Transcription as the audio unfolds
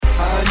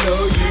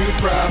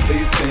probably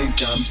think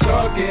I'm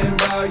talking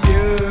about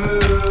you.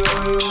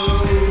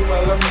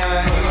 Well,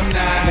 I'm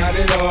not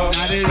at all,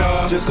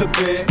 just a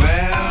bit.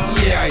 Well,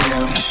 yeah, I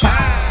am.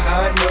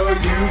 I know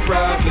you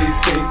probably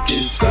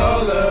think it's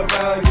all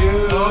about you.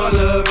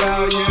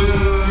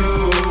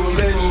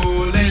 You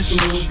foolish,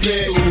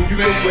 stupid. You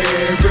can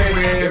wear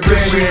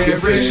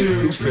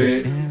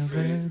stupid.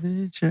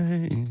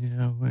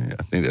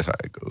 I think that's how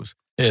it goes.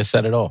 Yeah,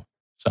 Set It Off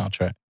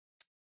soundtrack.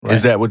 Right.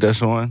 Is that what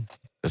that's on?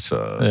 That's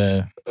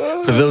Yeah.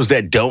 For those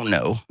that don't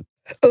know,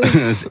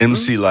 it's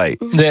MC Lyte.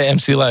 Yeah,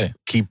 MC Lyte.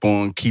 Keep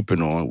on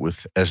keeping on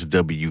with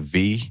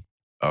SWV.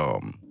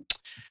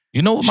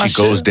 You know what my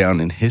she goes down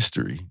in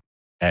history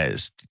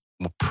as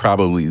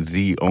probably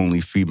the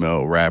only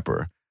female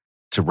rapper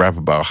to rap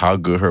about how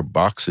good her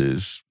box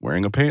is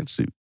wearing a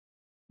pantsuit.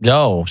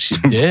 Yo, she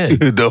did.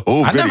 The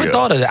whole video. I never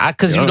thought of that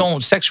because you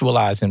don't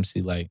sexualize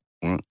MC Lyte.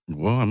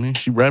 Well, I mean,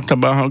 she rapped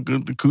about how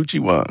good the coochie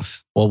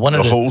was. Well, one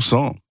of the whole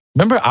song.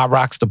 Remember I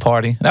Rocks the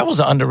Party? That was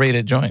an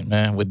underrated joint,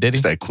 man, with Diddy.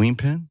 Is that Queen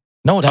Pen?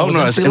 No, that was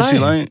MC Lyte. MC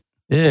Lyte.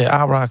 Yeah,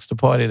 I Rocks the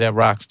Party, that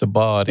rocks the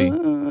body.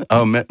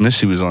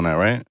 Missy was on that,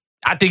 right?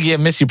 I think,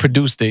 Missy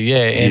produced it,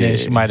 and then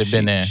she might have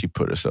been there. She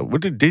put herself.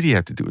 What did Diddy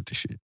have to do with this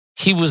shit?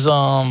 He was,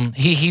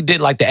 he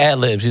did like the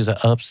ad-libs. He was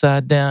like,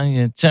 upside down,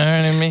 you're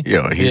turning me.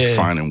 Yo, he's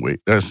finding ways.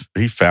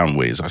 He found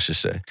ways, I should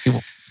say.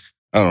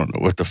 I don't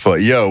know what the fuck.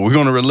 Yo, we're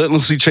going to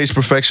relentlessly chase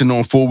perfection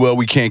knowing full well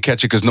we can't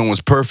catch it because no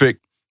one's perfect.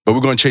 But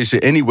we're going to chase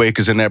it anyway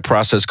because in that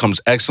process comes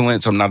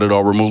excellence. I'm not at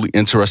all remotely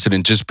interested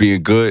in just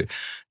being good.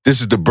 This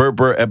is the Burt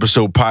Burt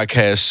episode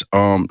podcast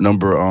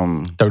number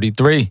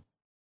 33.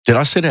 Did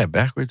I say that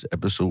backwards?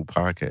 Episode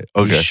podcast.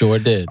 Okay. You sure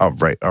did. All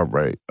right.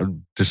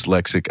 I'm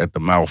dyslexic at the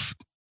mouth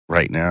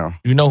right now.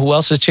 You know who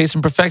else is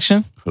chasing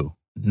perfection? Who?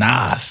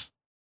 Nas.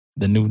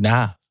 The new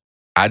Nas.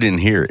 I didn't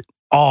hear it.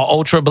 Oh,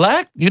 Ultra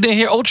Black? You didn't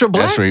hear Ultra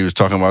Black? That's where he was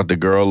talking about the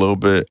girl a little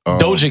bit.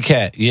 Doja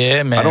Cat.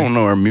 Yeah, man. I don't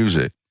know her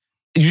music.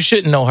 You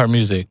shouldn't know her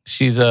music.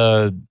 She's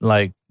a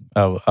black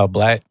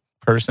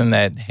person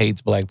that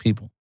hates black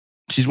people.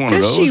 She's one of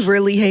those? Does she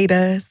really hate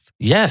us?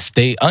 Yes,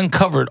 they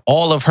uncovered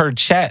all of her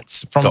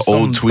chats from the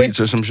old tweets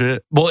or some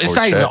shit. Well, it's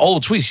not even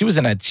old tweets. She was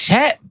in a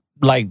chat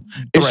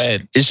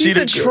thread. She's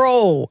a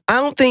troll. I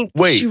don't think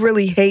she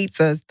really hates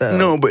us though.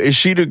 No, but is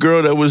she the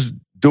girl that was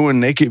doing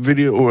naked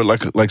video or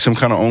like some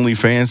kind of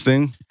OnlyFans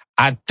thing?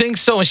 I think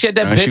so. And she had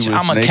that bitch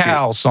I'm a naked.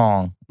 Cow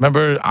song.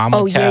 Remember? I'm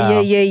a cow.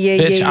 Yeah.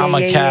 Bitch, I'm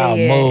a cow.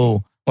 Moo.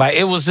 Like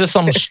it was just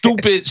some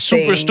stupid,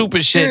 super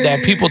stupid shit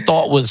that people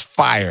thought was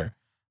fire.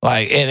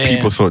 Like and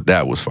people thought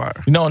that was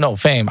fire. No,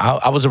 Fame.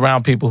 I was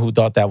around people who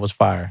thought that was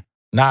fire.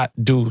 Not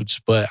dudes,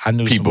 but I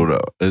knew people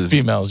some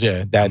females,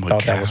 that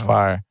thought that was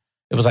fire.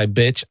 It was like,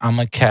 bitch, I'm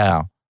a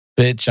cow.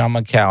 Bitch, I'm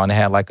a cow. And it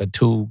had like a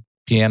 2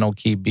 piano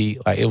key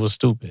beat. Like it was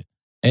stupid.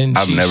 And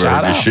I've never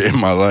heard this shit in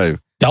my life.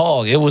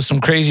 Dog, it was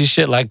some crazy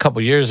shit like a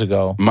couple years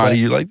ago. Marty,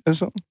 you like that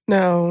song?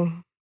 No.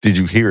 Did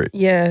you hear it?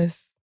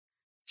 Yes.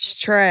 It's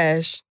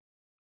trash.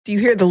 Do you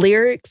hear the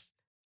lyrics?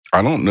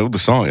 I don't know the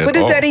song at all. What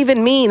does that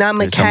even mean? I'm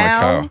a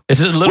cow?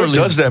 Is it literally?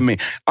 What does that mean?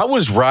 I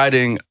was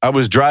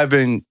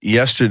driving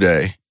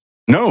today,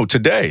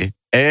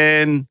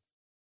 and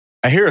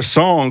I hear a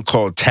song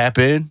called Tap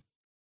In.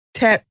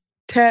 Tap.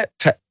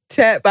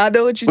 I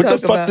know what you're talking about.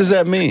 What the fuck does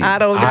that mean? I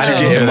don't know. If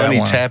you're getting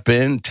money, tap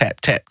in,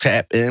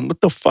 tap in.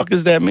 What the fuck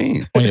does that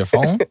mean? On your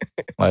phone?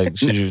 Like,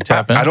 should you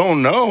tap in? I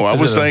don't know. I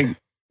was like,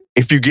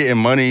 if you're getting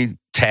money,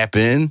 tap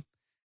in.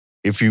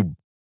 If you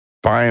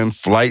buying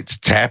flights,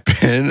 tap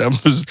in.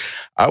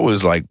 I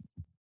was like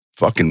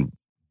fucking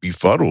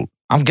befuddled.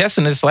 I'm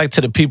guessing it's like to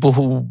the people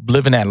who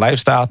live in that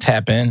lifestyle,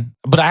 tap in.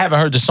 But I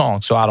haven't heard the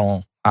song, so I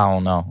don't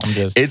know.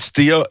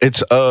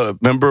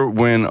 Remember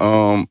when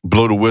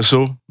Blow the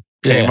Whistle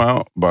came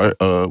out by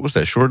what's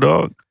that, Short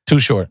Dog? Too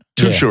Short.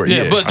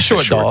 Yeah, but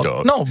Short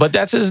Dog. No, but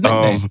that's his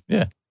nickname.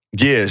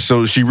 Yeah,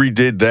 so she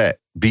redid that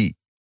beat.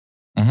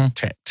 Mm-hmm.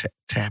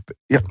 Tap it.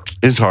 Yeah,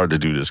 it's hard to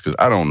do this because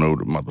I don't know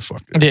the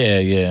motherfucker.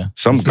 Yeah.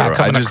 Some girl.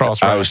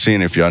 I was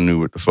seeing if y'all knew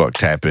what the fuck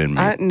tap in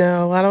meant.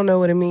 I don't know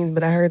what it means,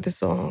 but I heard the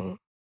song.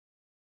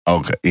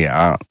 Okay,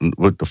 yeah.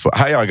 What the fuck?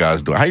 How y'all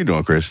guys doing? How you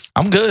doing, Chris?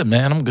 I'm good,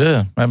 man. I'm good.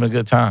 I'm having a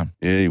good time.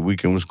 Yeah, your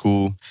weekend was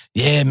cool.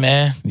 Yeah,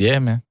 man.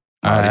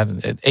 I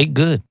ate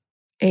good.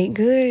 Ate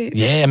good?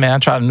 Yeah, man. I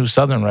tried a new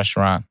Southern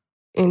restaurant.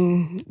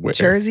 In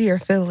Jersey or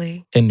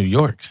Philly? In New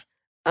York.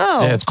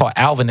 Oh. Yeah, it's called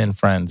Alvin and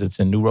Friends. It's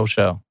in New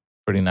Rochelle.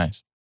 Pretty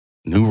nice.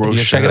 New Rochelle.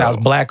 You check it out.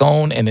 It's black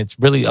owned and it's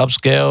really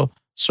upscale.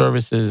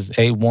 Service is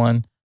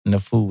A1 and the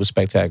food was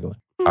spectacular.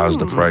 How's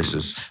the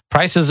prices?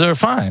 Prices are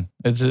fine.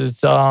 It's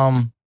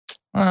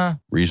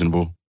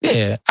reasonable.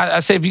 Yeah. I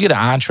say if you get an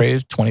entree,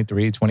 it's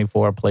 23,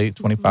 24 a plate,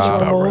 25. That's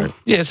about right.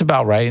 Yeah, it's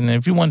about right. And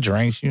if you want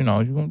drinks, you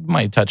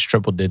might touch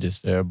triple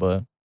digits there,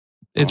 but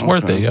it's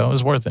worth it, yo.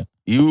 It's worth it.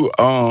 You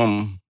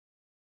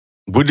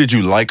what did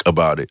you like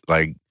about it?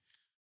 Like,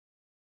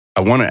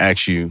 I want to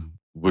ask you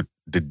what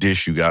the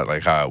dish you got,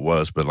 like how it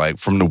was, but like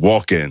from the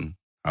walk-in,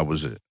 How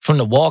was it? From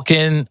the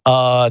walk-in,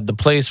 the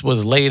place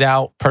was laid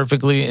out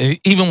perfectly,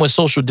 even with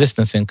social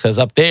distancing, because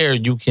up there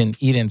you can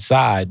eat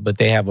inside, but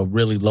they have a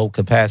really low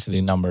capacity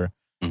number,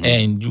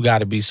 and you got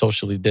to be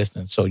socially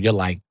distant. So you're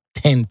like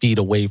 10 feet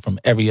away from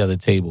every other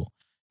table.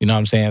 You know what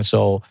I'm saying?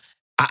 So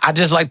I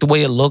just like the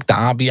way it looked. The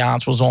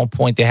ambiance was on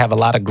point. They have a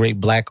lot of great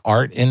black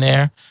art in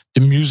there. The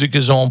music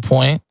is on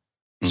point.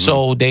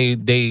 So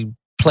they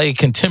play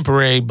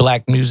contemporary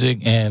black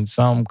music and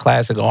some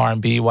classic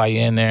R&B while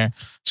you're in there.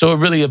 So it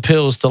really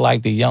appeals to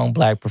like the young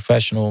black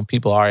professional,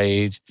 people our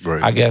age.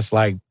 Right. I guess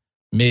like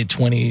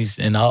mid-20s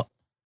and up.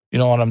 You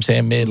know what I'm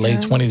saying? Late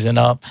 20s and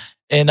up.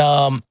 And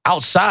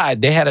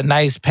outside, they had a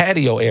nice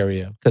patio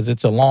area because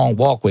it's a long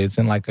walkway. It's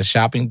in like a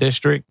shopping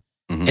district.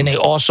 And they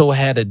also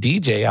had a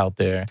DJ out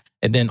there.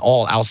 And then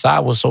all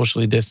outside was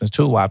socially distanced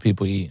too while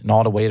people eat. And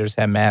all the waiters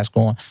had masks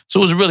on. So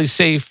it was a really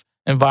safe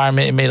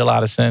environment. It made a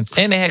lot of sense.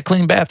 And they had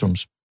clean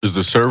bathrooms. Is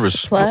the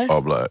service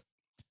all black?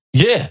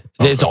 Yeah,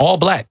 it's all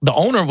black. The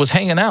owner was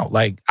hanging out.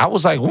 Like I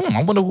was like,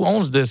 I wonder who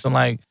owns this and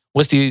like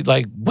what's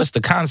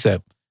the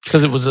concept?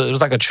 Because it was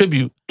like a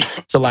tribute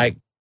to like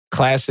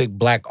classic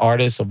black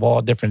artists of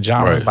all different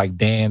genres, like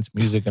dance,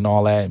 music, and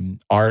all that,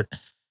 and art.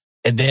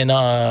 And then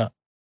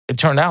it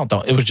turned out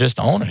though it was just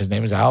the owner. His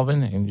name is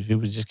Alvin, and he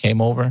just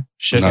came over,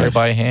 shook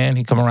everybody's hand.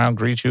 He come around,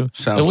 greet you.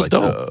 Sounds it was like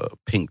dope. the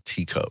pink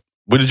teacup.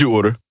 What did you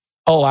order?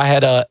 Oh, I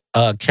had a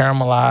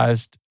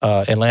caramelized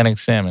Atlantic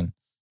salmon.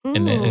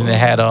 And it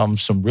had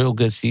some real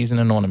good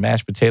seasoning on the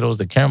mashed potatoes.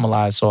 The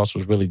caramelized sauce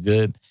was really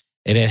good.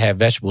 And it had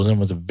vegetables and it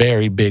was a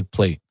very big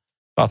plate.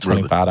 About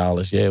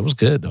 $25. Yeah, it was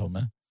good though,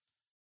 man.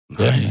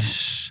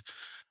 Nice.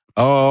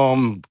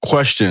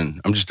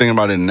 Question. I'm just thinking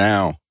about it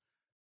now.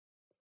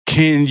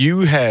 Can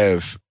you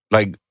have,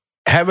 like,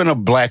 having a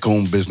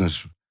black-owned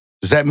business,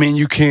 does that mean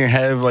you can't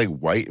have, like,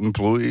 white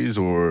employees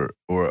or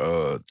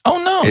oh,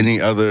 no. any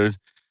other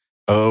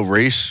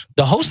race?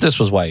 The hostess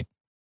was white,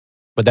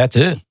 but that's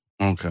it.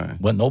 Okay.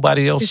 But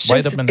nobody else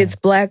white up in there. It's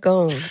black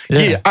owned.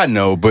 Yeah, I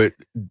know, but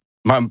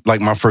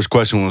my first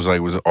question was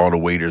like, was all the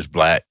waiters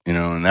black? You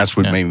know, and that's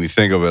what made me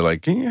think of it.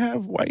 Like, can you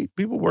have white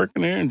people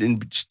working there and then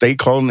stay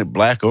calling it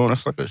black owned?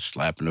 That's like a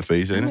slap in the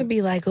face, ain't I'm it? gonna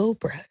be like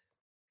Oprah.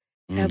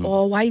 Have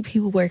all white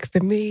people work for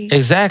me.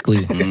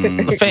 Exactly.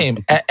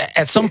 Fame.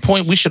 At some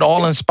point, we should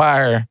all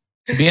inspire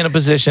to be in a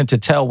position to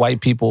tell white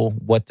people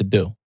what to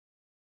do.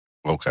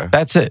 Okay.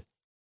 That's it.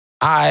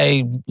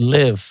 I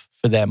live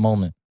for that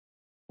moment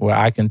where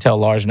I can tell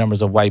large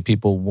numbers of white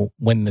people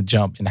when to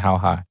jump and how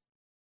high.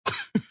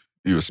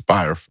 You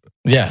aspire for it.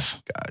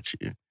 Yes. Got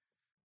you.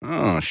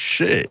 Oh,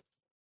 shit.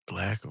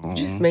 Black owned.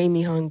 Just made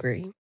me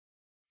hungry.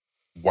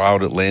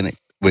 Wild Atlantic.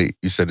 Wait,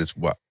 you said it's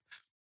what?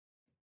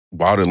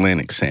 Wild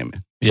Atlantic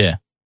salmon. Yeah.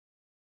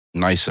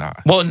 Nice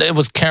size. Well, it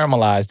was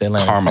caramelized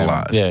Atlantic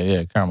Caramelized. salmon.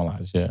 Yeah,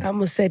 caramelized, yeah. I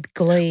almost said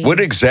glazed. What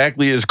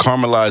exactly does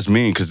caramelized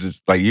mean? Because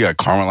it's like you got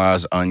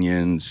caramelized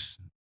onions.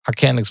 I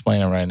can't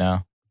explain it right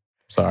now.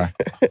 Sorry.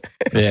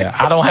 Yeah,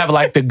 I don't have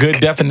like the good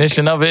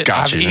definition of it.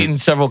 Gotcha. I've eaten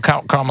several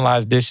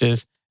caramelized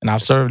dishes and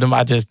I've served them.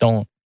 I just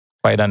don't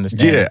quite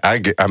understand.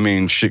 Yeah, I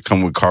mean, shit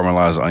come with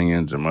caramelized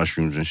onions and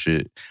mushrooms and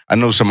shit. I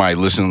know somebody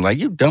listening like,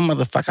 you dumb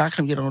motherfucker, how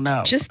come you don't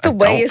know? Just the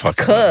way it's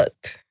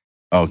cooked.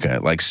 Okay,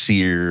 like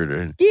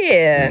seared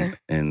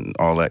and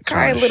all that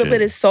kind of shit. A little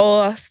bit of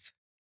sauce.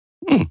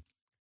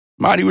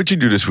 Marty, what you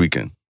do this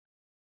weekend?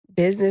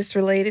 Business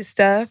related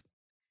stuff.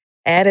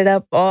 Added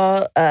up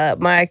all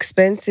my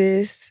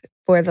expenses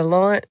for the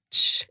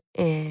launch,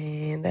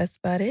 and that's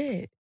about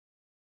it.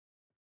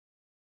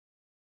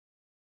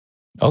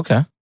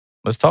 Okay.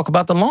 Let's talk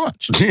about the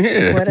launch.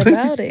 Yeah. What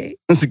about it?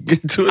 Let's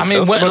get to it. I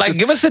mean,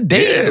 give us a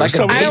date. Yeah, like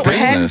a I date. don't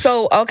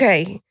have,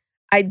 okay.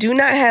 I do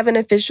not have an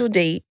official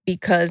date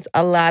because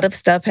a lot of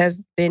stuff has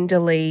been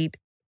delayed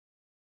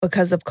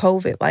because of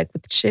COVID, like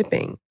with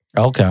shipping.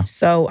 Okay.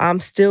 So I'm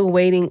still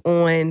waiting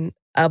on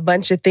a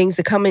bunch of things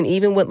to come in,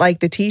 even with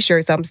like the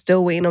t-shirts. I'm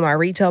still waiting on my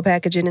retail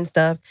packaging and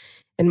stuff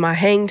and my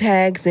hang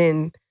tags.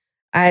 And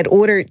I had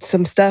ordered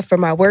some stuff for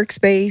my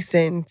workspace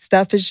and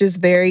stuff is just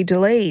very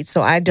delayed.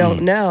 So I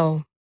don't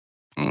know.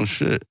 Oh,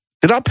 shit.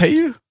 Did I pay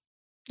you?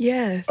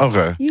 Yes.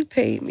 Okay. You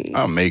paid me.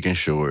 I'm making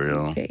sure,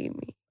 yo. You paid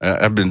me.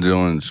 I've been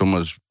doing so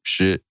much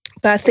shit.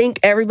 But I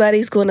think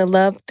everybody's going to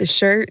love the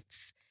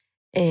shirts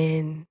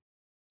and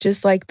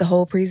just like the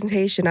whole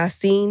presentation. I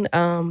seen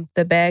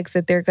the bags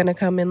that they're going to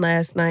come in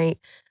last night.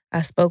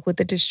 I spoke with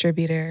the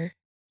distributor.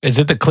 Is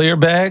it the clear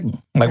bag?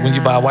 Like when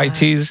you buy white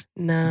tees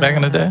back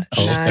in the day?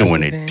 She's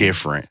doing it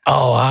different. Oh,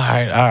 all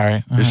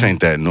right. This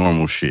ain't that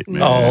normal shit,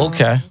 man. Oh,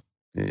 okay.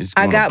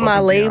 I got my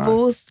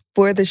labels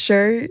for the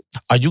shirt.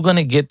 Are you going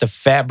to get the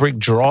fabric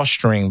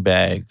drawstring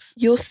bags?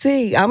 You'll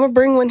see. I'm going to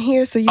bring one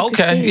here so you can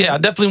see. Okay, yeah, I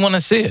definitely want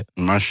to see it.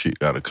 My shit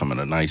got to come in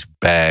a nice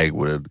bag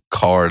with a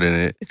card in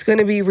it. It's going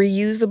to be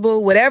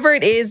reusable, whatever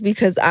it is,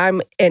 because I'm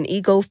an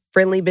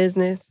eco-friendly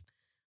business.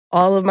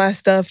 All of my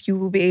stuff you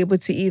will be able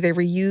to either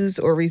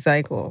reuse or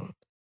recycle.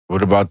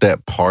 What about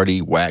that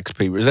party wax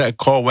paper? Is that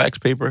called wax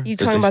paper? You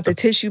talking about the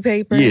tissue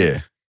paper? Yeah.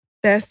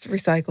 That's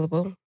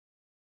recyclable.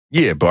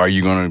 Yeah, but are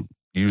you going to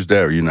use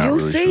that, or you're not You'll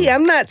really see. sure?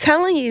 I'm not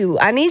telling you.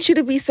 I need you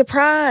to be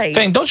surprised.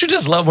 Fame, don't you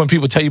just love when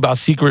people tell you about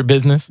secret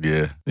business?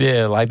 Yeah.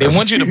 Yeah, like they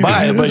want you to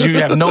buy it, but you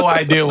have no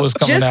idea what's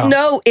coming Just out.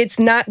 know it's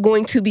not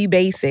going to be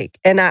basic.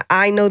 And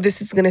I know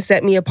this is going to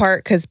set me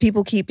apart because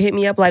people keep hitting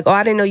me up like, oh,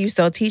 I didn't know you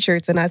sell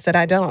t-shirts. And I said,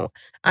 I don't.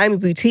 I'm a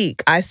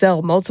boutique. I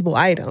sell multiple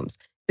items.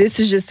 This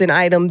is just an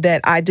item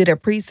that I did a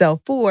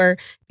pre-sale for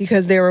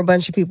because there were a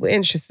bunch of people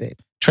interested.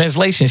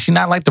 Translation, she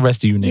not like the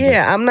rest of you niggas.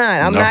 Yeah, I'm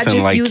not. I'm not Nothing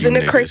just like you using a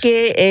niggas.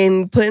 Cricut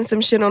and putting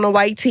some shit on a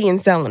white tee and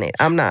selling it.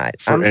 I'm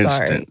not. For I'm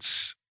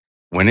instance,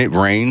 when it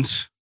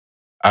rains,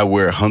 I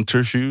wear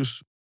Hunter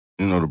shoes.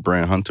 You know the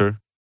brand Hunter?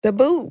 The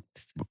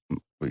boots.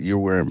 But you're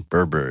wearing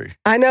Burberry.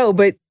 I know,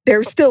 but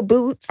they're still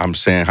boots. I'm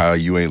saying how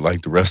you ain't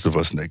like the rest of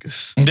us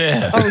niggas.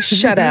 Yeah. Oh,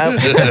 shut up.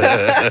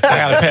 I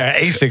got a pair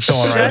of Asics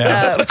on right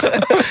now.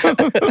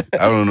 Shut up.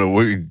 I don't know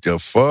what the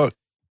fuck.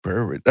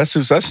 Burberry. That's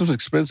some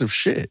expensive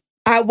shit.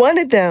 I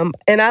wanted them,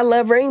 and I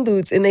love rain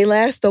boots, and they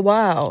last a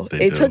while.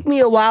 They It do. took me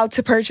a while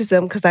to purchase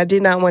them because I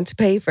did not want to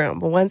pay for them.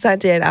 But once I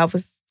did, I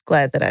was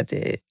glad that I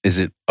did. Is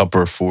it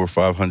upper $400 or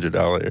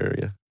 $500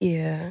 area?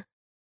 Yeah.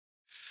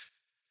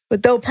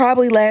 But they'll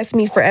probably last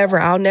me forever.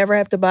 I'll never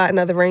have to buy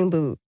another rain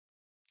boot.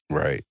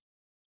 Right.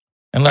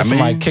 Unless I mean-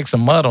 somebody kicks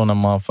some mud on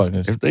them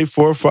motherfuckers. If they $400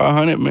 or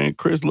 $500, man,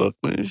 Chris, look,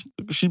 man,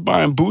 she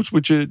buying boots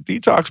with your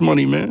detox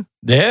money, man.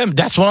 Yeah,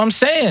 that's what I'm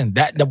saying.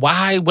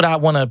 Why would I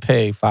want to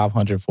pay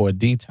 $500 for a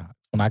detox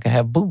when I can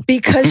have boots?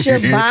 Because your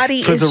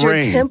body For is the your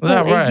rain. temple,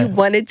 Yeah, and right. you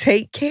want to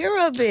take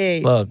care of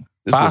it. Look,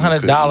 This woman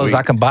couldn't $500, I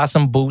wait. can buy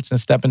some boots and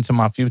step into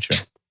my future.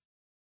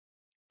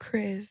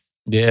 Chris.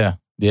 Yeah,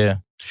 yeah.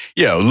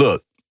 Yo,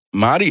 look,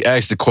 Marty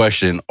asked the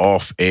question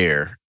off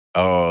air,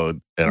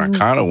 and I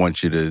kind of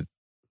want you to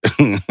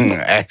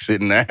ask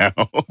it now.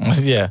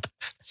 Yeah.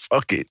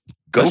 Fuck it.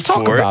 Go Let's for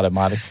talk it. about it,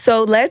 Marty.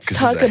 So let's 'Cause it's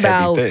talk a heavy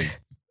about, thing.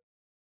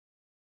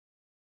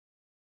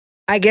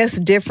 I guess,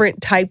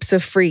 different types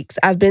of freaks.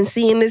 I've been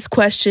seeing this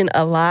question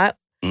a lot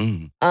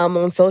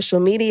on social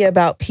media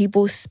about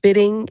people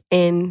spitting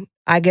in,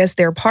 I guess,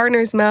 their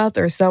partner's mouth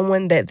or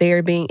someone that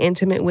they're being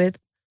intimate with.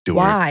 During-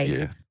 Why?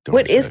 Yeah.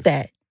 What during is sex.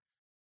 that?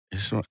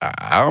 It's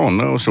I don't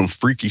know. Some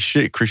freaky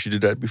shit. Chris, you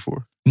did that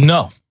before?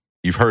 No.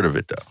 You've heard of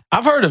it, though.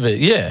 I've heard of it.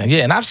 Yeah,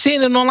 yeah. And I've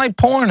seen it on like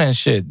porn and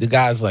shit. The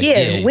guy's like,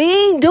 yeah. We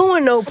ain't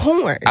doing no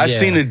porn. I Yeah.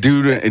 seen a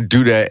dude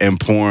do that in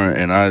porn,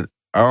 and I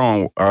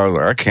was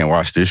like, I can't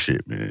watch this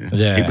shit, man.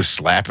 Yeah. He was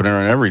slapping her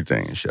and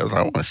everything. And shit. I was like,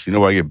 I want to see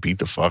nobody get beat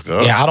the fuck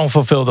up. Yeah, I don't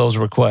fulfill those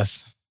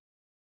requests.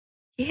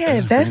 Yeah,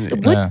 That's that's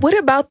really- Yeah. what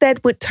about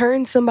that would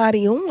turn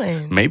somebody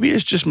on? Maybe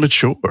it's just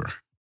mature.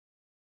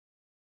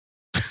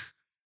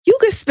 You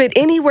could spit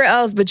anywhere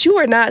else, but you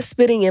are not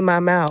spitting in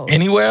my mouth.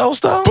 Anywhere else,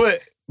 though?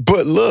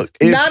 But look,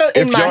 if, Not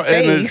in if my y'all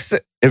face.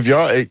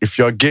 if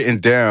y'all getting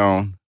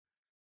down,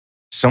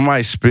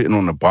 somebody spitting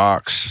on the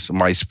box,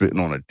 somebody spitting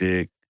on a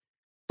dick,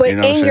 But You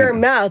know what I'm in your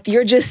saying? mouth,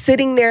 you're just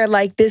sitting there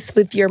like this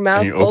with your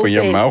mouth and you open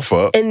your mouth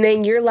up. and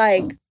then you're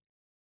like,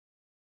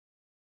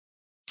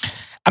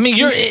 I mean,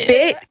 you you're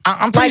spit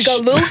I'm pretty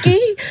like a sure,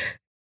 lookie.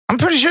 I'm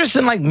pretty sure it's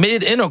in like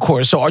mid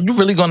intercourse. So are you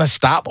really gonna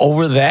stop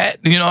over that?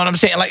 You know what I'm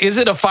saying? Like, is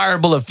it a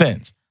fireable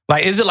offense?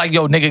 Like, is it like,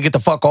 yo, nigga, get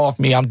the fuck off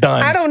me? I'm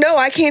done. I don't know.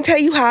 I can't tell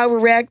you how I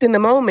would react in the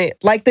moment.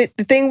 Like the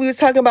thing we was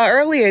talking about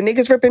earlier,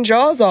 niggas ripping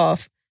jaws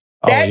off.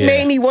 That yeah.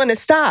 made me want to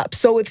stop.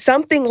 So if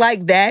something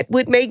like that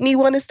would make me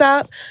want to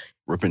stop,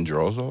 Ripping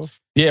drawers off.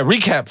 Yeah,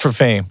 recap for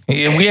Fame.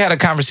 We had a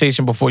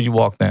conversation before you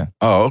walked in.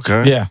 Oh,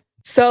 okay. Yeah.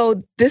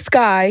 so this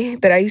guy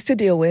that I used to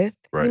deal with,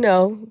 Right. you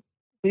know,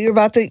 we were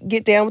about to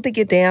get down with the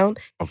get down.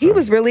 Okay. He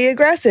was really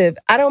aggressive.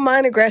 I don't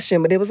mind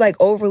aggression, but it was like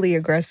overly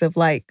aggressive,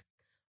 like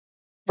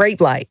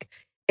rape-like.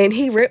 And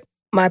he ripped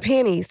my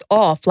panties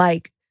off.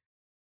 Like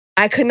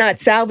I could not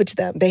salvage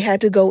them. They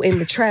had to go in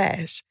the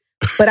trash.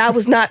 But I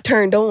was not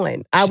turned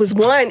on.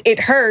 It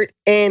hurt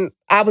and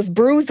I was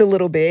bruised a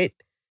little bit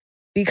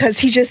because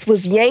he just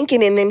was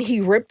yanking and then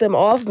he ripped them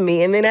off of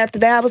me. And then after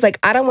that, I was like,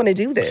 I don't want to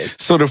do this.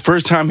 So the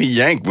first time he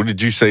yanked, what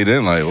did you say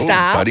then? Like, oh,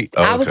 Stop. buddy.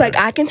 Oh, I was okay. like,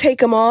 I can take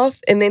them off.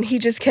 And then he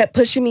just kept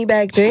pushing me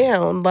back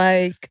down.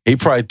 Like, He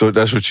probably thought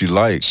that's what you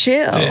like.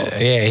 chill.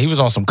 Yeah, he was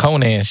on some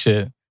Conan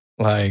shit.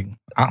 Like, He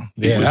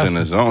yeah, was that's- in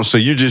his own. So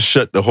you just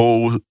shut the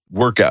whole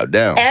workout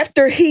down.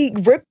 After he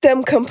ripped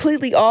them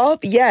completely off,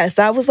 yes,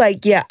 I was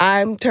like, yeah,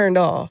 I'm turned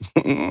off.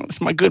 It's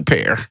my good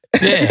pair.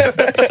 yeah.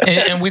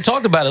 And we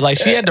talked about it. Like,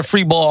 she had the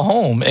free ball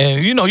home.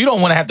 And, you know, you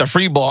don't want to have the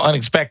free ball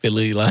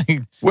unexpectedly.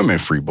 Like, Women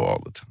free ball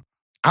all the time.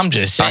 I'm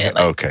just saying.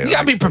 Like, Okay. you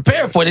got to be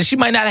prepared for this. She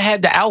might not have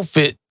had the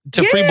outfit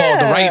to free ball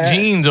the right Yeah.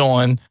 jeans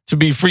on to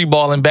be free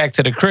balling back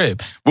to the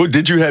crib. Well,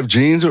 did you have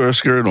jeans or a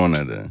skirt on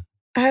that then?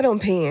 I had on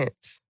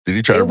pants. Did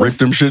he try It to was- rip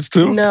them shits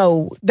too?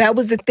 No, that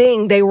was the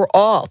thing. They were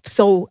off.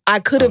 So I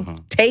could have Uh-huh.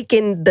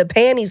 taken the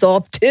panties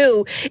off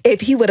too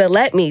if he would have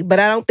let me. But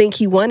I don't think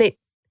he wanted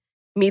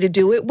me to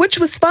do it, which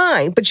was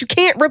fine. But you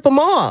can't rip them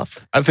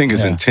off. I think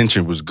his Yeah.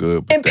 intention was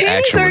good, but And the panties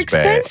action are was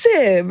bad.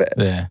 expensive.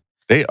 Yeah.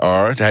 They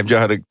are. Have y'all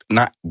had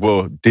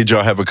did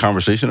y'all have a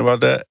conversation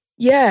about that?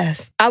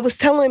 Yes. I was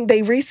telling him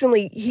he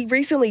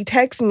recently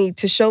texted me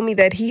to show me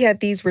that he had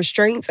these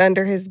restraints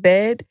under his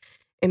bed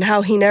and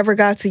how he never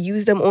got to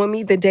use them on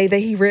me the day that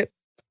he ripped.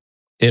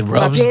 It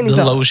rubs the panties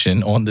off.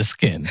 lotion on the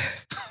skin.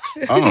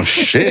 Oh,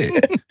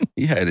 shit.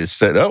 He had it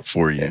set up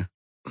for you.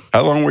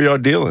 How long were y'all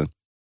dealing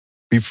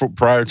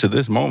prior to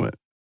this moment?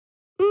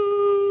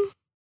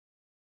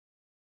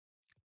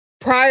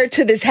 Prior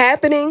to this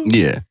happening,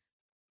 Yeah.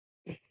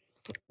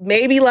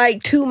 maybe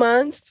like 2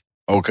 months.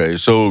 Okay,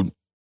 so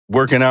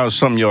working out is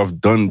something y'all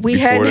have done We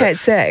before hadn't that? had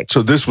sex.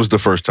 So this was the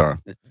first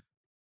time?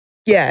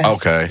 Yes.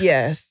 Okay.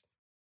 Yes.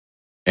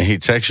 And he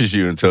texts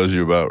you and tells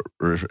you about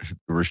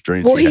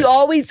restraints? Well,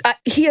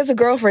 he has a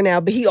girlfriend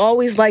now, but he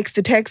always likes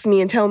to text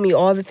me and tell me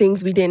all the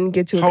things we didn't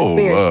get to Hold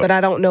experience, up. but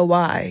I don't know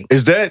why.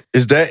 Is that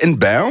in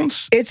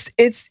bounds?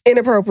 It's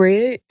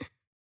inappropriate.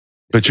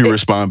 But you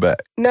respond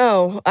back?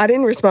 No, I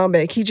didn't respond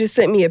back. He just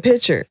sent me a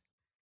picture.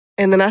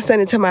 And then I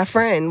sent it to my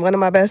friend, one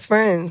of my best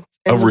friends.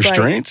 and Of was like,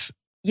 restraints?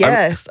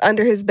 yes,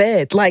 under his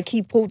bed. Like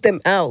he pulled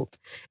them out.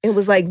 It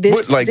was like this.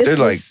 What, like this they're was,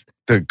 like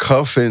the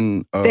cuff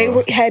and...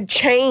 had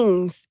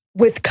chains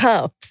with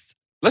cuffs.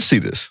 Let's see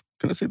this.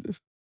 Can I see this?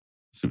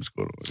 Let's see what's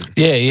going on.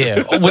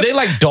 Yeah. Were they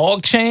like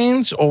dog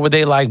chains or were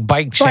they like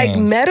bike chains? Like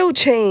metal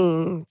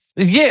chains.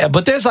 Yeah,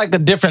 but there's like a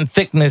different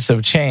thickness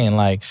of chain.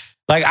 Like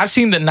I've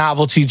seen the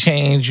novelty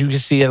chains. You can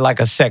see it like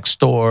a sex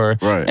store.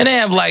 Right. And they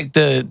have like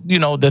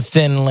the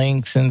thin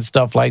links and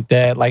stuff like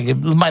that. Like it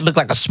might look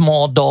like a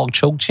small dog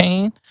choke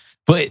chain.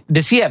 But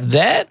does he have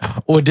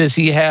that? Or does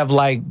he have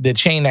like the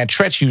chain that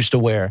Tretch used to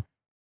wear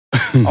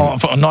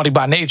for Naughty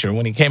by Nature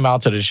when he came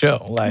out to the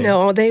show? Like,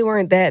 No, they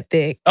weren't that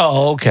thick.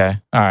 Oh, okay.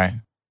 All right.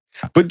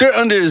 But they're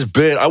under his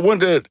bed. I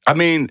wonder, I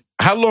mean,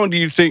 how long do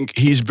you think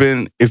he's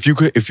been, if you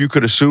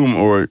could assume,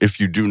 or if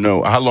you do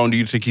know, how long do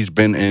you think he's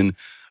been in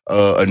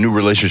a new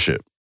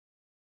relationship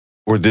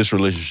or this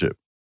relationship?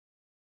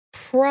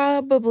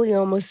 Probably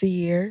almost a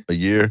year. A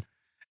year?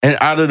 And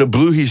out of the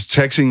blue, he's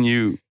texting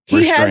you He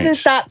restraints. hasn't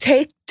stopped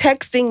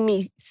texting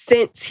me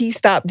since he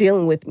stopped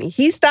dealing with me.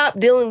 He stopped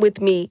dealing with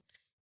me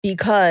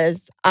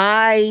because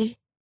I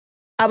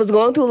was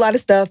going through a lot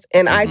of stuff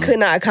and I could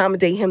not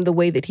accommodate him the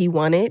way that he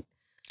wanted.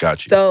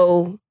 Got you.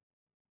 So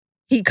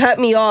he cut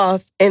me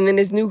off, and then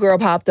this new girl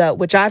popped up,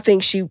 which I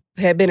think she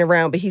had been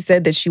around, but he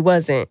said that she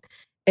wasn't.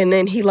 And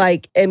then he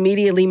like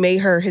immediately made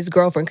her his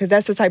girlfriend because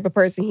that's the type of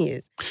person he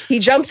is. He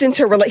jumps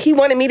into he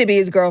wanted me to be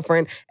his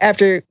girlfriend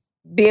after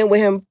being with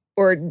him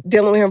or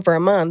dealing with him for a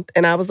month,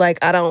 and I was like,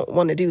 I don't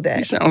want to do He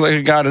that. sounds like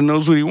a guy that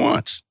knows what he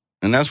wants.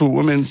 And that's what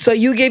women... So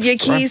you give your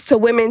keys to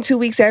women 2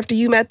 weeks after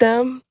you met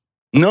them?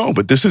 No,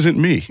 but this isn't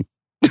me.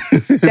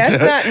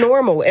 That's not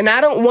normal. And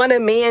I don't want a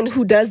man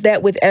who does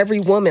that with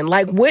every woman.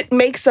 Like, what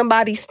makes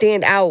somebody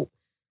stand out?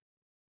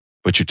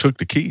 But you took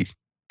the key.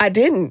 I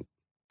didn't.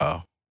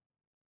 Oh.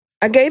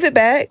 I gave it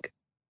back.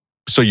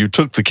 So you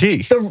took the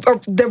key.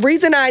 The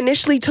reason I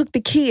initially took the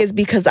key is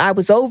because I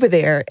was over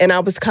there and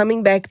I was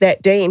coming back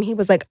that day and he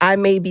was like, I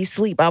may be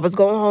asleep. I was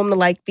going home to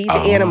like feed the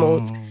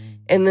animals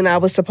and then I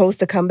was supposed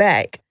to come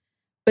back.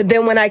 But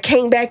then when I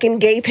came back and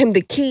gave him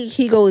the key,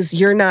 he goes,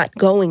 you're not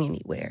going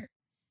anywhere.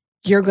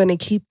 You're going to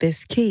keep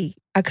this key.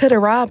 I could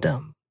have robbed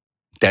him.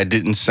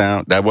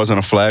 That wasn't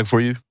a flag for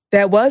you?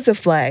 That was a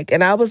flag.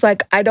 And I was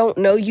like, I don't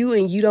know you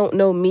and you don't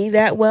know me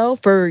that well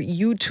for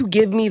you to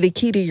give me the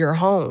key to your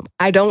home.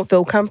 I don't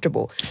feel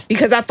comfortable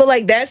because I feel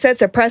like that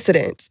sets a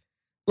precedence.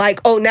 Like,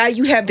 oh, now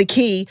you have the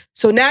key.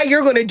 So now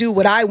you're going to do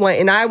what I want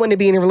and I want to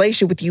be in a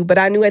relationship with you. But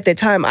I knew at the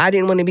time I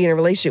didn't want to be in a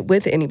relationship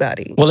with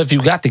anybody. Well, if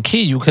you got the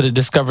key, you could have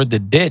discovered the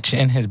ditch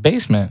in his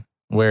basement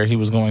where he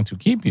was going to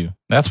keep you.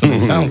 That's what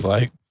it sounds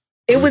like.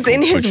 It was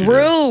in his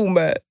room.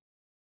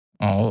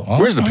 Oh,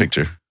 Where's the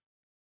picture?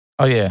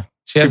 Oh, yeah.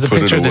 She has a put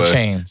it picture of the away.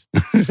 chains.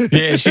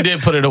 Yeah, she did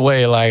put it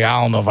away. Like, I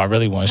don't know if I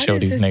really want to show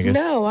these niggas.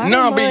 No, I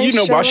No, don't but mind you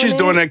know, while she's showing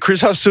doing it. that, Chris,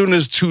 how soon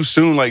is too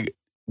soon? Like,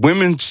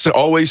 women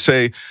always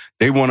say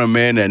they want a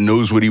man that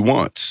knows what he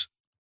wants.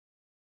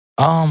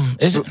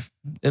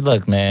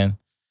 Look, man,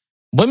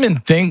 women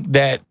think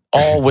that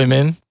all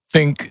women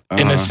think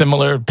in a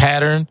similar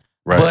pattern.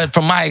 Right. But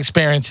from my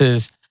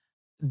experiences,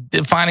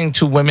 finding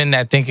two women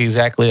that think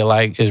exactly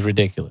alike is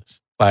ridiculous.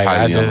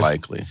 Like,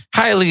 Unlikely.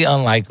 Highly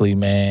unlikely,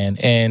 man.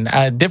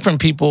 And different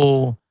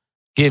people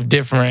give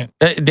different.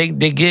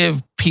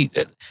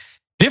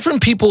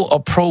 Different people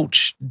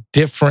approach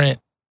different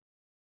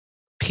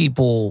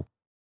people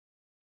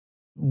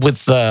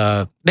with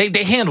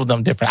they handle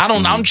them different. I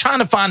don't know. I'm trying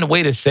to find a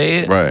way to say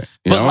it. Right.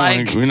 You But know,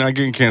 like- we're not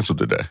getting canceled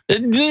today.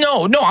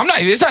 No, I'm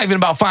not. It's not even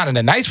about finding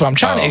a nice one. I'm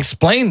trying to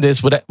explain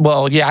this.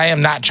 Well, yeah, I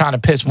am not trying to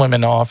piss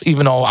women off,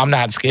 even though I'm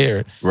not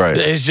scared. Right.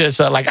 It's just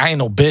like I ain't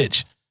no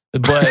bitch.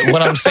 But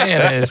what I'm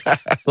saying is,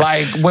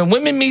 like, when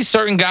women meet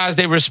certain guys,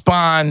 they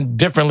respond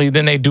differently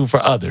than they do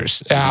for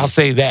others. And I'll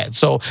say that.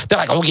 So they're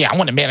like, oh, yeah, I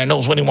want a man that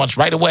knows what he wants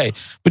right away.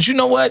 But you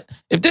know what?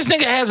 If this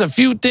nigga has a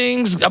few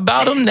things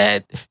about him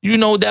that, you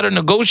know, that are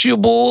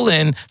negotiable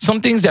and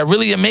some things that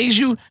really amaze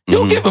you,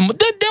 you'll give him,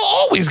 they'll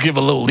always give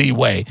a little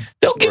leeway.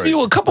 They'll give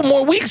you a couple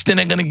more weeks than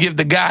they're going to give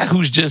the guy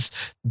who's just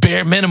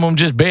bare minimum,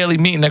 just barely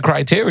meeting the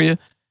criteria.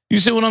 You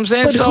see what I'm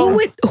saying?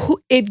 But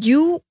who if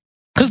you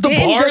 'Cause the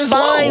didn't bar is low.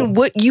 define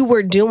what you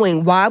were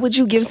doing. Why would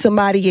you give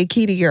somebody a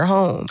key to your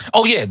home?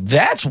 Oh yeah,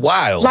 that's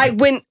wild. Like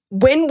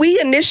when we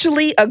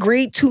initially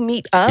agreed to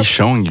meet up, He's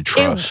showing you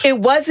trust. it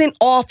wasn't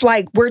off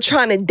like we're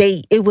trying to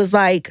date. It was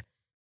like,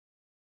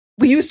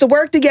 we used to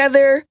work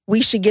together.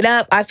 We should get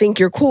up. I think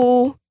you're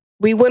cool.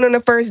 We went on a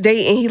first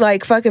date and he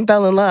like fucking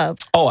fell in love.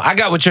 Oh, I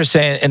got what you're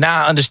saying, and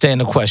now I understand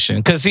the question.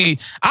 Because I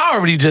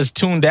already just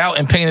tuned out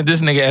and painted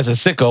this nigga as a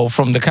sicko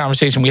from the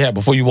conversation we had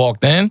before you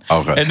walked in.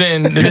 Okay. And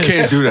then You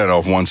can't do that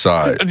off one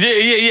side.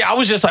 Yeah. I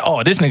was just like,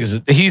 oh, this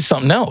he's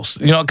something else.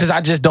 You know, because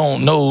I just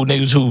don't know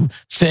niggas who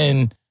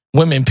send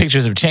women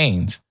pictures of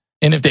chains.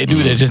 And if they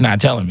do, they're just not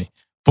telling me.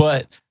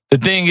 But the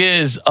thing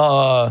is,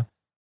 I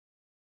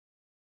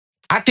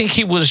think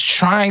he was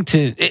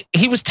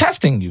he was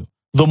testing you.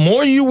 The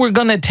more you were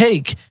going to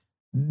take,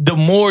 the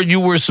more you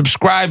were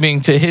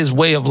subscribing to his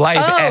way of life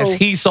as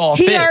he saw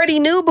fit. He already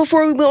knew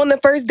before we went on the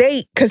first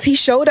date because he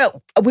showed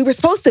up. We were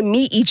supposed to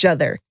meet each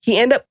other. He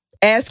ended up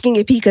asking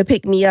if he could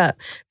pick me up.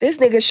 This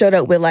nigga showed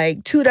up with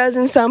like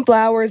 24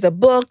 sunflowers, a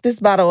book, this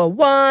bottle of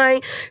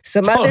wine,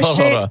 some other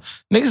shit. Hold on.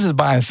 Niggas is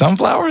buying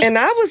sunflowers? And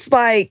I was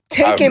like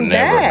taken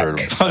back.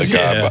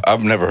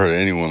 I've never heard of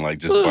anyone like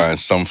just buying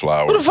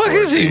sunflowers. Who the fuck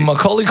is he?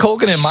 Macaulay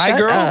Culkin and My Shut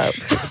Girl? up.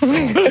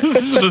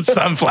 This is with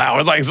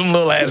sunflowers, like some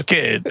little ass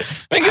kid.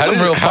 Man, get some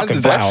real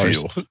fucking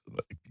flowers.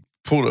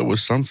 Pulled up with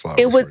sunflowers.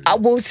 It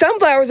was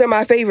sunflowers are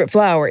my favorite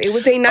flower. It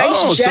was a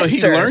nice gesture. So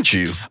he learned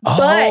you.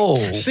 Oh.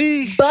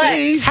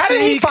 How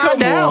did he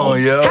find out?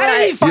 How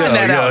did he find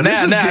that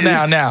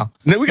out? Now.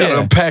 Then we got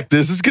to unpack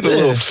this. Let's get a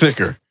little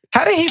thicker.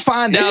 How did he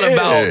find out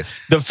about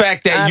the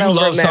fact that you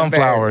love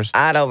sunflowers?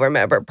 I don't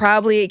remember.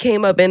 Probably it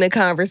came up in a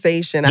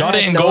conversation. Y'all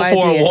didn't go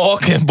for a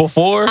walk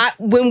before?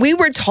 When we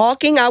were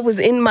talking, I was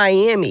in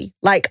Miami.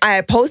 Like, I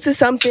had posted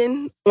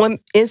something on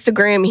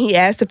Instagram. He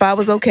asked if I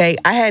was okay.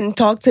 I hadn't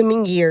talked to him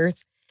in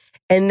years.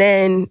 And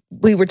then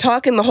we were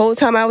talking the whole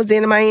time I was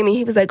in Miami.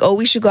 He was like, oh,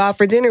 we should go out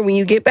for dinner when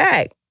you get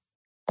back.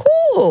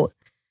 Cool.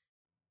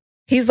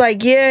 He's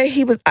like, yeah,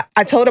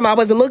 I told him I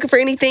wasn't looking for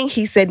anything.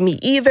 He said, me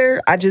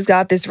either. I just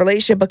got this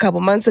relationship a couple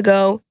months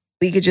ago.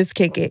 We could just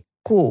kick it.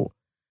 Cool.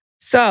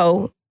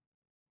 So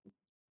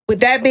with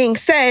that being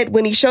said,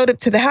 when he showed up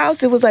to the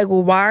house, it was like,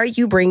 well, why are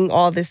you bringing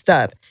all this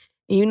stuff?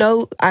 And you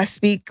know, I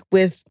speak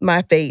with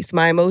my face.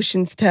 My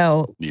emotions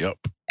tell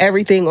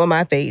everything on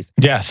my face.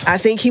 Yes. I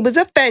think he was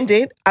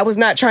offended. I was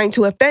not trying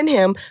to offend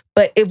him.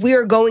 But if we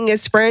are going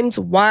as friends,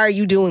 why are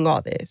you doing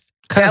all this?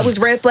 That was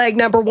red flag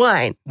number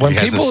one. When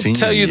people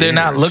tell you they're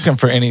not looking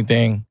for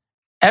anything,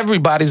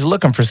 everybody's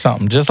looking for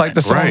something, just like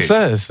the song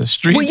says. The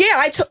street. Well,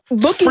 yeah,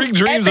 freak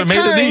dreams are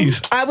made of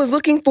these. I was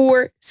looking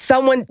for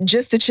someone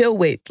just to chill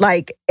with,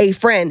 like a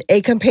friend,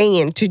 a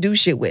companion to do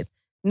shit with.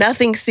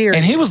 Nothing serious.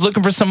 And he was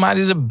looking for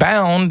somebody to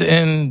bound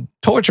and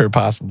torture,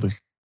 possibly.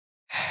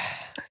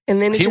 And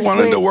then he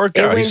wanted to work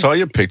out. He saw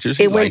your pictures.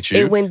 He liked you.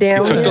 It went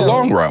down. He took the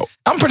long route.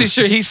 I'm pretty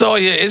sure he saw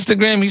your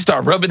Instagram. He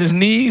started rubbing his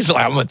knees.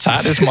 Like, I'm gonna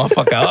tie this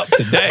motherfucker up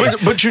today.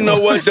 But you know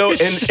what though?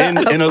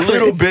 In a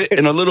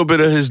little bit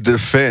of his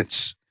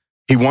defense,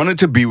 he wanted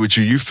to be with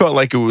you. You felt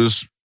like it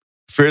was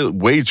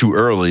way too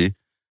early.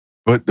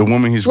 But the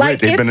woman he's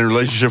with, they've been in a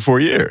relationship for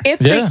a year.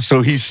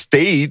 So he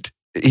stayed.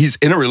 He's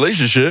in a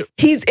relationship.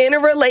 He's in a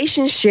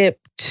relationship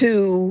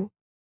to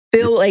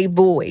fill a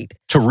void.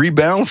 To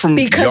rebound from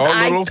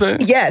y'all little thing?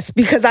 Yes,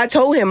 because I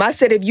told him, I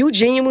said, if you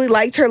genuinely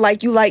liked her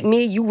like you like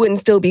me, you wouldn't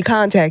still be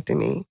contacting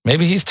me.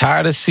 Maybe he's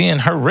tired of seeing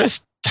her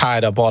wrist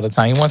tied up all the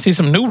time. He wants to see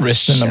some new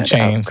wrists in them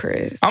chains. Up,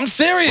 Chris. I'm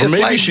serious. Or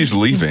maybe she's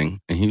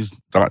leaving and he's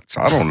thought,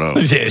 I don't know.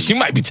 Yeah, she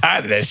might be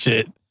tired of that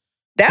shit.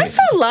 That's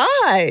a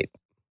lot.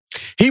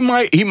 He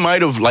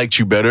might have liked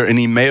you better and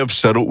he may have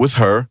settled with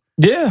her.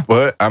 Yeah.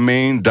 But, I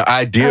mean, the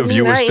idea of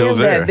you was still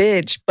there. I am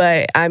that bitch,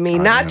 but, I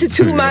mean, not to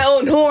toot my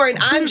own horn.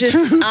 I'm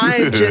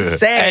just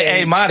saying.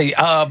 Hey, Marty,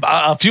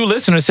 a few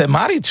listeners said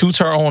Marty toots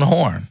her own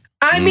horn.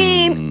 I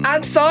mean,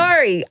 I'm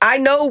sorry. I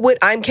know what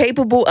I'm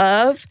capable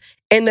of,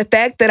 and the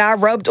fact that I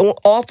rubbed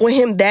off on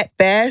him that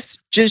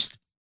fast just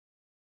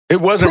it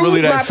wasn't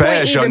really that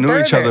fast. Y'all knew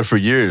each other for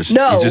years.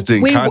 No, you just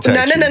didn't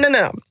contact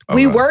No.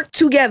 We worked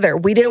together.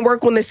 We didn't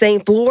work on the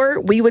same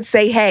floor. We would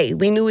say, hey,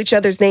 we knew each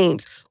other's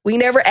names. We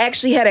never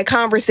actually had a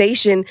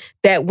conversation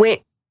that went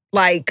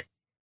like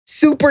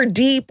super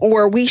deep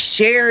or we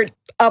shared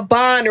a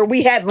bond or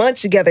we had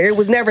lunch together. It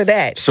was never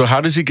that. So how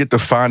does he get to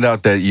find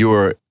out that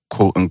you're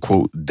quote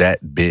unquote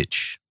that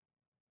bitch?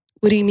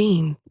 What do you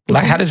mean?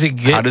 Like, how does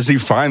he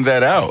find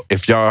that out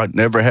if y'all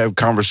never have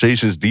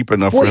conversations deep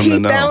enough for him to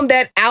know? He found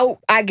that out,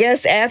 I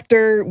guess,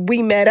 after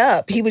we met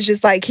up. He was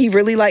just like, he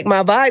really liked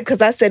my vibe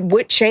because I said,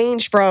 what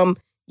changed from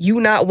you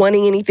not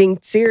wanting anything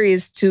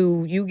serious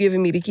to you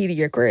giving me the key to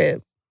your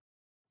crib?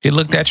 He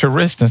looked at your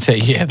wrist and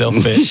said, yeah, they'll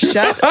fit.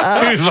 Shut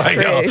up, He was like,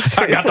 yo,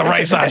 I got the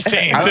right size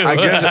chain, too. I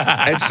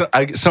guess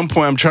at some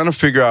point, I'm trying to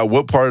figure out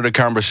what part of the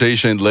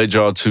conversation led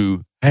y'all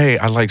to, hey,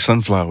 I like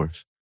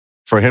sunflowers.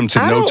 For him to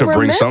know to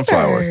bring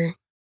sunflower.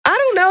 I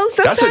don't know.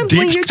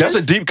 Sometimes that's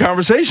a deep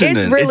conversation.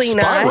 It's then. really it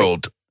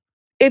spiraled.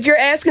 if you're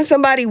asking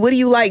somebody, what do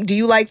you like? Do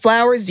you like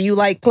flowers? Do you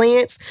like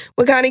plants?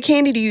 What kind of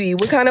candy do you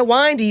eat? What kind of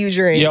wine do you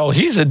drink? Yo,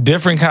 he's a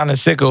different kind of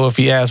sicko if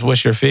he asks,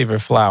 what's your favorite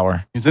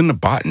flower? He's in the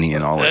botany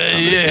and all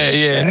that.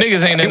 Yeah.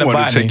 Niggas ain't in the want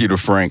botany. to take you to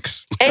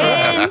Frank's.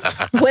 And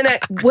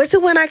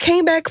when I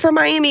came back from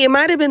Miami, it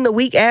might have been the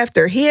week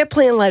after, he had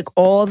planned like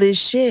all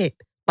this shit.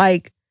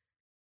 Like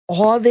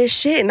all this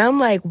shit. And I'm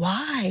like,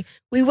 why?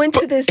 We went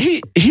to this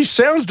He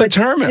sounds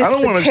determined. this I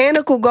don't want to.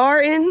 botanical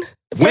garden.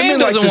 Fame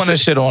doesn't want to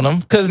shit on him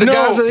because the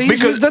guy's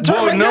he's a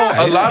determined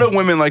guy. A lot of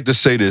women like to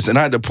say this, and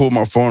I had to pull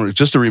my phone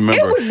just to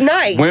remember. It was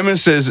nice.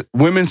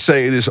 Women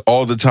say this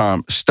all the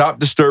time. Stop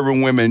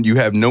disturbing women you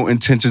have no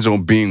intentions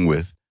on being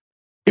with.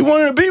 He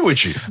wanted to be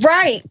with you.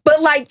 Right.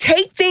 But like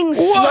take things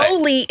What?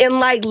 slowly and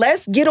like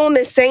let's get on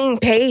the same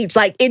page.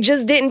 Like it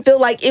just didn't feel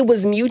like it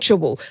was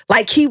mutual.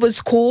 Like he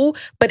was cool,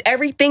 but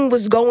everything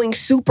was going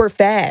super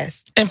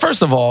fast. And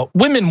first of all,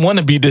 women want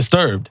to be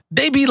disturbed.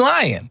 They be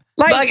lying.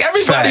 Like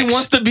everybody Facts.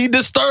 wants to be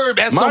disturbed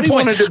at some Marty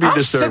point. wanted to be I'm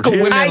disturbed. sick of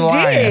Yeah. women I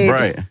lying. did.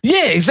 Right.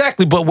 Yeah,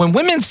 exactly. But when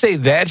women say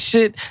that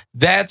shit,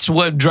 that's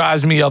what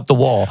drives me up the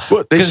wall.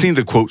 Well, they 'Cause- seen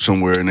the quote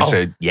somewhere and they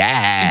said,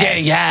 Yeah,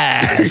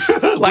 yes.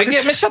 yes. Like,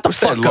 yeah, man, shut the What's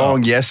fuck that up.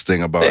 long yes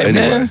thing about? Yeah,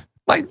 Anyway. man.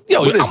 Like, yo,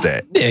 What is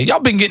that? Yeah, y'all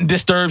been getting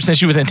disturbed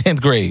since you was in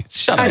 10th grade.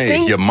 Shut up.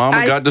 Hey, your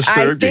mama got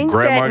disturbed, your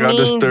grandma got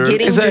disturbed.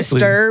 Getting Exactly.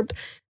 disturbed.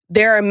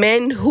 There are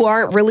men who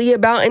aren't really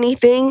about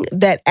anything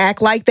that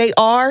act like they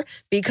are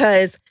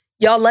because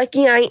y'all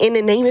lucky I ain't in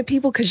the naming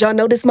people because y'all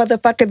know this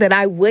motherfucker that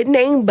I would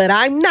name, but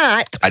I'm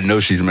not. I know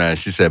she's mad.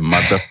 She said,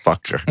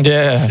 motherfucker.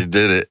 Yeah, She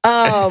did it.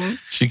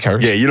 she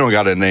cursed. Yeah, you don't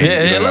got to name, Yeah,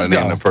 you yeah, don't let's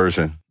gotta name go. the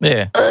person.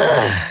 Yeah.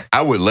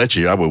 I would let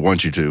you. I would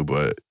want you to,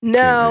 but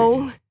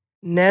No.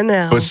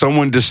 But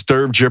someone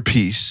disturbed your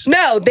peace.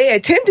 No, they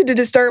attempted to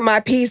disturb my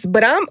peace,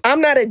 but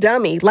I'm not a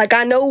dummy. Like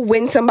I know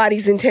when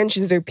somebody's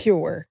intentions are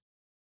pure.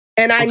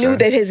 And I knew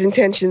Okay. that his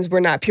intentions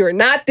were not pure.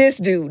 Not this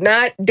dude,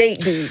 not date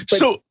dude. But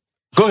So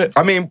go ahead.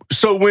 I mean,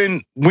 so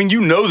when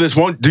you know this,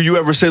 do you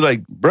ever say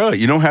like, bruh,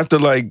 you don't have to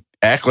like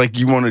act like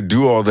you want to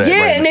do all that? yeah,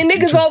 Like, and then you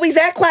niggas just- always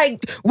act like,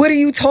 what are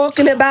you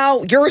talking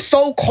about? You're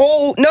so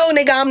cold. No,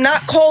 nigga, I'm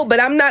not cold, but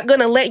I'm not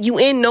gonna let you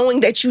in knowing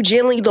that you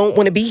genuinely don't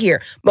want to be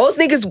here. Most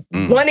niggas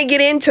want to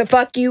get in to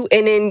fuck you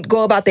and then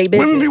go about their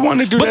business. Women be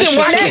wanting to do But that then shit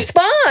why too. can't- That's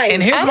fine.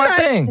 And here's I'm my not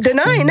thing.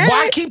 denying that.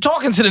 Why keep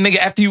talking to the nigga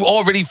after you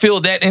already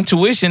feel that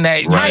intuition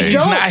that Right. he's I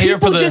don't. not here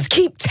People for the... just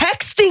keep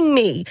texting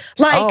me.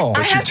 Like Oh. I But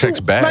you have text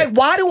to. back. Like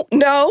why don't?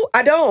 No,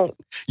 I don't.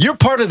 You're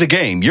part of the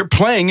game. You're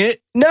playing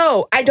it.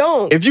 No, I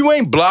don't. If you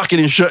ain't blocking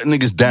and shutting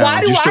niggas down, Why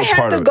do you're I still have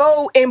part to of it.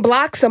 go and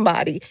block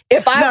somebody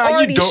if I Nah, you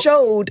already don't.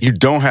 showed? You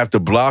don't have to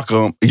block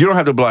them. You don't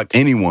have to block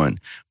anyone.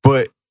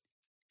 But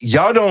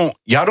y'all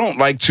don't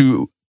like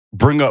to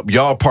bring up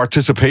y'all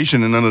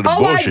participation in none of the Oh,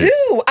 bullshit. I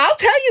do. I'll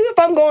tell you if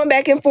I'm going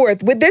back and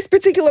forth with this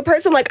particular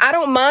person. Like, I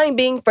don't mind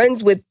being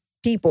friends with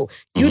people.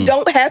 You Mhm.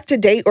 don't have to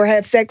date or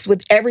have sex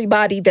with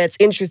everybody that's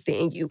interested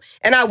in you.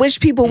 And I wish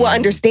people will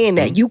understand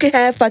that. You can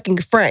have fucking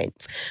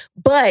friends,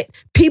 but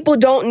people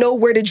don't know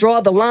where to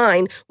draw the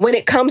line when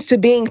it comes to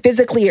being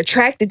physically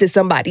attracted to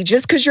somebody.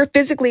 Just because you're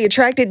physically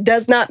attracted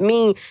does not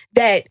mean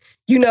that,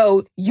 you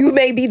know, you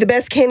may be the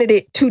best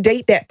candidate to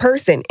date that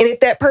person. And if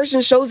that person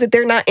shows that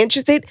they're not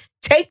interested,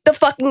 take the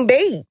fucking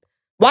bait.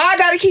 Why I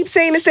gotta keep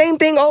saying the same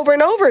thing over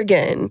and over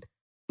again?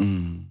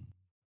 Mm.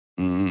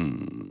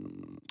 Mm.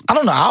 I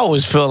don't know. I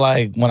always feel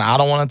like when I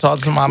don't want to talk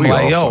to somebody, I'm We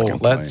like, all yo, fucking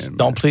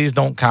playing, please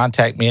don't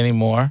contact me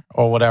anymore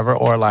or whatever.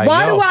 Or like,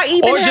 Why yo, do I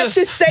even or have just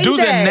to say do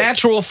that? the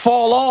natural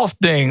fall off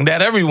thing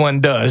that everyone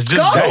does. Just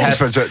Ghost. That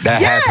ghost. happens.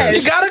 That Yes.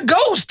 happens. You got to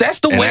ghost. That's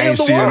the And I way ain't of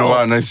the seen it in a world.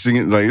 while. Next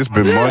thing, like it's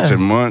been Yeah. months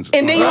and months.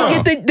 And then Wow.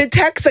 you get the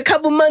text a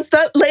couple months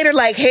later,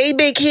 like, hey,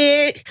 big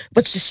kid,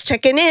 but just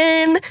checking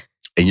in.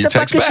 and you The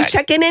text fuck is you back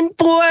checking in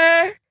for?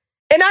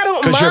 And I don't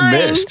mind. because you're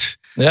missed.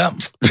 Yeah.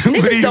 What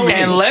do you don't- mean?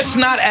 And let's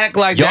not act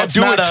like Y'all that's do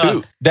not it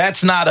too.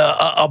 that's not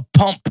a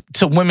pump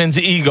to women's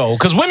ego.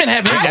 Because women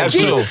have I egos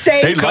didn't too.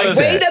 say, They like wait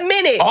that. a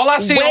minute. All I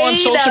see on Wait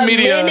social a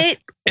media minute.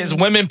 is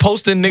women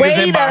posting niggas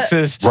Wait a-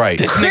 inboxes. Right.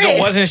 This Chris, nigga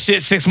wasn't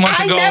shit 6 months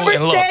I ago. never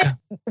And look. said,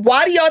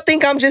 why do y'all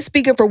think I'm just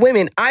speaking for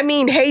women? I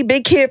mean, hey,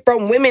 big kid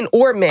from women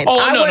or men. Oh,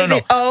 I no.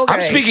 wasn't- oh, okay.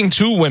 I'm speaking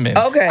to women.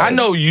 Okay. I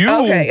know you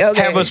Okay.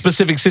 have a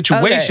specific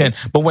situation,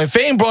 but when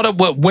Fame brought up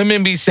what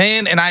women be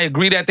saying, and I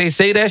agree that they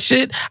say that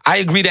shit, I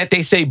agree that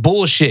they say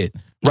bullshit.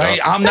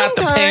 Right? I'm not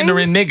the Sometimes.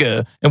 pandering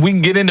nigga. And we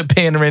can get into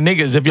pandering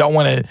niggas if y'all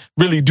want to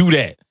really do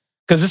that.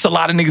 Because there's a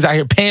lot of niggas out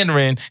here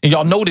pandering, and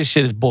y'all know this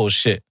shit is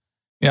bullshit.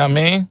 You know what I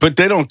mean? But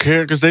they don't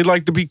care because they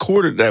like to be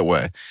courted that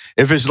way.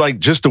 If it's like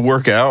just to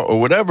work out or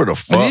whatever the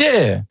fuck.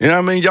 Yeah. You know what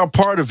I mean? Y'all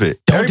part of it.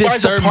 Don't Everybody's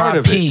disturb a part my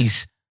of it.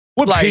 peace.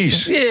 What Like,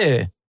 peace?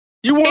 Yeah.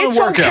 You want It's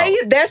to work okay out.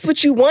 if that's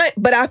what you want,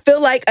 but I feel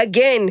like,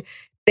 again,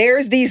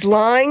 there's these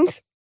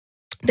lines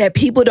that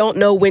people don't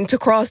know when to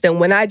cross them.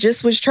 When I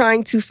just was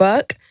trying to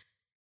fuck,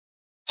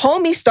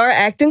 homie start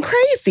acting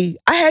crazy.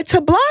 I had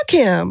to block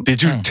him.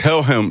 Did you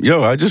tell him,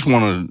 yo, I just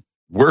want to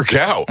work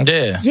out?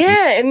 Yeah.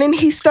 Yeah, and then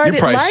he started You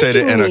probably said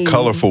it liking in me. a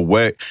colorful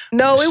way.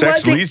 No, it Sex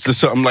wasn't. leads to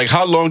something. Like,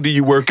 how long do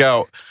you work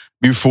out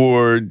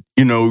before,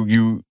 you know,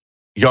 you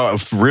y'all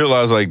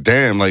realize like,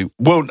 damn, like,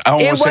 well, I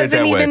don't It want to say it wasn't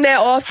that way. even that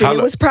often. How It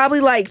lo- was probably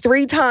like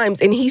 3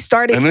 times, and he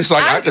started. And it's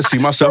like, I could see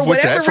myself for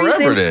with that whatever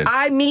forever reason, then.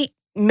 I meet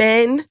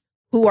men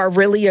who are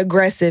really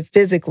aggressive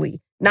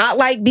physically. Not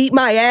like beat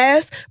my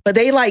ass, but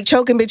they like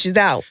choking bitches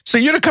out. So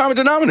you're the common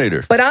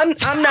denominator. But I'm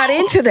not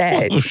into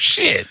that. Oh,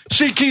 shit.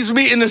 She keeps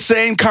meeting the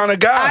same kind of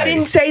guy. I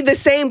didn't say the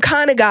same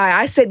kind of guy.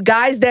 I said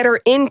guys that are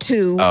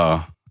into.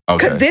 Okay.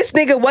 Because this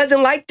nigga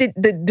wasn't like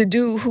the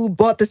dude who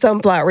bought the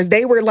sunflowers.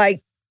 They were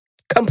like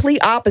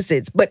complete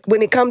opposites. But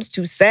when it comes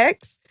to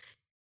sex,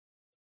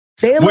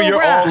 they a Well, little you're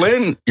rough. all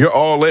in. You're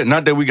all in.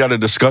 Not that we got to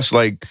discuss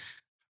like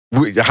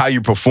how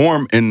you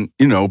perform and,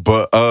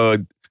 but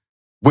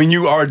when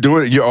you are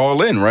doing it, you're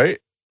all in, right?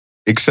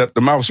 Except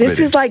the mouth spitting. This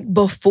is like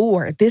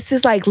before. This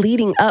is like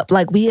leading up.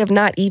 Like we have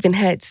not even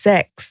had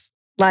sex.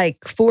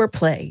 Like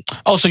foreplay.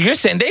 Oh, so you're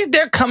saying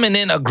they're coming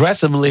in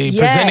aggressively,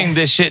 Yes. presenting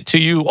this shit to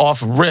you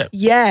off rip.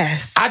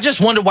 Yes. I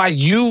just wonder why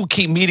you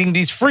keep meeting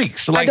these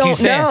freaks. Like don't he's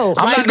saying, know.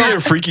 I'm Like, not Go going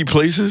to freaky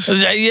places.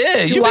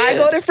 Yeah, Do I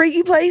go to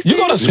freaky places? You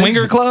go to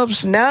swinger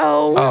clubs?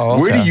 No. Oh,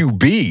 Where do okay. you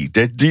be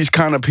that these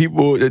kind of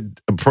people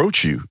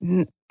approach you?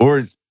 N-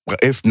 Or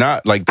if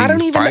not, like they I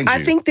don't even. find you.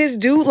 I think this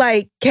dude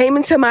like came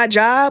into my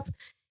job.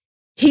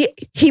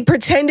 He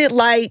pretended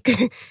like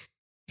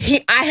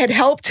I had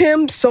helped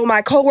him, so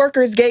my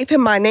coworkers gave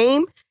him my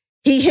name.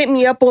 He hit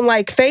me up on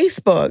like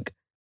Facebook,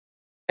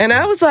 and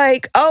I was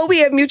like, "Oh, we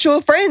have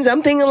mutual friends."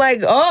 I'm thinking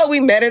like, "Oh, we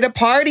met at a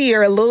party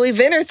or a little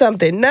event or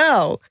something."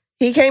 No,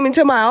 he came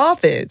into my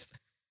office.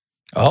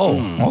 Oh,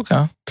 Mm.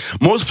 okay.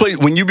 Most places,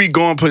 when you be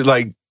going,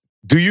 like,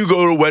 do you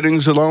go to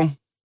weddings alone?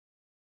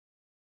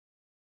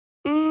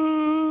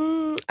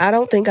 I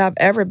don't think I've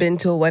ever been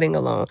to a wedding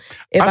alone.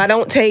 If I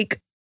don't take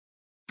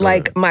Go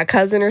like my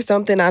cousin or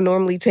something, I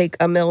normally take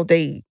a male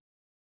date.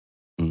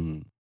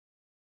 Mm.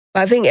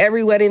 I think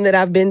every wedding that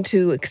I've been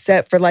to,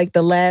 except for like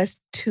the last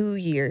 2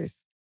 years,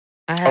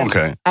 I have.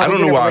 Okay. I I was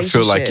don't in know a why I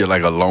feel like relationship. you're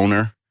like a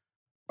loner.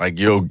 Like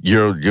you'll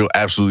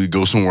absolutely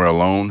go somewhere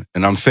alone.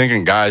 And I'm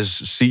thinking guys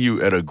see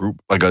you at a group,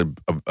 like a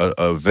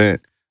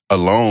event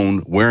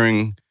alone,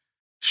 wearing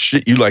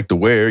shit you like to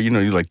wear. You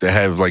like to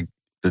have like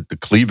the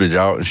cleavage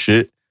out and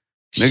shit.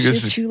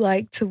 Niggas- Shit you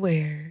like to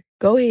wear.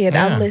 Go ahead,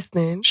 Yeah. I'm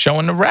listening.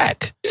 Showing the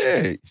rack.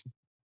 Yeah.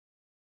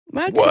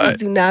 My What? titties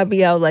do not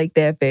be out like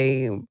that,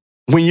 babe.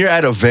 When you're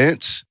at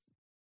events,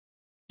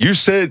 you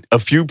said a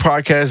few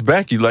podcasts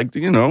back, you like to,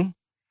 you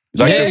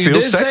like Yeah, to you feel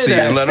did say sexy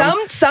that. and let them.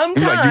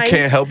 Sometimes You like you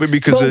can't help it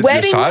because but of the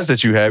weddings- size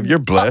that you have. You're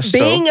blessed.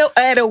 being so.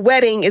 at a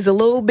wedding is a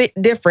little bit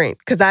different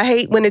because I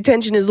hate when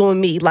attention is on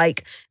me.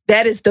 Like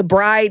that is the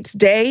bride's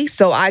day,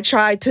 so I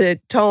try to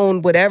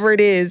tone whatever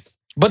it is.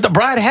 But the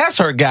bride has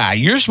her guy.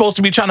 You're supposed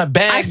to be trying to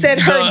bag. I said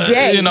her the,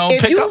 day.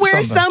 If pick you up wear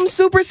something. something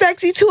super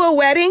sexy to a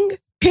wedding,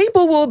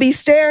 people will be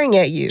staring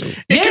at you.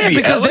 It Yeah, can be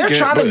because they're elegant,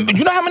 trying but- to.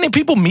 You know how many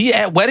people meet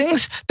at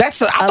weddings? I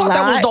thought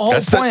that was the whole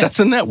That's point. that's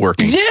the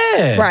networking.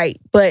 Yeah. Right.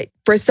 But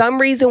for some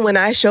reason, when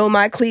I show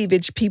my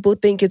cleavage, people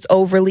think it's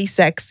overly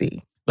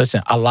sexy.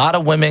 Listen, a lot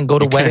of women go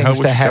to You can't help weddings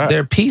what to you have got.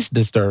 their peace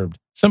disturbed.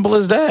 Simple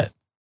as that.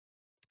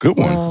 Good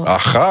one. Well-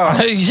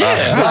 Aha. Yeah.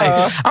 Aha.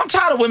 Like, I'm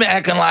tired of women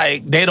acting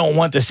like they don't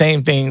want the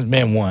same things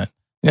men want.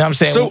 You know what I'm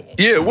saying? So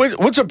yeah,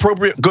 what's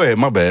appropriate? Go ahead.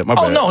 My bad.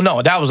 oh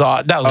no, that was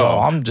all. That was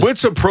all. I'm just.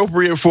 What's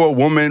appropriate for a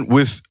woman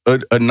with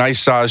a nice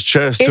sized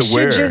chest It to should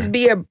wear? just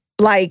be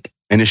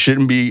And it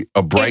shouldn't be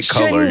a bright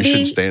color. shouldn't It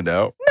shouldn't be- stand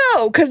out.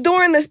 no, because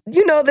during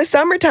the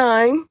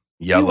summertime,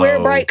 Yellow. you wear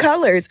bright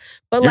colors.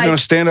 But You're gonna like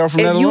stand out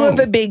from that if you alone.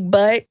 have a big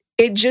butt,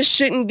 it just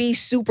shouldn't be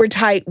super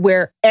tight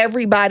where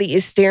everybody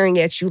is staring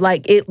at you.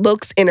 Like it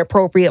looks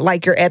inappropriate,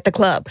 like you're at the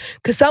club.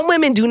 Because some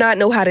women do not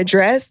know how to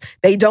dress.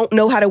 They don't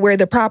know how to wear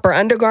the proper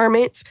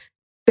undergarments.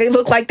 They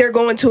look like they're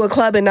going to a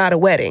club and not a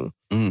wedding.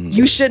 Mm.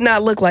 You should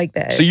not look like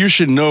that. So you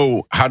should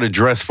know how to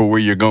dress for where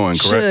you're going,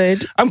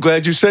 correct? should. I'm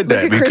glad you said Look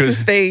that at because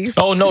Chris's face.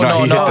 oh no, No,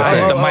 no, he no! hit the I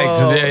hit the thing. mic.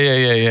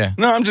 Oh. Yeah.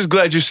 no, I'm just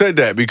glad you said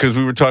that because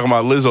we were talking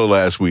about Lizzo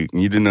last week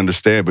and you didn't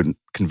understand, but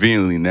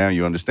conveniently now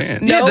you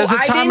understand. Yeah, No, there's a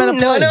I time and a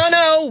didn't.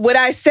 No. place. What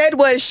I said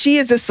was she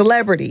is a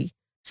celebrity.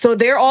 So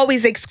they're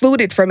always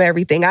excluded from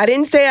everything. I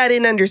didn't say I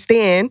didn't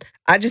understand.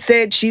 I just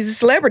said she's a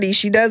celebrity.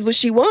 She does what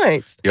she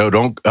wants. Yo, I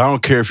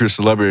don't care if you're a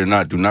celebrity or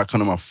not. Do not come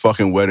to my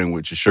fucking wedding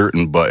with your shirt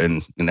and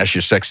button and that's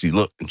your sexy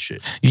look and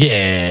shit.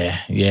 Yeah.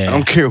 I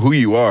don't care who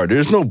you are.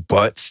 There's no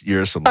buts.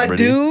 You're a A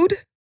celebrity. dude?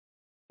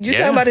 You're Yeah.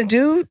 talking about a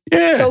dude?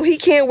 Yeah. So he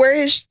can't wear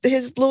his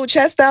little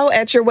chest out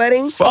at your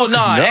wedding? Fuck Oh no,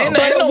 ain't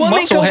But a no woman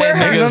muscle can wear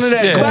head her- niggas. None of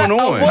that Yeah. going But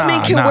a on. woman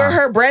Nah, can nah. wear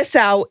her breasts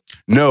out.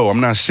 No, I'm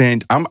not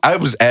saying. I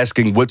was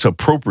asking what's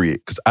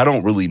appropriate because I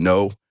don't really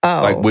know Oh.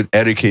 like what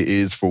etiquette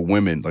is for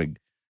women. Like,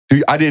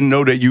 I didn't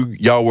know that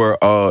y'all were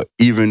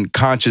even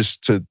conscious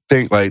to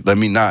think like, let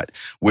me not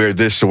wear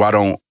this so I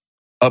don't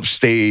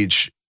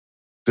upstage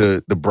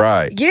the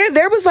bride. Yeah,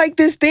 there was like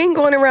this thing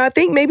going around, I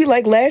think maybe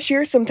like last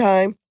year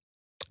sometime,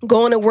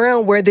 going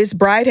around where this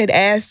bride had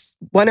asked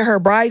one of her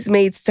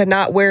bridesmaids to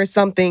not wear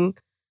something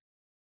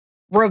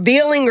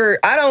revealing, or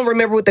I don't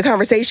remember what the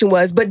conversation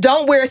was, but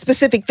don't wear a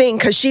specific thing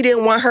because she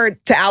didn't want her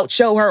to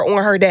outshow her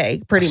on her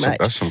day, pretty much.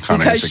 That's some kind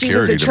because of she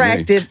was insecurity to me.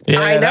 attractive. Yeah,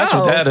 I know. that's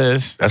what that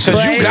is. That's Because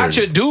insecurity. you got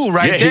your dude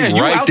right Yeah, there. he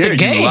You right out there. the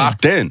game. You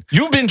locked in.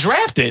 You've been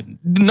drafted.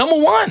 Number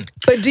one.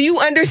 But do you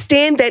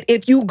understand that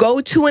if you go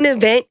to an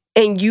event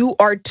and you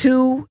are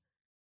too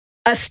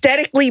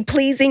aesthetically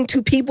pleasing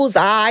to people's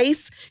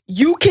eyes,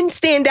 you can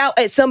stand out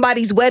at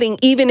somebody's wedding,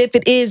 even if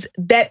it is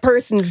that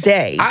person's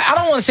day. I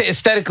don't want to say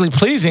aesthetically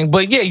pleasing,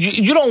 but yeah,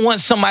 you don't want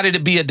somebody to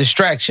be a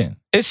distraction.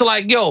 It's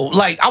like, yo,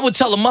 like I would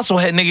tell a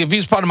musclehead nigga if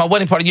he's part of my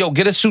wedding party, yo,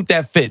 get a suit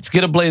that fits,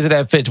 get a blazer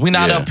that fits. We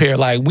not Yeah. up here,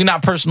 like we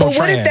not personal But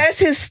what training. if that's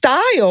his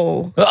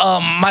style?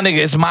 My nigga,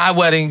 it's my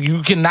wedding.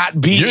 You cannot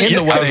be in the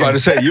I was wedding. about to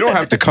say, you don't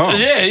have to come.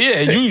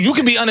 Yeah. You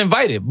can be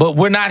uninvited, but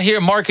we're not here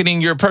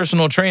marketing your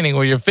personal training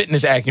or your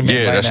fitness acumen.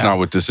 Yeah, right that's now. not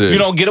what this is. You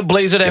don't get a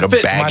blazer that Get a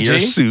fits, my baggier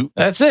G. suit.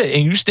 That's it,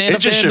 and you stand It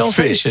up there just and should don't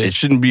say fit. shit. It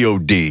shouldn't be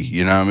OD.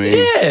 You know what I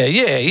mean?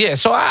 Yeah.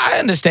 So I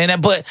understand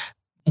that, but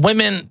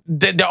women,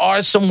 there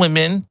are some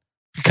women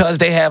because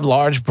they have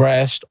large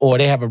breasts or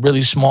they have a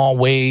really small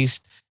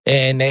waist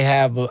and they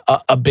have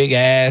a big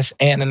ass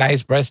and a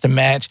nice breast to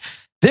match.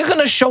 They're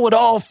gonna show it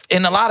off,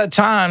 and a lot of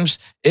times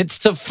it's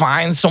to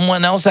find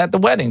someone else at the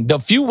wedding. The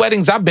few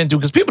weddings I've been to,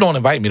 because people don't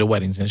invite me to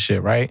weddings and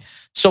shit, right?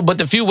 So, but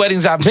the few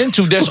weddings I've been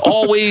to, there's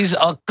always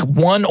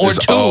one or There's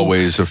two.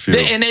 always a few.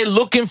 And they're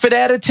looking for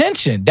that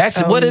attention.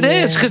 That's Oh, what it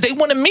is, yeah. because they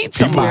want to meet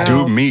People somebody.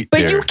 do meet But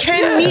there. you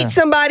can Yeah. meet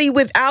somebody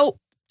without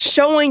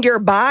showing your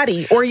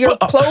body or your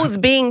clothes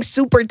being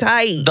super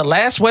tight. The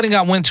last wedding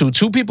I went to,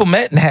 two people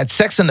met and had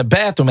sex in the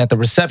bathroom at the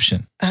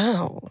reception.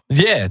 Oh.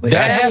 Yeah, Well,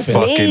 that that's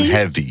happened. fucking Me?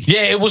 heavy.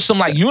 Yeah, it was some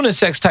like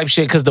unisex type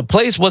shit because the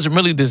place wasn't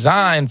really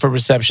designed for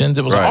receptions.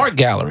 It was an Right. art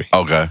gallery.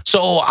 Okay.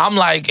 So I'm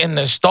like in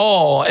the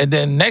stall, and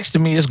then next to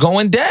me is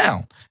going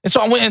down. And so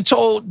I went and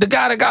told the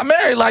guy that got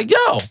married, like,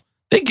 yo,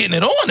 they getting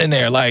it on in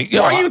there. Like,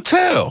 yo, Why you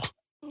tell?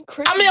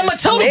 I mean, I'm gonna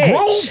tell the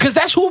groom because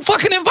that's who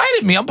fucking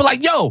invited me. I'm be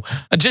like, yo,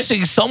 I just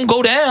see something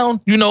go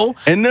down, you know.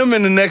 And them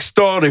in the next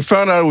stall, they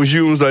found out it was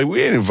you and was like,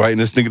 we ain't inviting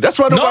this nigga. That's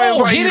why nobody No,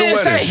 invited he you to didn't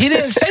say. wedding. He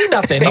didn't say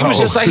nothing. He was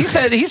Oh. just like he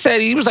said.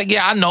 He was like,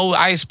 yeah, I know.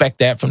 I expect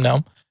that from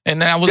them.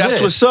 And then I was That's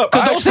it. what's up.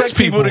 'Cause I those expect his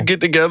people to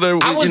get together.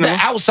 I was you know.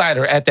 the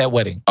outsider at that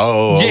wedding.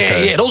 Oh,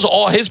 okay. Yeah. Those are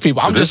all his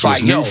people. So I'm this just was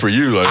like, new yo, for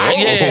you. Like,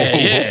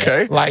 yeah.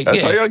 okay. Like,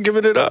 That's yeah. how y'all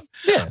giving it up.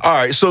 Yeah. All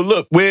right. So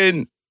look,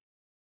 when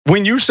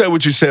you said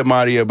what you said,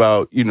 Marty,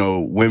 about, you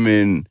know,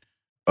 women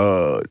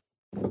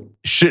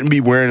shouldn't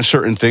be wearing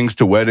certain things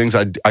to weddings,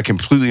 I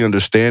completely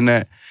understand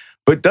that.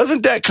 But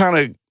doesn't that kind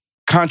of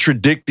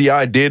contradict the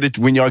idea that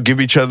when y'all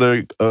give each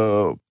other,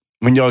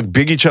 when y'all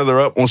big each other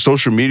up on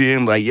social media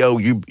and like, yo,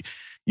 you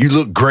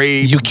look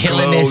great. You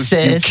killing it, clothes,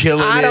 sis. You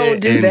killing I it.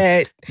 don't do and,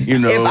 that. You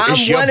know, If it's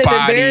I'm your one of the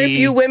very body.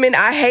 few women,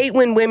 I hate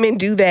when women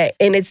do that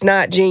and it's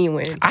not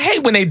genuine. I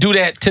hate when they do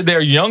that to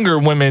their younger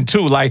women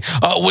too. Like,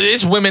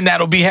 it's women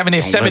that'll be having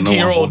their Don't let no one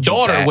 17-year-old hold you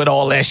daughter back. with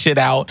all that shit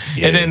out,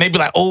 Yeah. and then they be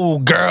like, "Oh,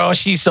 girl,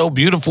 she's so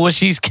beautiful,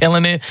 she's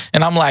killing it,"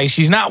 and I'm like,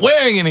 "She's not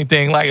wearing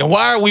anything." Like, and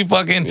why are we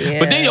fucking? Yeah.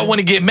 But then y'all want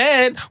to get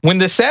mad when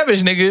the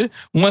savage nigga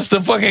wants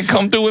to fucking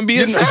come through and be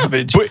a You know,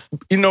 savage. But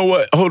you know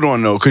what? Hold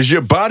on, though, because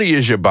your body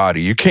is your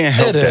body. You can't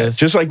help It that. is.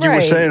 Just like you were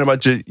Right. saying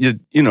about your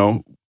you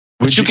know.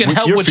 But you can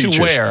help your what you features.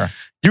 wear.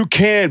 You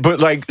can, but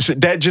like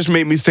that just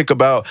made me think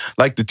about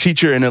like the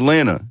teacher in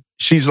Atlanta.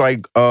 She's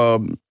like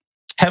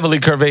Heavily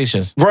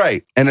curvaceous.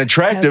 right and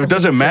attractive. It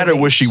doesn't matter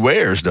what she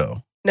wears,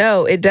 though.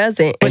 No, it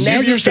doesn't. But And you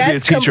that's, used to be a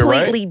that's teacher,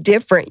 right? completely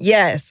different.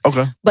 Yes.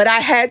 Okay. But I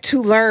had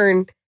to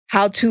learn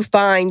how to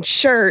find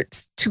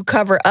shirts to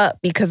cover up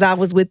because I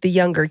was with the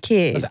younger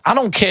kids. I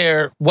don't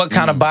care what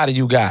kind of body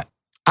you got.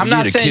 I'm Yeah,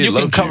 not the saying kid you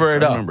can loves cover you.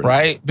 it I up, remember that.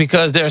 right?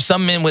 Because there are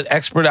some men with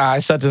expert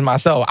eyes, such as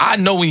myself. I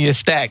know when you're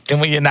stacked and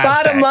when you're not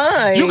Bottom stacked.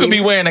 line. You could be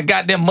wearing a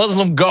goddamn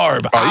Muslim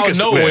garb. Oh, you I can don't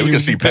know see- yeah, when we you can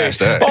see past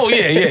that. Oh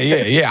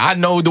yeah. I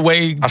know the way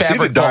I see the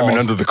fabric diamond falls.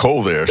 under the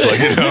coal there. It's like,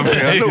 you know,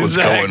 I know what's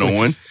Exactly. going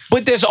on.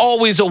 But there's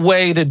always a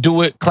way to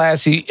do it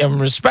classy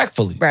and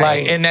respectfully. Right.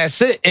 Like, and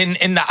that's it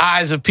in the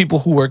eyes of people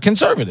who are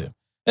conservative.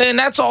 And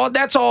that's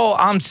all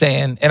I'm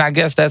saying. And I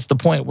guess that's the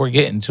point we're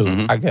getting to,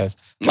 Mhm. I guess.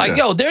 Like,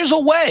 Yeah. yo, there's a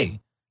way.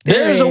 There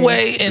There's a is.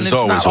 way, and There's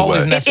it's always not a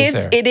always way.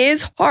 necessary. It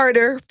is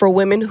harder for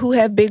women who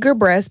have bigger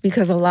breasts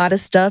because a lot of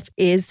stuff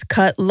is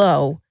cut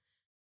low.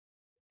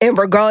 And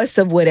regardless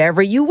of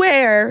whatever you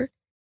wear,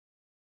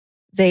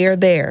 they are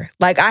there.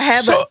 Like I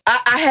have, So-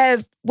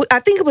 I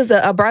think it was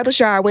a bridal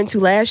shower I went to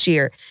last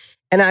year,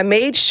 and I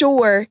made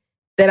sure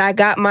that I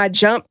got my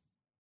jump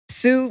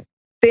suit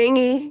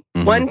thingy,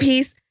 Mhm. one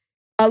piece,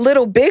 a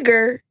little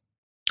bigger.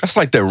 That's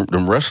like that the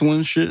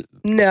wrestling shit.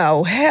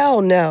 No,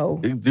 hell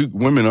no.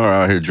 Women are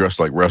out here dressed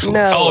like wrestlers.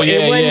 No, Oh, yeah,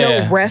 it wasn't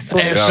yeah. no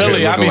wrestling. And Out Philly,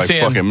 here I looking be like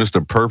seeing- fucking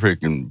Mr.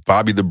 Perfect and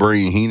Bobby the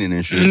Brain Heenan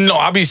and shit. No,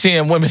 I be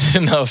seeing women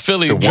in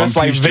Philly The dressed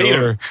like one-piece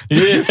Vader.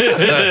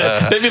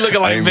 Yeah, they be looking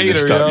I like ain't mean to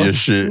Vader, stop yo. your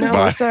shit. No,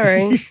 Bye.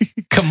 sorry.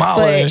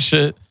 Kamala But- and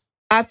shit.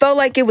 I felt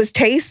like it was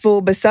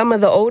tasteful, but some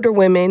of the older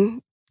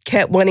women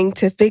kept wanting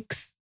to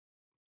fix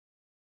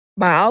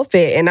my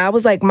outfit. And I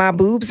was like, my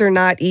boobs are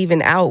not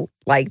even out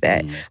like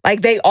that. Mm.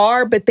 Like they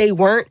are, but they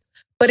weren't.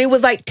 but it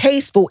was like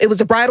tasteful. It was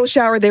a bridal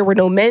shower. There were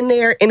no men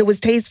there, and it was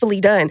tastefully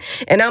done.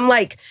 And I'm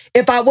like,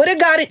 if I would have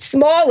got it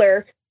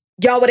smaller,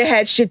 y'all would have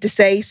had shit to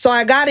say. So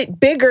I got it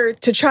bigger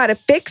to try to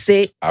fix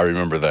it. I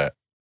remember that.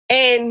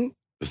 And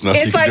There's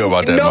nothing it's you can like, do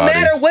about that, no Marty.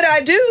 matter what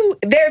I do,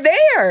 they're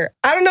there.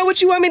 I don't know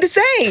what you want me to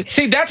say.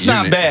 See, that's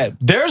not bad.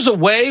 There's a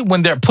way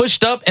when they're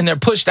pushed up and they're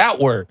pushed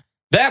outward.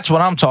 That's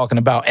what I'm talking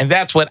about. And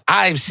that's what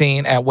I've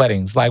seen at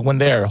weddings. Like when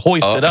they're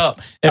hoisted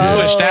up and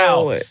pushed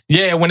out.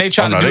 Yeah, when they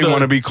try to do they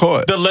want to be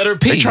caught. the letter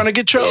P. They trying to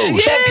get chose.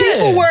 Yeah,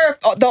 people were,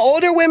 the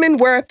older women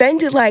were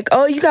offended, like,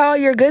 oh, you got all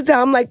your goods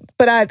out. I'm like,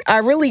 but I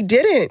really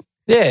didn't.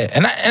 Yeah,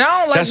 and I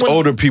don't like That's when,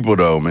 older people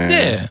though, man.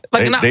 Yeah,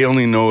 like they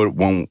only know it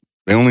one.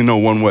 They only know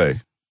one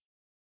way.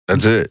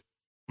 That's it.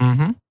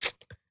 Mm-hmm.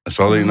 That's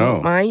all they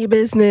know. Mind your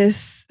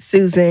business,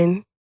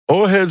 Susan.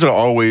 Old heads are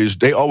always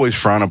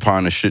frown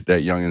upon the shit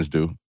that youngins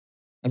do.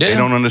 Yeah. They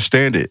don't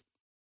understand it.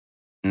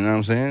 You know what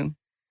I'm saying?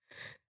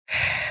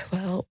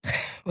 Well,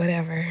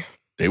 whatever.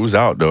 They was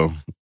out though.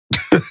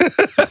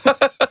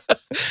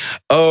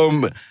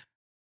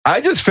 I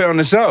just found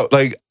this out.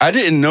 Like I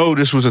didn't know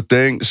this was a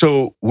thing.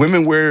 So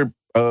women wear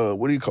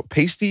what do you call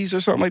pasties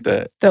or something like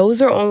that?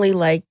 Those are only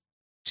like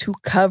to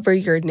cover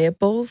your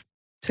nipple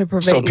to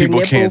prevent So your people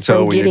nipple can't tell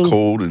from when getting you're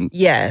cold and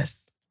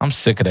Yes. I'm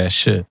sick of that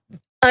shit.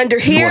 Under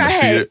here, wanna I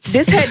see had it?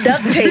 this had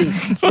duct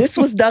tape. This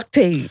was duct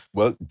tape,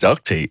 well,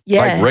 duct tape.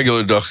 Yes. Like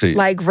regular duct tape.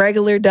 like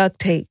regular duct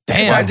tape.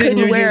 Damn. I Why didn't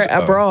couldn't you wear use-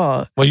 a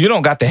bra. Well, you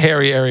don't got the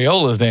hairy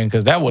areolas then,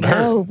 because that would hurt.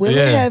 No, women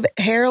have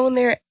hair on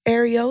their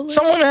areola.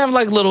 Some women have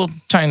like little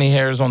tiny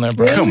hairs on their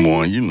breast. Come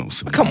on, you know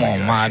some. Come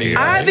on, Marty.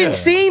 I haven't Yeah.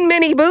 seen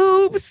many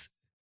boobs.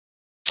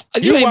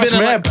 You ain't watch been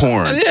in, mad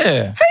porn.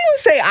 Yeah. How you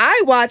say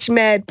I watch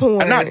mad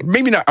porn?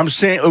 Maybe not. I'm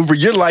saying over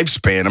your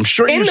lifespan. I'm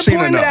sure In you've the seen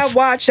porn enough. that I've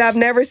watched, I've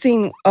never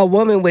seen a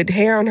woman with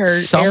hair on her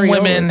Some areolas.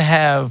 women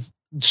have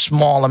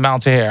small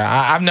amounts of hair.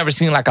 I've never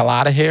seen like a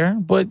lot of hair,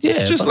 but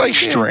yeah. Just but,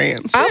 like yeah.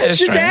 strands. I was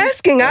just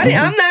asking. I'm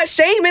not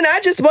shaming. I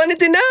just wanted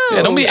to know.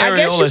 Yeah, don't be I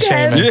guess you areola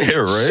can. shaming. Yeah,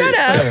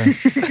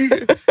 right.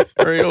 Shut up.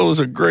 Areolas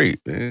are great,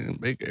 man.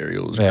 Make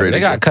areolas Yeah, great.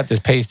 they gotta cut this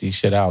pasty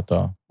shit out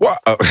though. Why?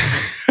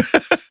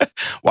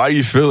 Why do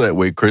you feel that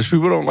way, Chris?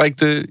 People don't like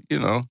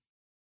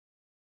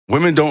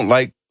women don't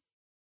like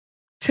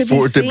To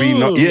for it to be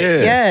seen.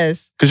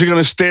 Yes. because you're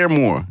gonna stare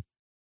more.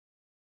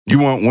 You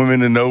want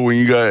women to know when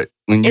you got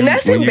And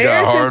that's when you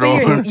got embarrassing hard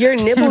for on. your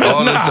nipples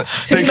All Nah, the to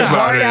think be about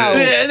hard it. out.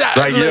 Yeah,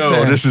 Like, yo,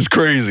 listen. this is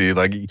crazy.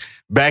 Like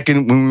back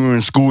when we were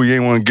in school, you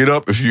ain't want to get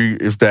up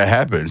if that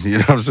happened. You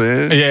know what I'm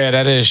saying? Yeah,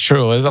 that is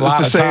true. There's a It's lot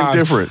the of same times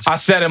difference. I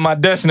sat at my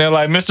desk and they're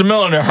like, Mr.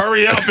 Milliner,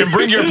 hurry up and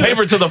bring your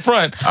paper to the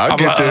front. I'll I'm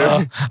get like,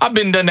 there. I've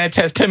been done that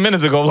test 10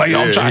 minutes ago. Like, yo,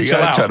 I'm trying you to chill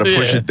gotta out. try to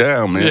push Yeah. it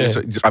down, man. Yeah.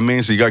 So,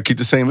 so you gotta keep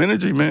the same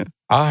energy, man.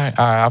 All right,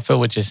 I feel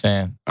what you're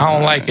saying. I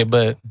don't like it,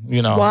 but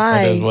you know,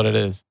 Why? it is what it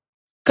is.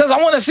 Because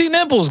I want to see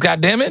nipples,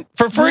 goddammit,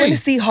 for You want free. to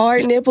see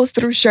hard nipples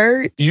through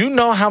shirts? You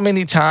know how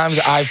many times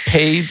I've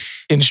paid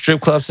in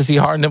strip clubs to see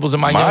hard nipples in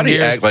my young Marty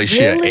years? act like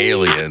she an Really?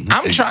 alien.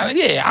 I'm trying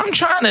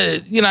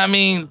to, you know what I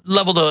mean,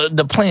 level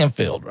the playing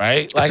field,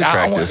 right? Like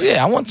attractive.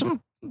 I want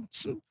some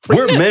free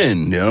We're nips.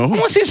 men, yo. I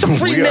want to see some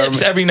free We are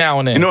nips men. every now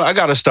and then. You know, I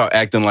gotta start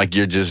acting like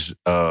you're just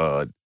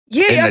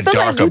Yeah, in I the feel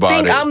dark like you about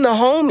think it. I'm the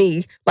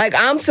homie. Like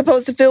I'm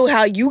supposed to feel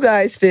how you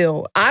guys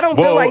feel. I don't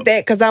feel Well- like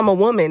that because I'm a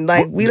woman.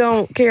 Like we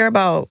don't care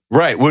about.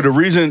 right. Well, the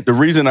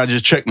reason I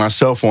just checked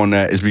myself on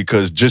that is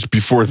because just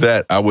before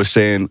that, I was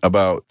saying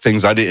about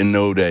things I didn't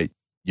know that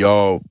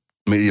y'all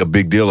made a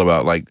big deal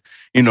about, like,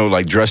 you know,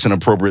 like dressing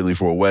appropriately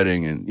for a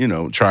wedding and, you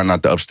know, trying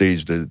not to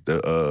upstage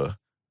the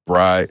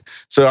bride.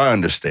 So I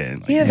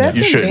understand. Like, Yeah, that's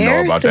you shouldn't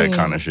know about that embarrassing.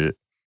 kind of shit.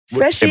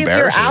 Especially if you're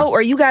Embarrassing. out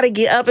or you got to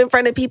get up in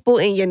front of people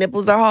and your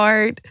nipples are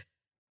hard.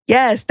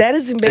 Yes, that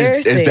is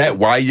embarrassing. Is that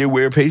why you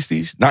wear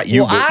pasties? Not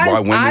you, well, but why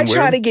women I wear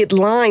try them? to get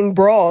lined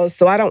bras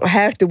so I don't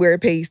have to wear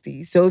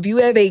pasties. So if you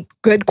have a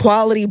good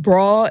quality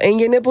bra and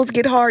your nipples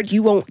get hard,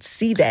 you won't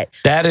see that.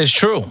 that is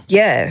true.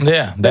 Yes.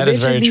 Yeah, The that is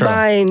bitches very be true.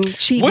 buying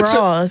cheap What's a-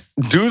 bras.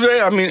 Do they?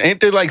 I mean,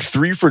 ain't they like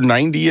 3 for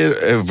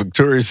 $90 at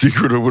Victoria's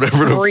Secret or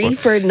whatever the 3 fuck?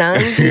 for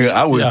 $90.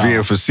 I was Yeah.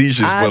 being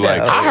facetious, I but like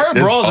know. I heard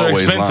it's bras are always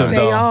expensive, lines. They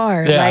though.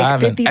 are. Yeah, I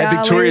like haven't. $50. At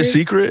Victoria's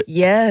Secret,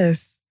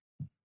 Yes.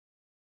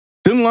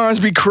 them lines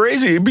be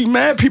crazy. It'd be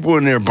mad people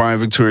in there buying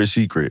Victoria's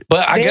Secret.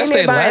 But I guess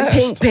they're they buying last.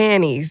 pink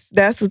panties.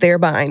 That's what they're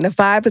buying. The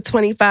 5 for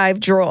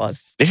 $25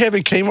 drawers. They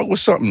haven't came up with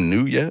something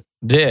new yet.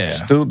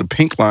 Yeah. Still, the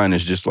pink line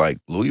is just like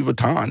Louis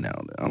Vuitton now.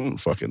 I don't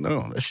fucking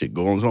know. That shit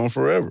goes on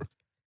forever.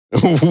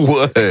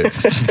 What?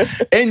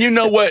 And you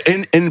know what?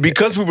 And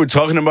because we were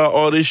talking about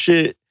all this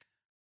shit,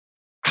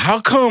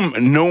 how come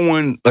no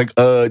one, like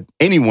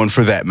anyone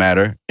for that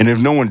matter, and if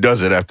no one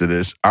does it after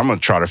this, I'm gonna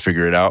try to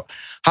figure it out.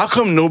 How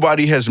come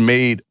nobody has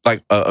made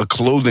like a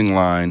clothing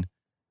line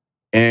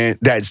and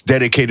that's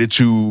dedicated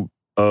to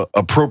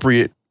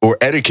appropriate or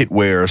etiquette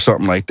wear or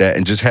something like that,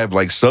 and just have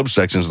like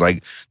subsections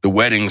like the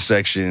wedding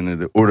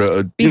section or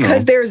the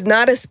Because there's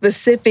not a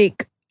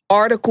specific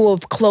article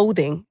of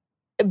clothing.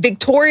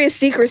 Victoria's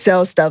Secret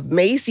sells stuff.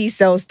 Macy's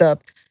sells stuff.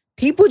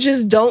 People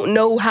just don't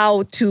know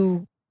how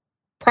to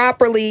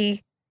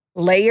properly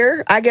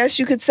layer, I guess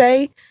you could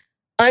say,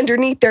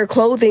 underneath their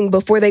clothing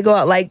before they go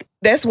out. Like,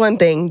 that's one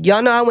thing.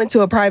 Y'all know I went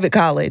to a private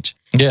college.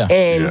 Yeah.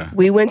 And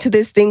we went to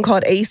this thing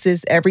called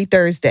ACES every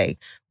Thursday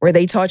where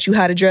they taught you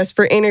how to dress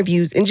for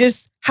interviews and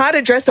just how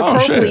to dress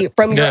appropriately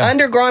from your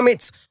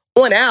undergarments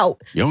on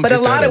out. But a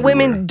lot of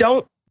women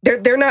don't,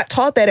 they're not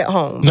taught that at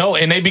home. No,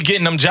 and they be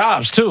getting them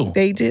jobs too.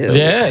 They do.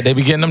 Yeah, they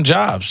be getting them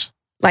jobs.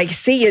 Like,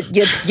 see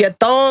your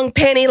thong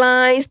penny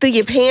lines through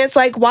your pants.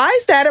 Like, why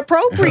is that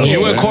appropriate?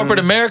 You in corporate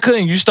America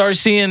and you start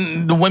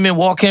seeing the women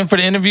walk in for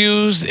the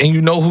interviews and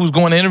you know who's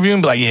going to interview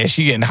and be like, yeah,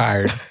 she getting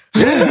hired.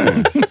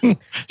 Yeah.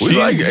 We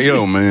like,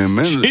 yo,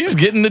 man. She's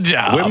getting the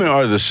job. Women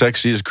are the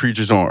sexiest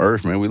creatures on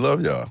earth, man. We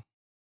love y'all.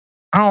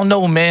 I don't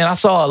know, man. I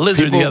saw a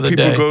lizard the other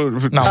day.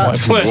 What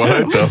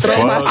the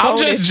fuck? I'm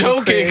just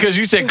joking because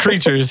you said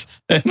creatures.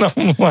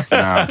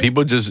 Nah,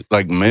 people just,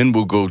 like, men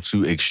will go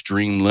to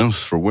extreme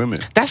lengths for women.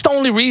 That's the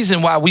only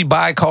reason why we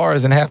buy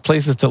cars and have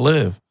places to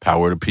live.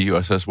 Power to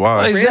PUSSY.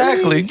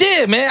 Exactly. Really?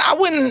 Yeah, man.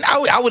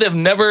 I would have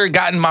never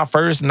gotten my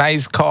first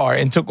nice car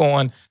and took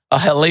on a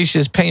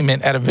hellacious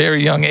payment at a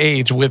very young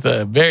age with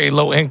a very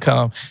low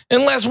income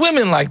unless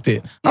women liked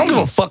it. I don't give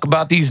a fuck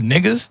about these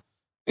niggas.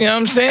 You know what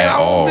I'm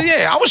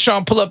saying? I was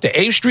trying to pull up to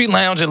 8th Street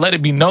Lounge and let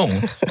it be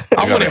known.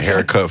 I want a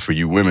haircut for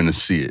you women to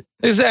see it.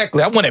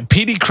 Exactly. I want a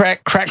PD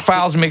Crack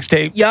Files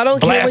mixtape. Y'all don't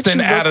care what blasting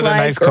you out look of the like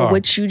nice or car.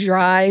 what you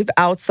drive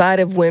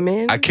outside of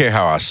women. I care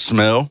how I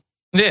smell.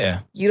 Yeah.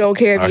 You don't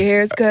care if your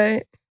hair's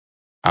cut.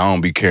 I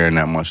don't be caring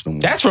that much no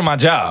more. That's for my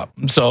job.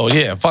 So,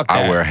 yeah, fuck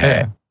that. I wear a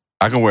hat. Yeah.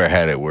 I can wear a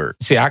hat at work.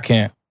 See, I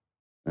can't.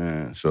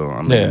 Yeah, so,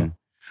 I mean.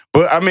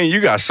 But, I mean, you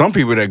got some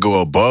people that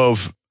go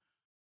above.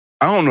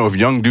 I don't know if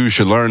young dudes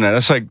should learn that.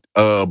 That's like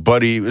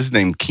buddy, what's his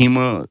name?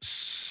 Kima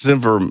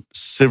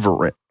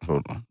Siverand.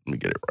 Hold on, let me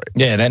get it right.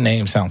 Yeah, that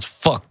name sounds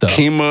fucked up.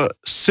 Kima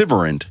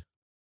Siverand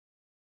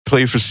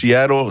played for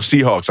Seattle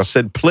Seahawks. I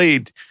said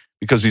played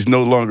because he's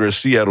no longer a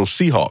Seattle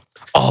Seahawk.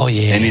 Oh,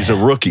 yeah. And he's a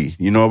rookie.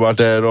 You know about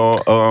that at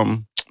all,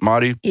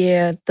 Marty?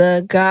 Yeah,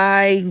 the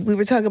guy, we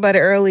were talking about it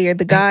earlier,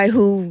 the guy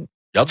who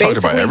Y'all talked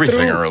about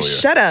everything earlier.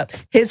 Shut up.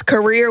 His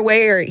career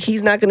where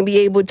he's not going to be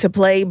able to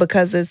play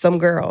because of some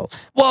girl.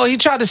 Well, he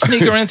tried to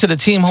sneak her into the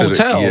team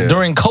hotel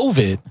during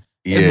COVID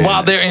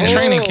while they're in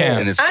training camp.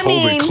 And it's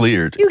COVID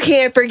cleared. You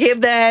can't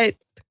forgive that.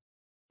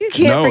 You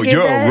can't forgive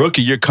you're that. a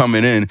rookie. You're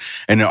coming in,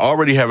 and they're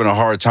already having a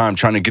hard time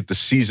trying to get the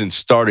season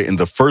started in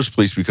the first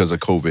place because of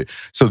COVID.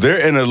 So they're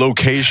in a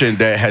location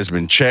that has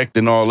been checked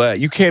and all that.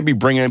 You can't be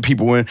bringing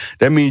people in.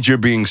 That means you're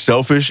being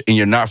selfish, and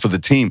you're not for the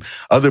team.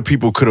 Other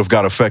people could have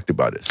got affected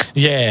by this.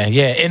 Yeah.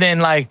 And then,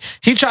 like,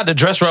 he tried to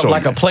dress her up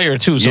like a player,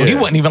 too. So he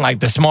wasn't even, like,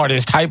 the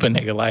smartest type of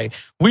nigga. Like,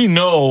 we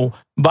know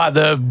by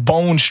the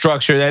bone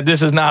structure that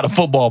this is not a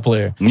football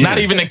player. Yeah. Not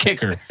even a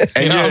kicker.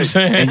 You know what I'm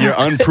saying? And you're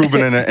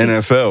unproven in the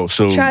NFL.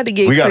 So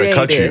we got to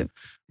cut you.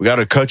 We got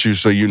to cut you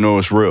so you know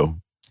it's real.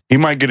 He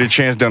might get a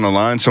chance down the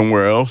line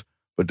somewhere else,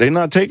 but they're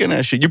not taking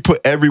that shit. You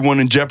put everyone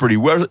in jeopardy.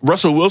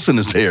 Russell Wilson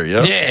is there,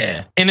 yeah?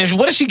 Yeah. And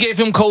what if she gave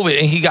him COVID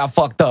and he got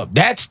fucked up?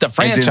 That's the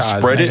franchise, and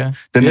then spread nigga. it.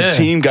 Then the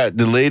team got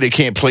delayed. They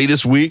can't play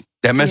this week.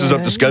 That messes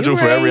up the schedule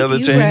for every other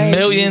team.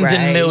 Millions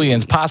and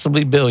millions,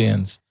 possibly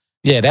billions.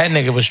 Yeah, that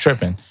nigga was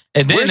tripping.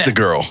 And then, where's the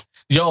girl?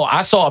 Yo,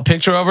 I saw a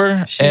picture of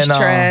her. She's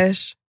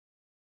trash.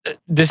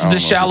 This is the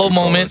shallow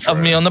moment of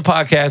me on the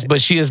podcast,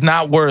 but she is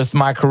not worth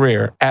my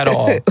career at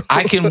all.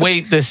 I can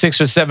wait the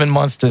 6 or 7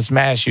 months to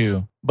smash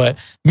you. But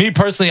me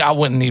personally, I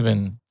wouldn't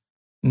even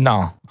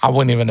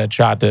have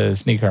tried to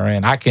sneak her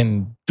in. I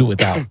can do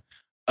without.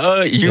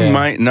 You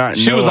might not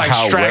know was like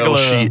how well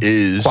she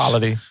is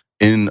quality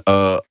in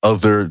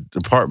other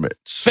departments.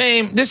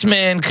 Fame, this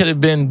man could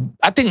have been,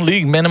 I think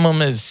league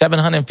minimum is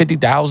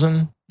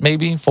 750,000,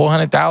 maybe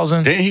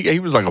 400,000. He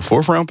was like a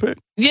 4th round pick?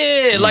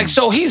 Yeah, like,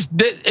 so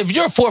if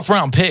you're a 4th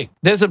round pick,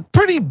 there's a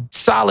pretty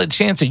solid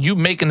chance of you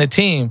making the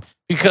team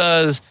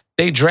because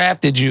they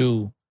drafted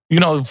you,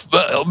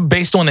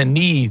 based on a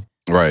need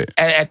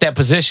at that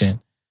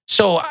position.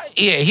 So,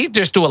 yeah, he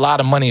just threw a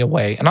lot of money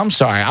away. And I'm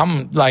sorry.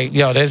 I'm like,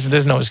 yo,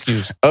 there's no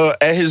excuse.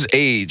 At his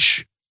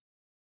age,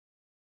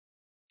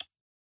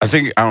 I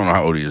don't know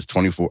how old he is,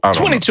 24?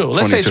 22.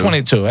 Let's say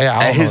 22. Yeah,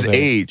 at his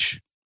age,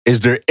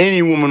 is there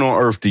any woman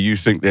on earth do you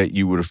think that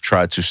you would have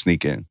tried to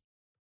sneak in?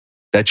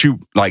 That you,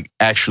 like,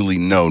 actually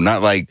know?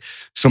 Not like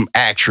some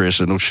actress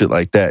or no shit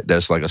like that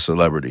that's like a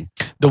celebrity.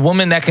 The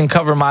woman that can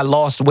cover my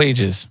lost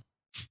wages.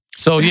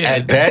 So, yeah.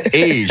 At that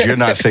age, you're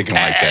not thinking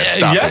like that.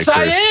 Stop yes, it,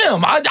 Chris. I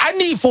am. I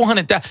need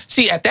 400,000.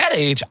 See, at that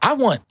age, I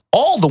want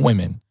all the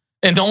women.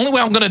 And the only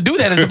way I'm going to do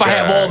that is if I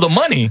have all the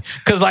money.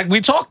 Because like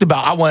we talked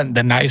about, I want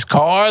the nice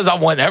cars. I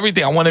want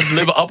everything. I want to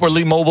live an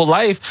upwardly mobile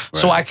life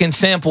so I can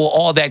sample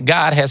all that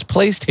God has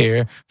placed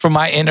here for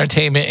my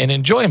entertainment and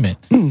enjoyment.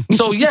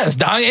 So yes,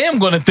 I am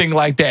going to think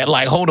like that.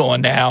 Like, hold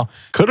on now.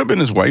 Could have been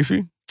his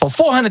wifey. For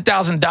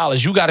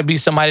 $400,000, you got to be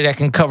somebody that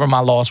can cover my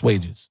lost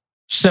wages.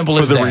 Simple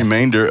as that. For the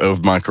remainder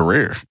of my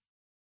career.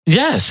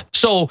 Yes.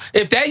 So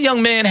if that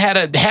young man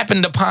had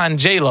happened upon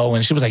J-Lo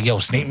and she was like, yo,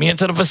 sneak me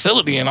into the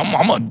facility and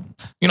I'm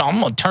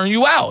gonna turn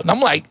you out. And I'm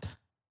like,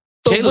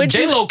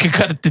 J-Lo can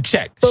cut the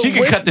check. She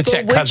can cut the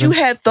check, Would cousin. you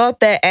have thought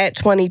that at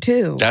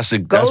 22? That's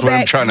what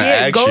I'm trying to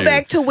ask you. Go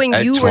back to when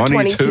At you were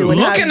 22. And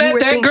Looking how you at were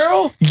that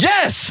girl?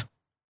 Yes.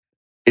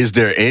 Is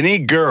there any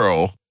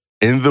girl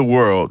in the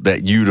world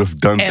that you'd have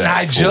done And that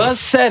I for?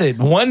 just said it.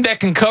 One that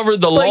can cover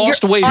the But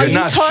lost Are wages. You're you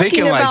not talking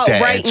thinking like about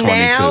that at right 22.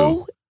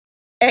 now?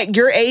 At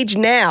your age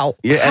now,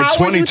 Yeah, at how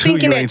 22, are you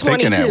thinking you at ain't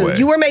thinking that 22? way.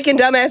 You were making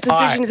dumbass All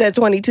right. decisions at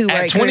 22,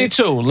 right? At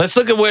 22, let's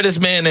look at where this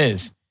man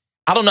is.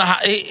 I don't know how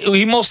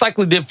he most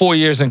likely did 4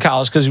 years in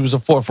college because he was a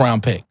 4th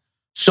round pick.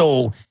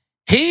 So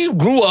he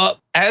grew up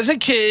as a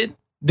kid,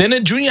 then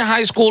a junior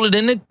high schooler,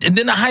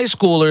 then a high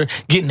schooler,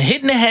 getting hit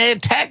in the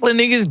head, tackling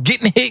niggas,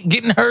 getting hit,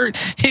 getting hurt,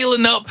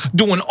 healing up,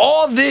 doing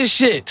all this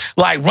shit,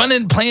 like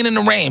running, playing in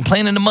the rain,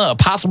 playing in the mud,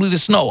 possibly the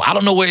snow. I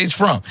don't know where he's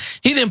from.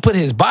 He didn't put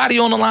his body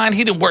on the line.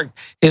 He didn't work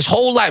his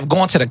whole life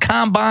going to the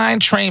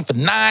combine, train for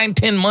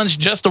 9-10 months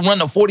just to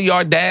run a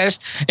 40-yard dash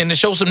and to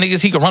show some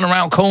niggas he can run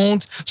around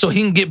cones so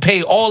he can get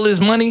paid all his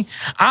money.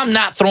 I'm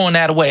not throwing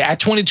that away. At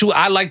 22,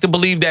 I like to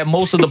believe that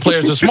most of the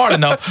players are smart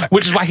enough,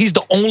 which is why he's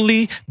the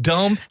only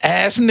dumb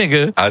ass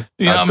nigga,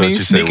 you know what I mean,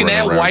 sneaking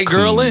that white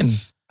girl in.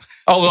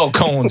 Oh,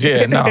 cones,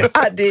 yeah, no.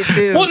 I did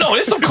too. Well, no,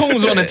 there's some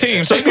coons on the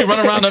team, so you can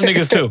run around them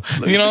niggas too.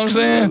 You know what I'm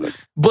saying?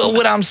 But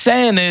what I'm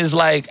saying is,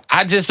 like,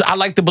 I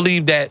like to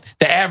believe that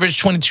the average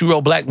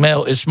 22-year-old black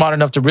male is smart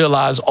enough to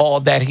realize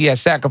all that he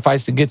has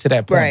sacrificed to get to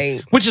that point.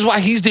 Right. Which is why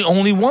he's the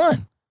only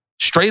one.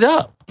 Straight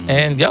up.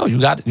 And you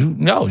got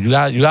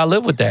to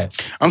live with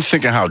that. I'm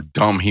thinking how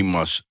dumb he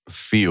must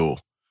feel.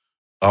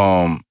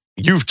 I'm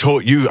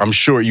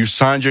sure you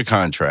signed your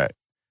contract.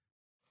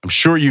 I'm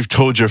sure you've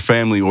told your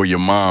family or your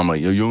mom,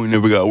 like, yo, you ain't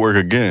never got to work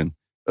again.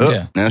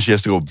 Yeah. Now she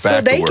has to go back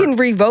So they to work. can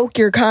revoke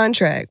your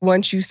contract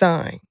once you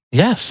sign.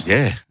 Yes.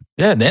 Yeah.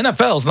 Yeah, the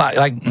NFL's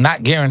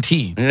not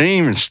guaranteed. It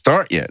ain't even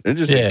start yet. It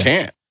just Yeah.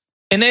 can't.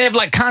 And they have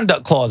like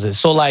conduct clauses.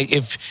 So like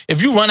if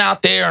you run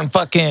out there and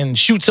fucking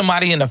shoot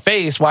somebody in the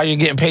face while you're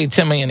getting paid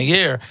 $10 million a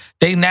year,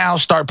 they now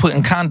start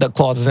putting conduct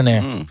clauses in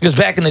there. Because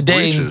back in the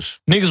day, Breaches.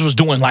 niggas was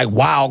doing like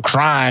wild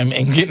crime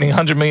and getting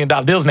 $100 million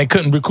deals and they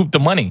couldn't recoup the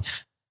money.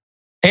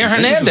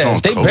 Aaron Niggas was Hernandez,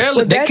 on they coke. barely,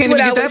 But they that's can't what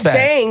even I get was that back.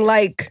 saying.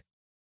 Like,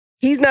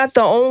 he's not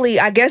the only,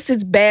 I guess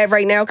it's bad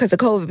right now because of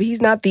COVID, but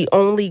he's not the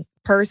only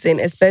person,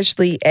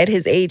 especially at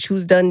his age,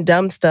 who's done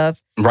dumb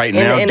stuff. Right In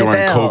now, the during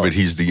NFL. COVID,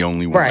 he's the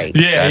only one. Right.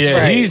 Yeah, That's yeah.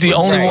 right. He's the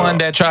only Right. one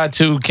that tried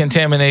to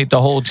contaminate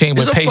the whole team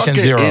He's with a patient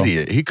fucking zero.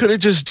 idiot. He could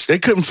have they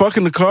couldn't fuck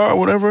in the car or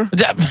whatever.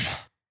 That's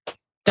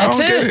I don't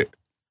get it.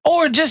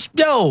 Or just,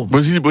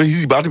 Was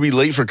he about to be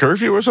late for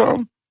curfew or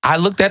something? I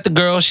looked at the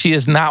girl. She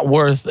is not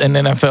worth an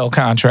NFL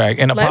contract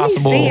and a Let me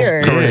possible see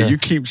her. career. Yeah, you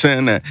keep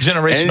saying that.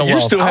 Generational And you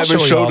wealth. still I'll haven't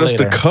show showed y'all us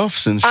the later.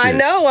 cuffs and shit. I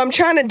know. I'm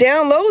trying to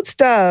download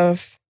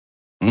stuff.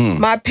 Mm.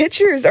 My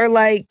pictures are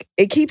like,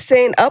 it keeps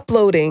saying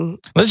uploading.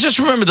 Let's just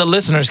remember the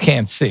listeners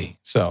can't see.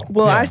 So,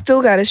 Well, yeah. I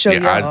still got to show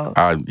y'all.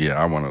 I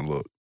want to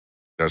look.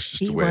 That's just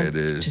He the way it wants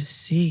is. to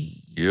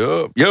see.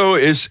 Yup. Yo,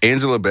 it's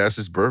Angela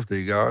Bassett's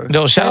birthday, guys.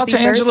 Yo, shout out to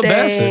Happy Angela birthday.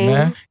 Bassett,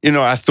 man. You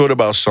know, I thought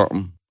about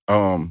something.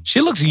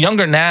 She looks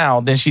younger now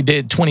than she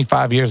did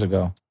 25 years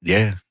ago.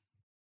 Yeah.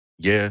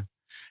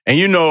 And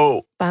you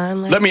know,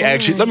 Fine like let me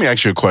ask you wine.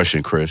 a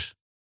question, Chris.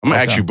 I'm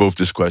gonna ask Okay. you both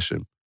this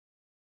question.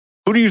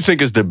 Who do you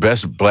think is the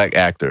best black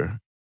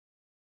actor?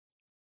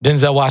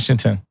 Denzel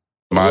Washington.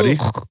 Marty?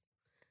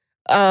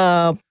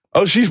 Uh,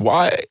 Oh, she's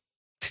white.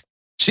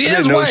 She I is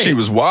didn't know white. she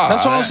was white.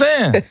 That's what I'm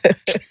saying.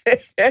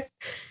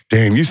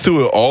 Damn, you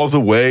threw it all the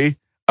way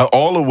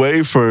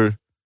for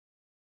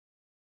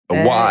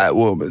a white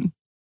woman.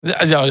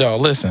 Yo,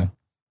 listen.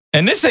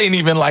 And this ain't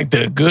even like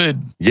the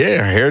good, Yeah,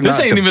 her hair. This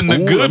not ain't even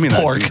the ooh, good let me not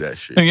do pork. that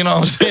shit. you know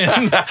what I'm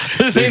saying?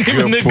 This The ain't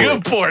even the good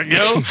good pork,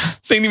 yo.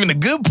 This ain't even the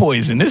good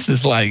poison. This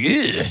is like,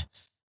 yeah.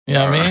 You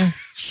know what I mean?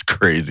 It's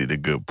crazy, the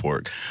good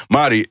pork.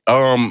 Marty,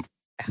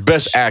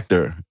 best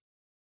actor,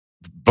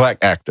 black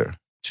actor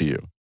to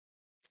you.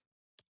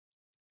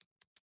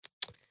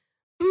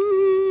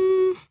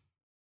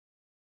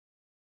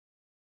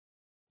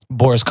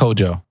 Boris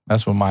Kojo.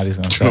 That's what Marty's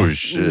gonna say. Oh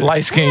shit.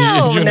 Light skin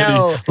Hell unity.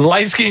 no.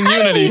 Light skin I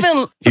don't unity.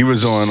 even. He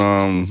was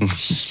on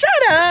Shut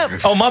up.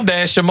 Oh, my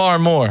bad. Shamar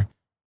Moore.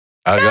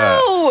 I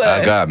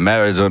got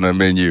marriage on the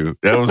menu.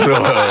 That was so Yeah.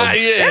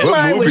 That What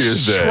line movie was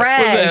is that?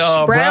 trash. Was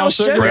that, brown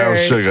sugar. Brown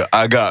sugar.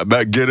 I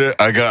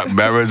got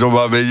marriage on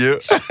my menu.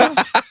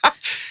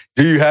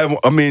 Do you have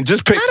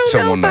just pick I don't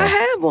someone know if I now.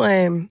 have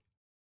one.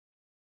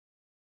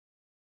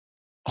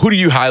 Who do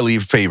you highly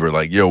favor?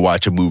 Like, yo,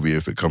 watch a movie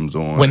if it comes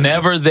on.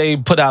 Whenever they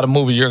put out a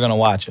movie, you're gonna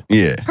watch it.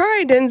 Yeah.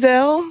 Probably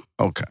Denzel.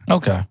 Okay.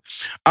 Okay.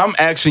 I'm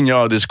asking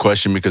y'all this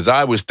question because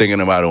I was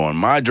thinking about it on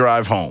my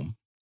drive home.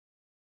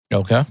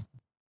 Okay.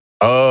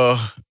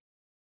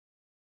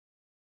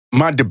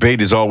 My debate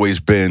has always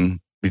been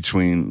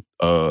between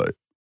well,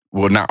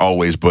 not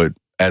always, but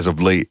as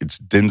of late, it's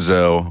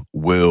Denzel,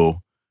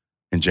 Will,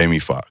 and Jamie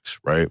Foxx,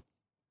 right?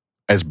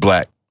 As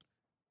black.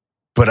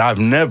 But I've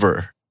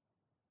never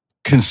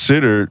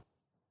considered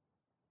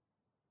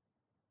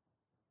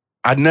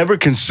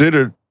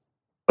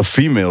a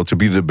female to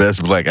be the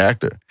best black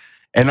actor.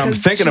 And I'm 'Cause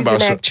thinking she's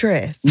about an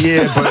actress.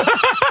 yeah, but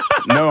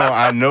No,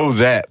 I know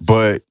that,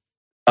 but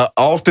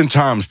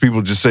oftentimes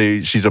people just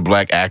say she's a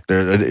black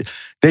actor.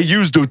 They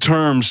use the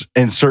terms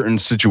in certain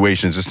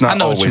situations. It's not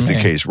always the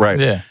case, right?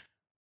 Yeah.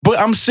 But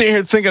I'm sitting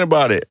here thinking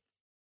about it.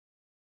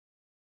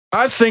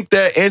 I think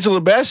that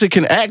Angela Bassett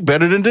can act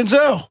better than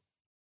Denzel.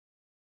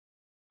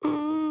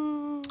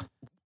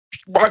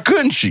 Why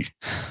couldn't she?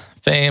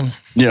 Fame.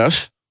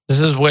 Yes. This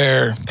is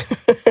where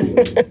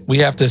we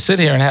have to sit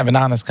here and have an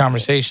honest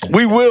conversation.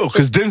 We will,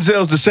 because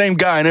Denzel's the same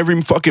guy in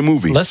every fucking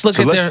movie. Let's do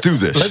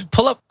this. Let's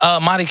pull up,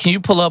 Marty, can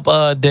you pull up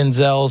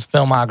Denzel's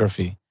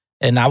filmography?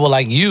 And I would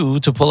like you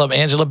to pull up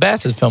Angela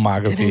Bassett's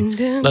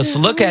filmography. Let's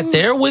look at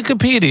their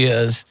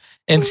Wikipedias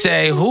and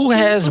say who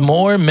has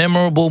more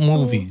memorable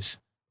movies.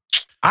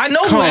 I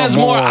know who has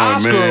more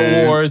Oscar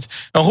awards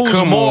and who's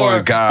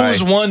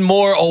won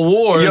more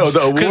awards. Yo, the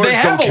awards they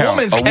have don't a count.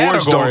 women's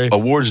category.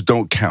 Awards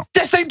don't count.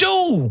 Yes, they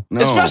do. No.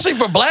 Especially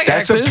for black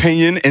actors. That's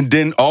opinion, and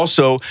then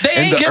also they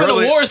ain't giving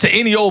awards to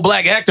any old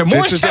black actor.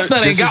 Morris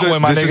Chestnut ain't got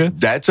one, my nigga.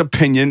 That's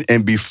opinion,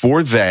 and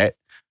before that,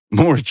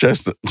 Morris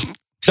Chestnut.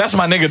 That's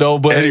my nigga though,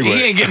 but anyway.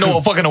 He ain't getting no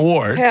fucking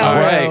award.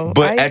 Right.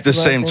 But at the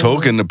same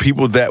token, the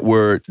people that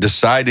were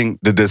deciding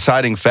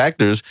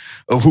factors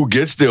of who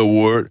gets the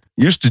award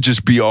used to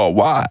just be all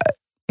white.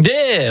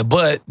 Yeah,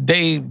 but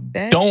they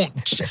don't.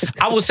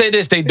 I would say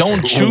this: they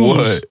don't choose.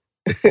 What?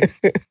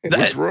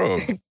 What's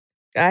wrong?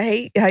 I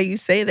hate how you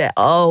say that.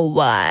 Oh,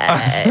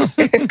 why?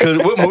 Because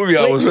what movie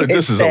I was with?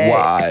 This is a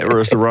why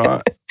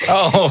restaurant.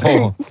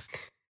 Oh.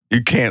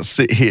 You can't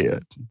sit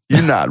here.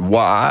 You're not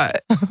why.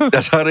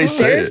 That's how they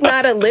say There's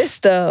not a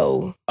list,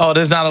 though. Oh,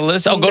 there's not a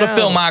list? Oh, go to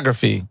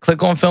filmography.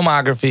 Click on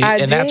filmography,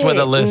 that's where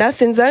the list.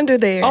 Nothing's under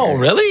there. Oh,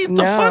 really?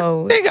 The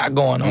fuck they got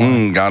going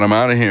on? Got him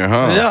out of here,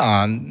 huh?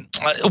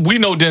 Yeah. We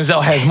know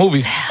Denzel has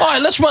movies. All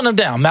right, let's run them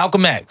down.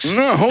 Malcolm X.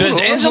 Does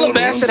Angela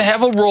Bassett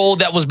have a role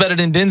that was better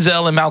than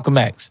Denzel in Malcolm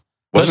X?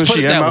 Wasn't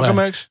she in Malcolm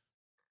X?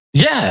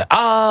 Yeah.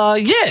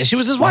 Yeah, she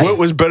was his wife. What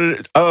was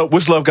better?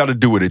 What's love got to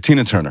do with it?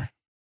 Tina Turner.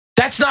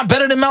 That's not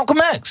better than Malcolm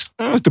X.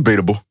 It's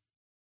debatable.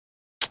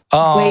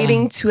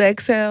 Waiting to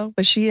Exhale.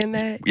 Was she in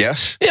that?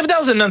 Yes. Yeah, but that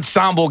was an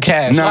ensemble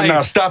cast.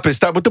 No, stop it.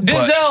 Stop with the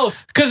butts. Denzel,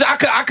 because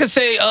I could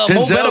say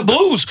Mo Better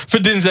Blues for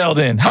Denzel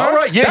then. Huh? All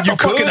right, yeah, that's a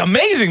fucking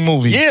amazing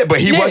movie. Yeah,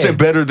 but he wasn't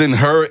better than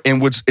her in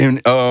what's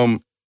in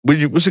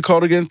what's it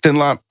called again? Thin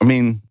Line. I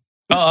mean,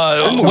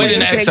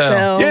 Waiting to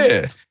Exhale.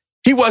 Yeah,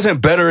 he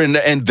wasn't better in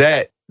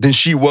that than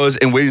she was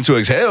in Waiting to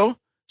Exhale.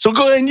 So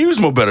go ahead and use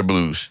Mo Better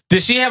Blues.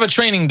 Did she have a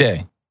training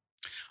day?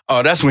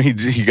 Oh, that's when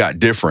he got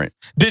different.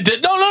 No.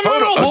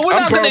 But we're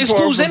not going to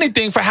excuse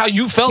anything for how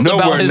you felt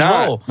about his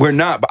role. We're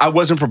not. But I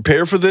wasn't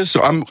prepared for this,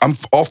 so I'm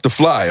off the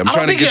fly. I'm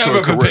trying to get to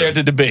a career. I don't think you're ever prepared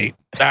to debate.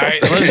 All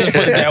right, let's just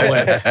put it that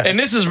way. And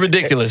this is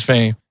ridiculous,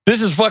 fame.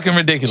 This is fucking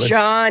ridiculous.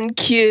 John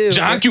Q.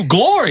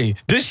 Glory.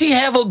 Does she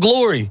have a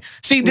glory?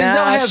 See,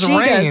 Denzel has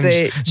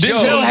range.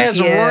 Denzel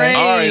has range.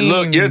 All right,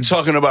 look, you're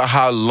talking about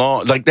how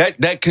long, like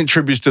that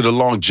contributes to the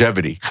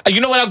longevity. You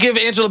know what? I'll give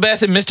Angela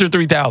Bassett Mr.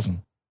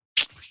 3000.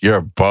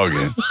 You're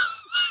bugging.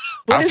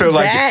 I feel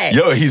like,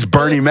 he's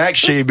Bernie Mac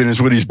shaving is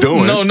what he's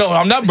doing. No,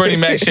 I'm not Bernie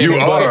Mac shaving. You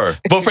are.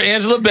 But for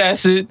Angela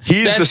Bassett.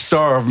 He's the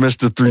star of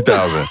Mr.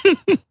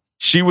 3000.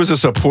 She was a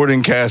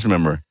supporting cast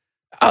member.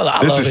 I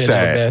love Angela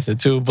Bassett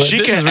too, but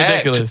this is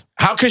ridiculous.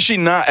 How could she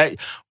not act?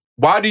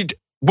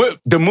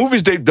 The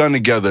movies they've done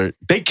together,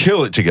 they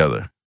kill it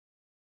together.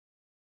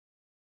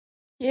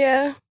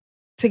 Yeah,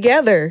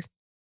 together.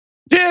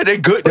 Yeah, they're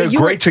good. They're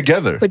great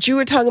together. But you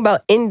were talking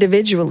about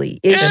individually.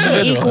 Is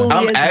she equally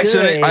as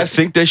good? I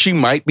think that she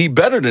might be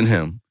better than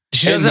him.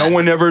 And no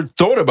one ever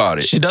thought about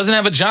it. She doesn't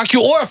have a John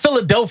Q or a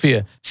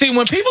Philadelphia. See,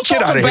 when people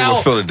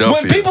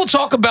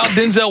talk about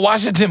Denzel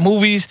Washington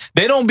movies,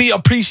 they don't be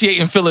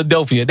appreciating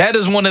Philadelphia. That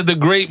is one of the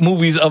great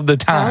movies of the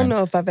time. I don't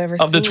know if I've ever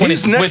seen the 20s.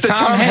 He's next to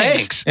Tom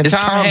Hanks. And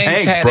Tom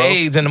Hanks had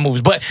AIDS in the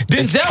movies. But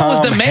Denzel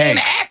was the main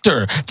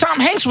actor. Tom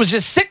Hanks was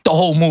just sick the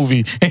whole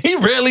movie. And he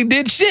rarely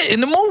did shit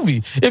in the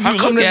movie. If you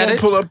look at it.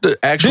 Pull up the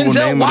actual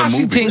Denzel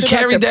Washington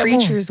carried that movie.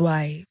 Preacher's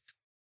Wife.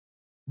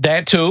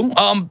 That too.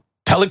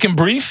 Pelican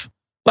Brief.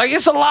 Like,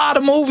 it's a lot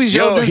of movies,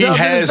 yo. He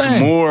has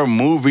more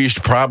movies,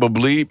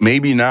 probably.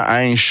 Maybe not.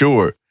 I ain't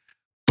sure.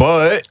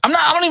 But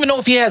I don't even know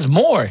if he has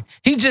more.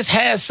 He just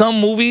has some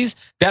movies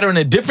that are in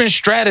a different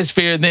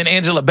stratosphere than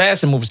Angela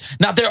Bassett movies.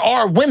 Now, there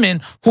are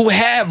women who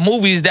have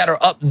movies that are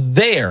up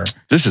there.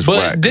 This is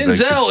whack,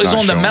 Denzel is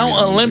on the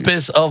Mount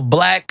Olympus of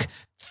black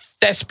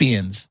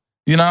thespians.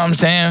 You know what I'm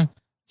saying?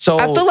 So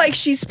I feel like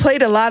she's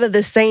played a lot of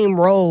the same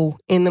role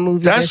in the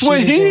movies. That's what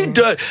he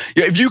does.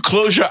 Yeah, if you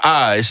close your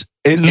eyes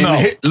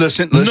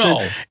listen.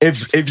 No.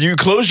 If you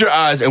close your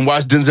eyes and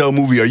watch Denzel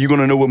movie, are you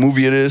going to know what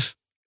movie it is?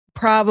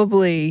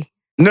 Probably.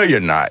 No, you're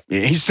not.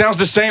 He sounds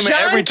the same in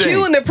everything. John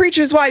Q in The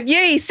Preacher's Wife,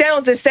 he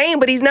sounds the same,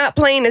 but he's not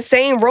playing the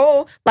same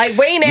role. Like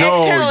Wayne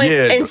Exhale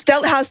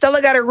and how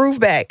Stella got her groove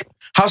back.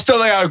 How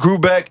Stella got her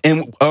groove back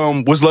and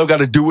What's Love Got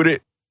to Do with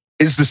it?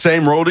 Is the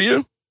same role to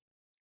you?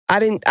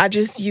 I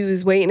just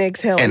used Wait and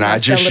Exhale. And I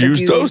just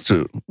used those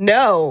two.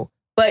 No,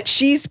 but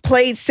she's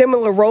played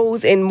similar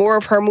roles in more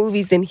of her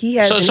movies than he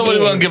has. So what do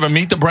you want to give her?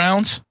 Meet the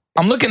Browns?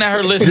 I'm looking at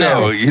her list Yo,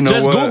 now. you know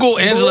Just what? Google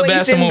Angela Boys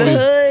Bassett in the movies.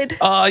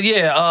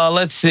 Hood.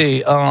 Let's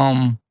see.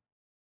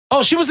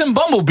 Oh, she was in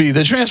Bumblebee,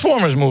 the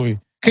Transformers movie.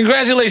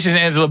 Congratulations,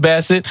 Angela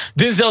Bassett.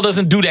 Denzel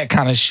doesn't do that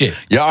kind of shit.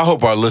 Yeah, I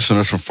hope our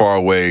listeners from far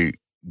away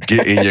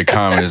get in your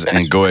comments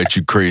and go at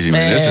you crazy,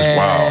 man. This is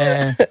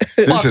wild.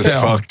 This is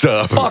them. fucked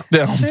up. Fuck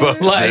them. Fuck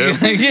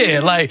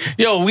them.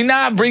 Yo, we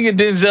not bringing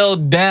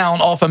Denzel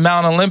down off of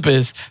Mount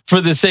Olympus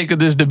for the sake of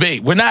this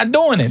debate. We're not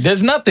doing it.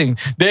 There's nothing.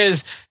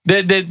 There's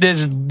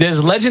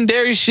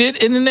legendary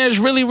shit, and then there's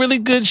really, really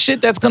good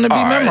shit that's going to be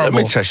All right, memorable.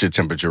 let me test your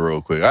temperature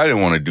real quick. I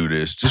didn't want to do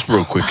this. Just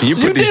real quick. Can you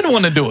put You these? did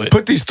want to do it.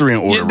 Put these three in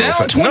order. You're real down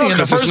fast. 20 in the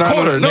 'cause it's first not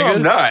quarter, no, nigga.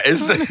 I'm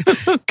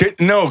not.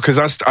 No, because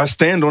I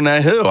stand on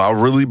that hill. I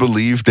really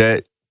believe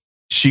that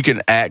she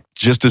can act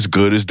just as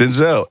good as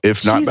Denzel,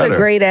 if not She's better. a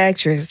great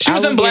actress. She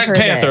was I in will Black give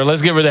her Panther. that.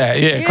 Let's give her that.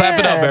 Yeah, clap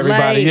it up, Yeah,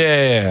 everybody. like-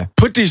 Yeah.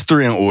 Put these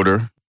three in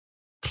order,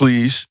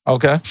 please,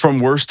 Okay. from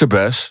worst to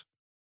best.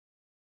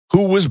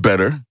 Who was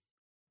better?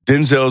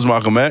 Denzel's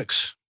Malcolm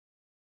X,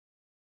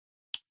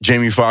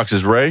 Jamie Foxx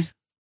is Ray,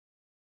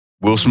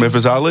 Will Smith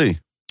is Ali.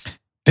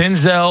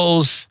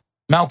 Denzel's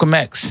Malcolm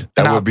X.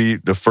 That And would be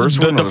the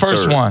first one. the or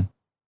first third? one.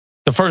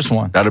 The first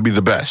one. That'll be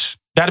the best.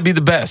 That'd be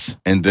the best.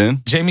 And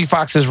then, Jamie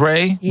Foxx's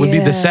Ray would be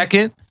Yeah. the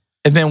second,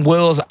 and then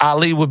Will's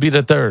Ali would be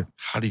the third.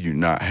 how do you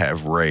not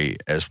have Ray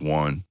as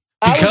one?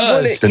 I was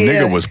Because The yeah.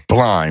 nigga was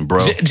blind, bro.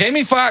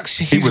 Jamie Foxx,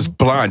 He was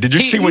blind. Did you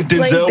he- see when He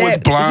played Denzel was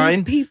that-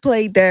 blind? He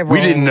played that role. We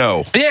didn't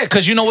know. Yeah,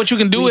 because you know what you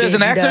can do We as an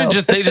didn't actor?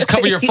 know. They just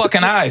cover your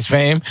fucking eyes,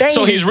 fam. They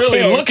So he's was really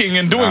pissed. looking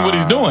and doing what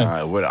he's doing.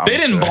 What I'm They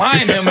didn't saying.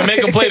 blind him and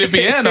make him play the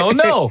piano.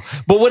 No.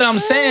 But what I'm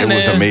saying It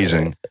was is,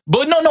 amazing.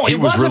 But no, He it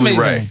was was really amazing.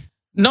 Ray.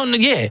 No,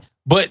 yeah.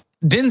 But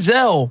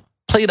Denzel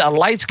played a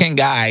light-skinned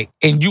guy,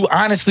 and you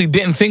honestly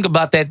didn't think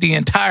about that the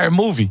entire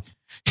movie.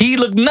 He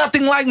looked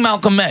nothing like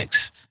Malcolm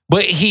X,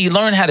 but he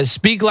learned how to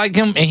speak like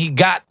him, and he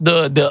got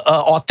the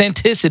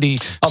authenticity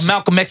of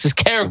Malcolm X's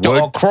character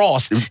What?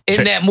 across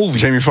in that movie.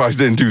 Jamie Foxx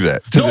didn't do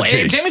that. To No, the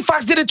T. and Jamie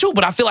Foxx did it too,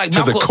 but I feel like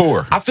To the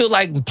core. I feel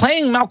like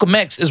playing Malcolm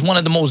X is one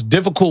of the most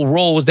difficult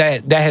roles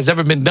that has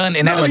ever been done,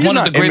 and that No, is you're one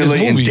of not the greatest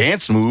emulating movies.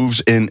 dance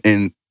moves and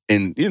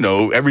you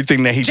know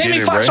everything that he Jamie did.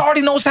 in Foxx Ray.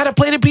 already knows how to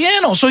play the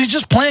piano, so he's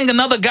just playing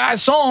another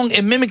guy's song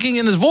and mimicking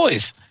in his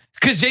voice.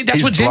 Because that's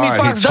He's what Jamie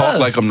blind. Foxx He talked does.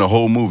 like him the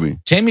whole movie.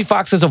 Jamie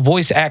Foxx is a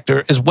voice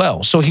actor as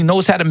well, so he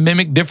knows how to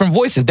mimic different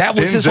voices. That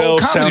was his whole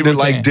Denzel comedy sounded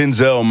routine. like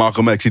Denzel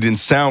Malcolm X. He didn't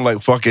sound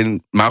like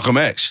fucking Malcolm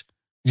X.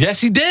 Yes,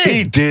 he did.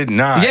 He did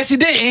not. Yes, he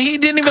did, and he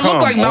didn't even look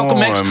Come like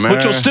Malcolm X. on, But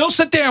man. you'll still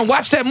sit there and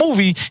watch that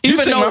movie, You even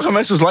think though Malcolm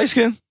X was light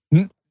skinned?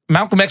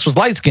 Malcolm X was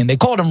light skinned. They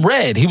called him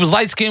red. He was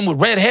light skinned with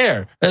red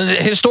hair.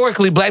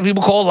 Historically, black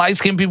people call light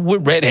skinned people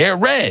with red hair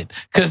red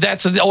because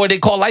or they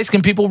call light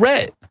skinned people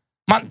red.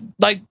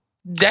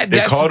 They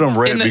called him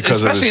red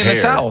because of his especially in the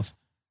hair. South.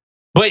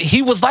 But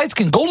he was light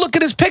skinned. Go look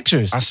at his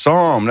pictures. I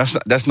saw him.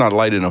 That's not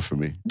light enough for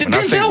me. When I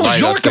think Denzel was light, I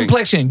your think-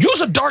 complexion. You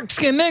was a dark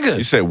skinned nigga.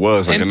 You said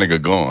was like And- a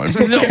nigga gone.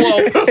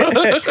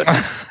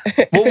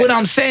 Well, what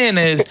I'm saying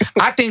is,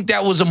 I think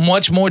that was a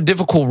much more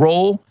difficult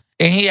role,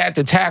 and he had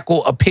to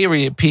tackle a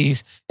period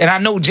piece. And I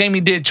know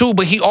Jamie did too,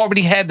 but he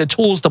already had the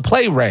tools to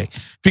play Ray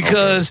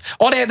because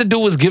all they had to do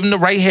was give him the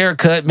right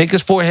haircut, make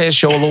his forehead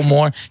show a little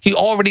more. He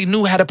already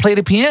knew how to play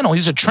the piano.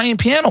 He's a trained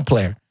piano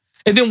player.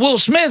 And then Will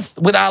Smith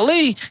with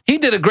Ali, he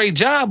did a great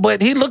job,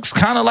 but he looks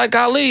kind of like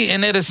Ali,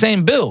 and they're the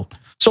same build.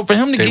 So for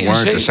him to They get in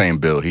weren't shape, the same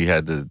build. He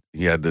had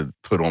to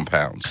put on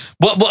pounds.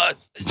 but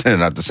They're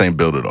not the same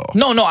build at all.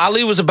 no,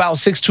 Ali was about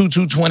 6'2",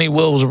 220.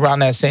 Will was around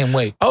that same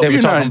weight. Oh, they were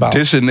you're talking not about.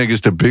 dissing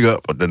niggas to big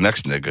up the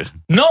next nigga.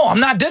 No, I'm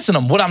not dissing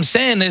him. What I'm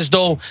saying is,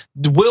 though,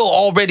 Will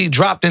already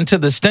dropped into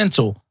the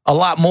stencil a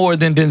lot more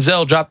than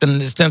Denzel dropped in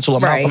the stencil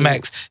of Malcolm Right.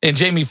 X and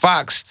Jamie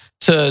Foxx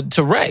to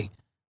Ray.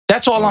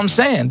 That's all I'm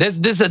saying.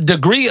 There's a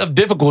degree of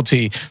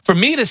difficulty for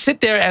me to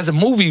sit there as a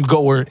movie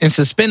goer and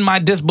suspend my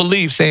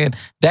disbelief saying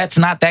that's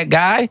not that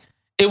guy.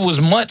 It was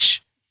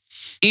much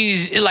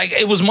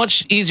it was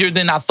much easier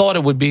than I thought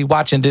it would be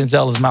watching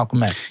Denzel as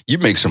Malcolm X. You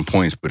make some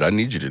points, but I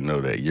need you to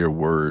know that your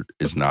word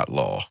is not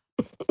law.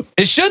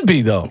 It should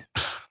be though.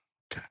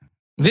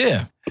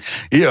 Yeah.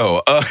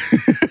 Yo,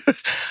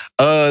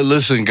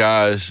 listen,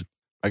 guys.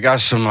 I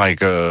got some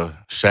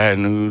sad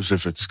news,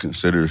 if it's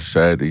considered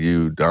sad to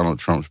you. Donald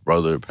Trump's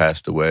brother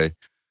passed away.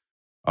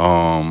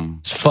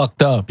 It's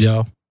fucked up,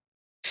 yo.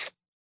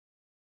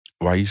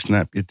 Why you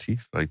snap your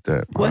teeth like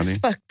that, What's Monty?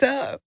 fucked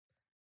up?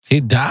 He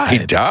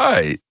died. He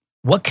died.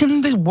 What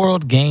can the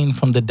world gain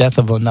from the death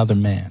of another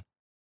man?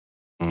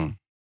 Mm.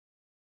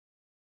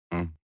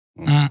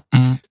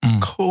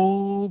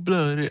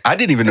 Cold-blooded. I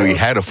didn't even know he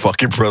had a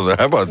fucking brother.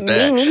 How about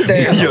that? Me neither.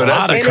 Yo,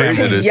 that's the And And it's his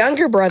craziness.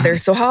 younger brother.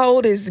 So how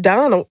old is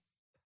Donald?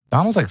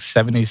 Donald's like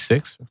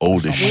 76.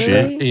 Old as shit.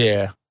 Really?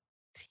 Yeah.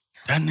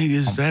 That nigga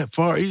is that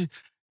far.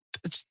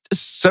 It's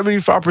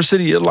 75%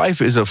 of your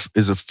life is a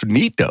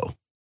finito.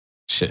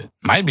 Shit.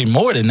 Might be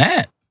more than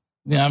that.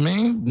 You know what I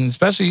mean? And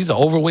especially he's an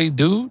overweight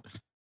dude.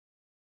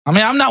 I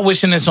mean, I'm not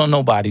wishing this on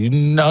nobody.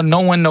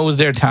 No one knows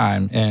their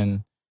time.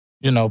 And,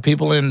 you know,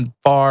 people in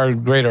far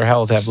greater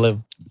health have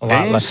lived A They lot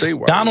didn't less. say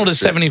why Donald he is was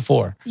sick.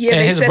 74. Yeah, and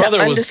they his said brother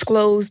was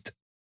undisclosed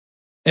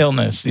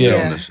illness. Yeah.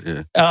 Yeah. Illness,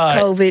 yeah.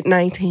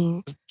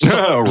 COVID-19.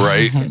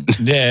 Right.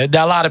 Yeah,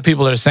 a lot of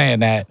people are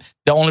saying that.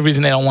 The only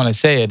reason they don't want to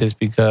say it is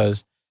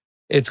because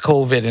it's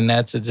COVID and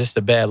that's just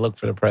a bad look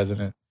for the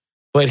president.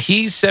 But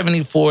he's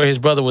 74. His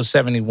brother was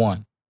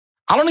 71.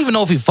 I don't even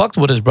know if he fucked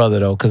with his brother,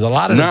 though, because a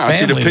lot of Nah, the I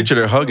see family... the picture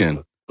they're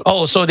hugging.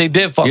 Oh, so they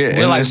did fuck. Yeah,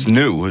 We're and like, it's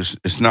new.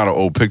 It's not an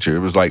old picture. It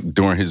was like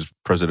during his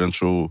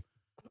presidential,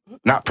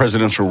 not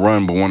presidential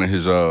run, but one of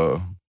his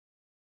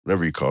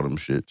whatever you call them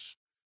shits,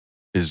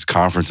 his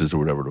conferences or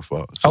whatever the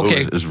fuck. So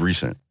Okay. it's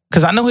recent.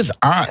 because I know his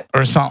aunt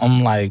or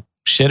something like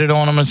shitted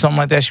on him or something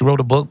like that. She wrote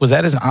a book. Was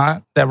that his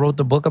aunt that wrote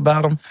the book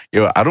about him?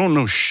 Yo, I don't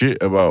know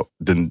shit about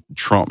the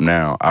Trump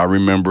now. I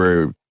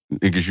remember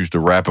niggas used to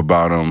rap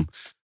about him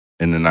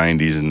in the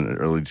 90s and the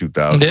early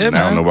 2000s. Yeah,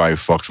 Now man. nobody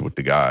fucks with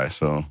the guy.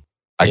 So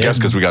I Yeah, guess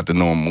because we got to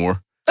know him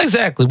more.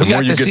 Exactly. The We more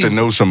got you to get see. to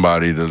know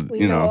somebody, the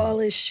We you know know, all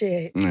this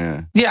shit.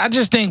 yeah. Yeah, I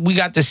just think we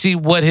got to see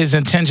what his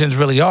intentions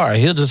really are.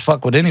 He'll just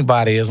fuck with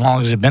anybody as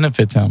long as it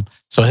benefits him.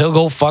 So he'll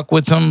go fuck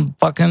with some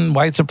fucking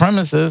white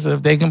supremacists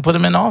if they can put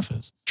him in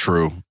office.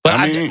 True. But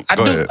I mean, I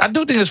go do ahead. I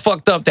do think it's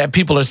fucked up that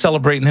people are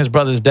celebrating his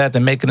brother's death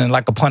and making it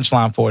like a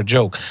punchline for a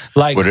joke.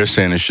 Like, But they're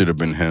saying it should have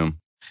been him.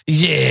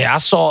 yeah, I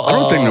saw. I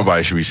don't think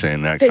nobody should be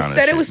saying that They kind of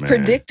said shit, it was man.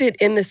 predicted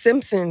in The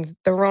Simpsons.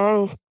 The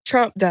wrong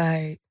Trump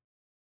died.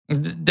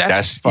 That's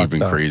That's even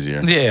fucked up.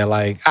 crazier. Yeah,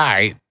 like, all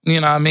right.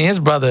 You know what I mean? His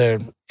brother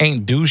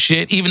ain't do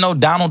shit, even though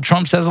Donald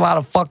Trump says a lot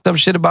of fucked up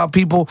shit about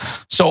people.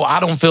 So I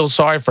don't feel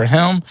sorry for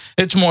him.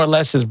 It's more or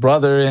less his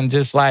brother and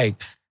just like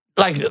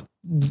y'all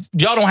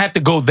don't have to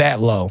go that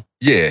low.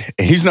 Yeah,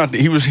 and he's not.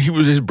 He was.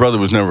 His brother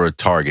was never a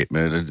target,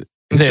 man.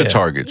 It's Yeah. a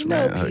targets, You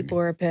know, man. Like, people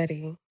are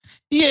petty.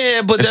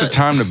 Yeah, but it's a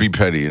time to be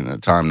petty and a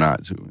time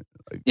not to.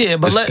 yeah,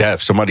 but It's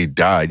death. Somebody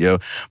died, yo.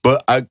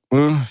 But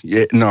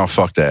yeah, no,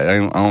 fuck that. I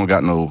don't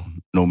got no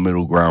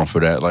middle ground for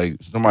that. Like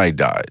somebody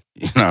died.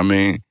 You know what I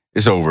mean?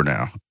 It's over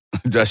now.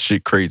 That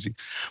shit crazy.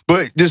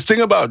 But this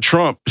thing about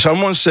Trump,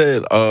 someone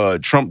said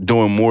Trump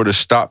doing more to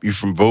stop you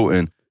from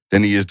voting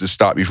than he is to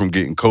stop you from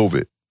getting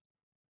COVID.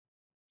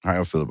 How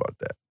y'all feel about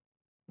that?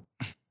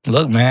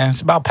 look, man,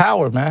 it's about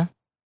power, man.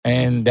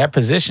 And that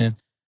position.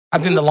 I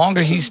think the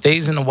longer he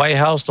stays in the White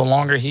House, the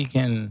longer he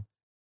can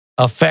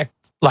affect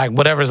like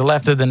whatever's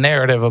left of the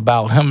narrative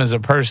about him as a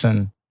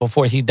person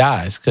before he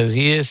dies. Because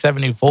he is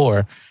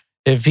 74.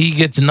 If he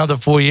gets another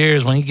 4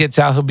 years, when he gets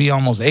out, he'll be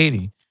almost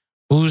 80.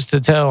 Who's to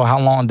tell how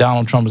long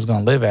Donald Trump is going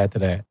to live after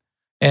that?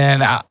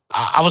 And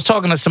I was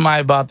talking to somebody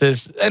about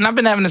this, and I've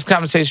been having this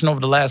conversation over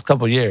the last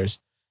couple of years.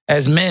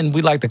 As men,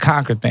 we like to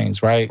conquer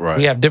things, right? Right.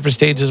 We have different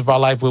stages of our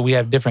life where we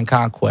have different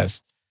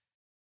conquests.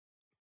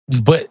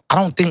 But I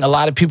don't think a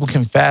lot of people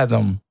can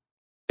fathom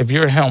if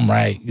you're him,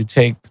 right? You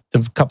take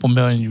the couple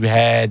million you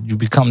had, you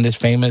become this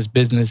famous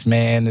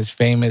businessman, this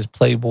famous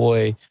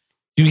playboy.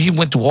 He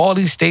went through all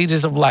these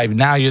stages of life.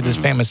 Now you're this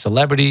famous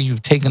celebrity.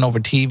 You've taken over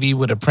TV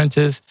with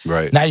Apprentice.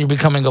 Right. Now you're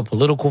becoming a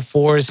political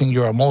force and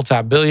you're a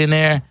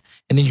multi-billionaire.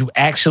 And then you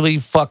actually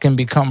fucking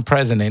become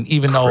president,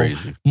 even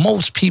Crazy. though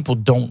most people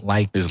don't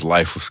like it. His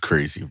life was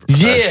crazy, bro.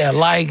 Yeah,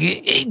 like...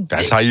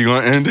 That's how you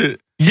gonna end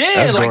it? yeah,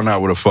 That's like, going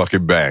out with a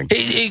fucking bang.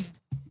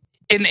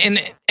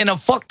 in a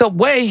fucked up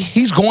way,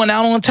 he's going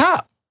out on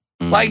top.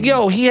 Like,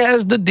 yo,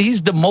 he's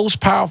the most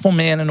powerful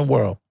man in the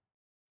world.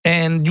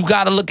 And you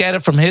got to look at it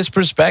from his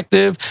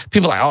perspective.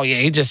 People are like, oh yeah,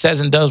 he just says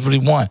and does what he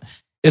wants.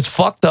 It's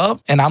fucked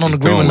up, and I don't He's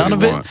agree with doing what none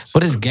he of it, wants.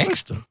 but it's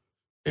gangster.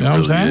 It You know what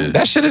I'm really saying? is.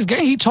 That shit is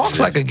gang. He talks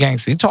like a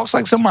gangster. He talks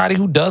like somebody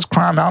who does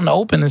crime out in the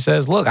open and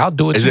says, look, I'll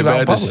do it Is to it you out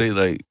in bad to public. say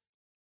like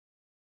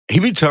he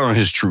be telling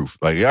his truth?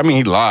 Like, I mean,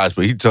 he lies,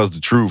 but he tells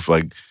the truth.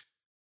 Like,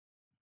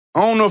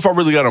 I don't know if I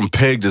really got him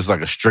pegged as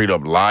like a straight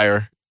up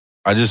liar.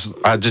 I just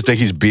think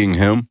he's being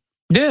him.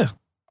 Yeah.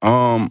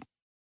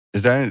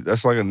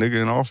 That's like a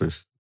nigga in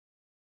office.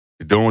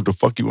 You're doing what the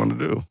fuck you want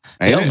to do.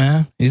 Ain't Yo, it?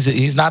 man.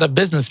 He's not a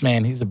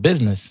businessman. He's a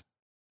business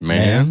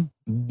Man.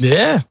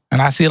 Yeah.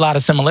 And I see a lot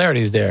of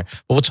similarities there.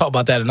 But we'll talk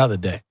about that another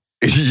day.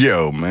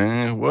 Yo,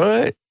 man.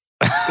 What?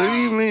 What do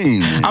you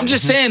mean? I'm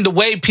just saying the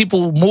way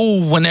people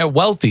move when they're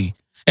wealthy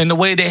and the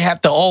way they have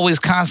to always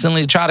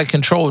constantly try to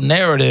control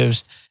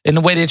narratives and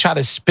the way they try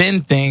to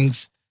spin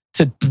things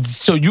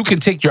so you can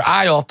take your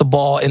eye off the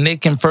ball and they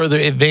can further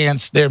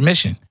advance their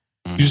mission.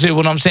 You see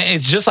what I'm saying?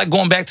 It's just like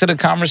going back to the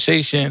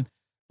conversation.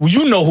 Well,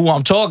 you know who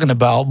I'm talking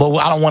about, but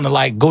I don't want to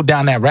like go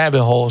down that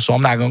rabbit hole, so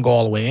I'm not going to go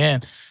all the way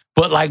in.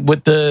 But like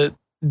with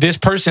this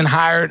person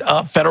hired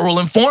a federal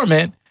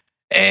informant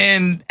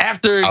and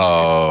after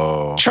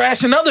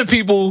trashing other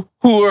people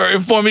who are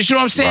informants, you know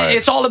what I'm saying? Right.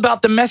 It's all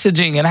about the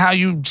messaging and how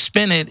you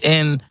spin it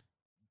and,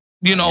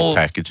 you know,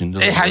 packaging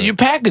and how you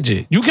package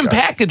it. You can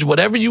package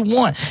whatever you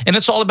want. And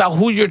it's all about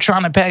who you're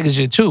trying to package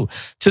it to.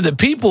 To the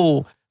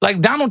people,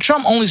 like Donald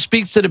Trump only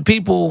speaks to the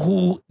people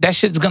who that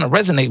shit's going to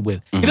resonate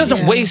with. He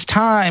doesn't waste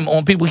time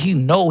on people he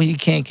know he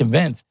can't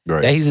convince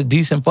Right. that he's a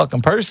decent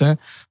fucking person.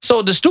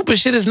 So the stupid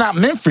shit is not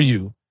meant for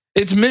you.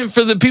 It's meant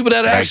for the people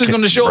that are actually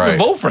going to show up and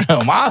vote for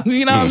him.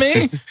 You know what I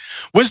mean?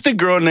 What's the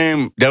girl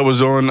name that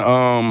was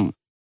on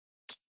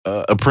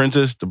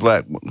Apprentice, the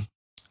black one.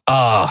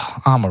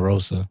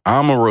 Omarosa.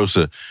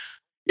 Omarosa.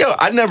 Yo,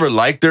 I never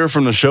liked her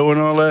from the show and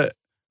all that.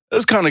 It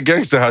was kind of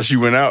gangster how she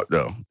went out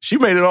though. She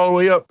made it all the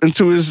way up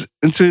into his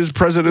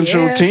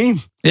presidential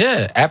team.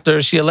 Yeah,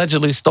 after she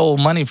allegedly stole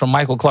money from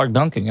Michael Clark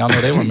Duncan. Y'all know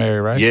they were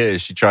married, right? Yeah,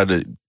 she tried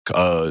to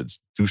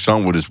do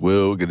something with his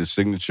will, get his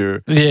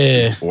signature.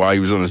 Yeah, while he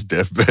was on his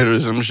deathbed or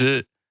some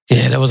shit.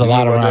 Yeah, there was a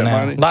lot around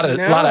that.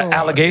 Money? A lot of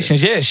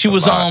allegations. Yeah, she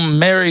was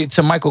married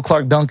to Michael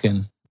Clark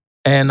Duncan,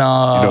 and you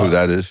know who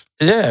that is?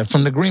 Yeah,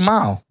 from the Green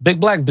Mile, big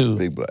black dude.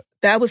 Big black.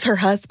 That was her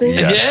husband?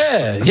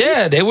 Yes.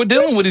 Yeah, they were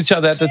dealing with each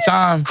other at the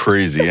time.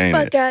 Crazy, ain't it?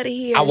 Fuck out of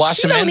here. I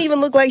watched she don't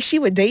even look like she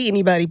would date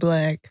anybody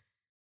black.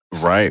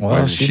 Right,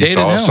 well, she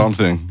saw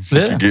something. She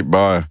could get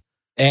by.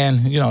 And,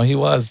 he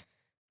was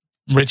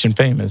rich and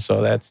famous,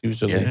 so that's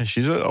usually... Yeah,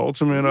 she's an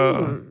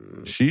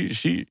ultimate...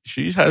 She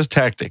has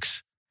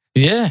tactics.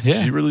 Yeah.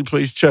 She really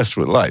plays chess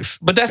with life.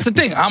 But that's the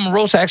thing.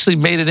 Omarosa actually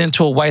made it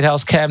into a White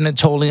House cabinet,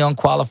 totally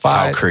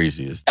unqualified. How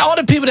crazy is that? All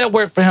the people that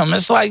work for him,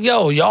 it's like,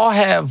 y'all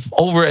have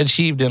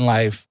overachieved in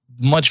life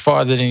much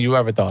farther than you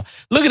ever thought.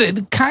 Look at it.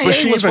 Kanye but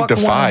she was even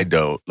defied,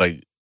 though.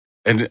 Like,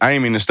 and I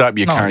ain't mean to stop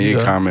your Kanye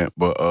comment,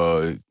 but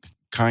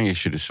Kanye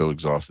shit is so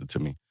exhausted to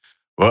me.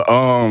 But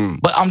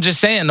I'm just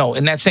saying, though,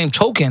 in that same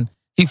token,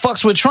 he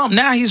fucks with Trump.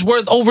 Now he's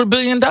worth over $1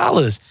 billion.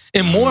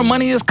 And more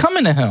money is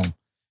coming to him.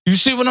 You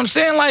see what I'm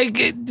saying? Like,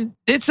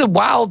 it's a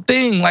wild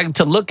thing, like,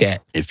 to look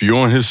at. If you're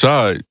on his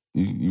side,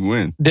 you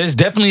win. There's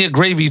definitely a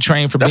gravy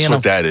train for being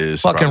that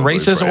is, fucking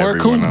racist or a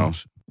coon.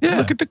 Else. Yeah.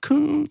 Look at the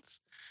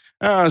coons.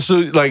 So,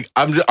 like,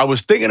 I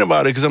was thinking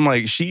about it because I'm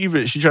like, she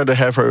tried to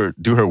have her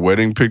do her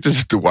wedding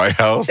pictures at the White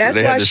House. That's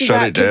they why had to she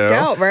shut got it kicked down.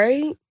 out,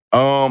 right?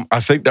 I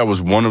think that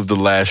was one of the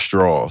last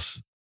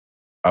straws.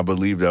 I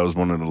believe that was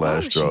one of the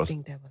last straws. She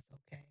think that was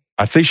okay?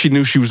 I think she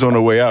knew she was on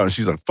her way out, and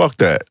she's like, "Fuck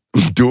that,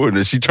 I'm doing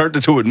this." She turned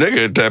into a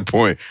nigga at that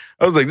point.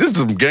 I was like, "This is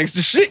some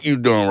gangster shit you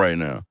doing right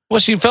now."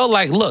 Well, she felt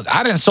like, look,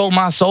 I didn't sold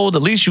my soul.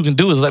 The least you can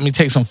do is let me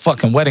take some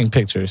fucking wedding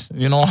pictures.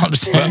 You know what I'm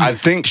saying? But I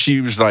think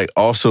she was like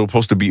also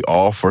supposed to be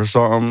off or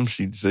something.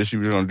 She said she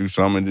was gonna do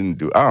something and didn't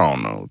do. I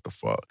don't know what the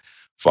fuck.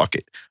 Fuck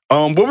it.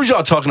 What was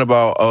y'all talking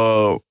about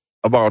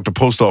the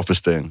post office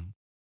thing?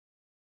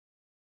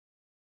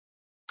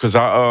 Because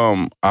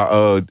I'm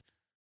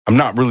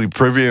not really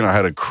privy, and I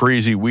had a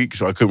crazy week,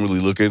 so I couldn't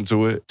really look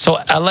into it. So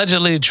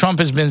allegedly, Trump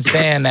has been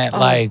saying that,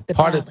 like,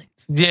 part ballots.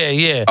 of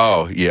yeah.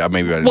 Oh yeah,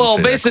 maybe I didn't. Well,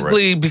 say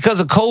basically, because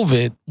of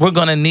COVID, we're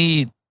gonna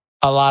need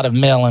a lot of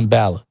mail-in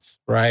ballots,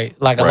 right?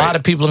 Like a lot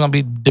of people are gonna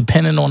be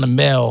dependent on the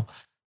mail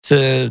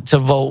to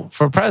vote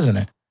for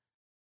president.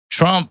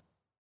 Trump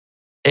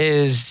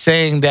is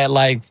saying that,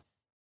 like,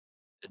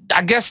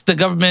 I guess the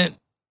government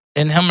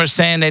and him are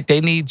saying that they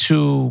need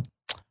to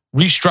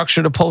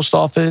restructure the post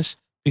office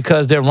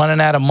because they're running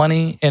out of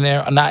money and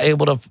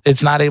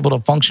it's not able to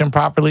function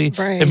properly.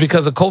 Right. And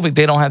because of COVID,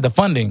 they don't have the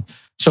funding.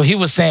 So he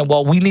was saying,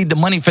 well, we need the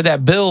money for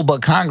that bill,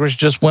 but Congress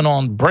just went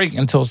on break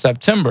until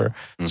September.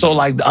 Mm-hmm. So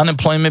like the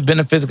unemployment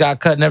benefits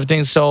got cut and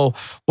everything. So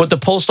what the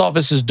post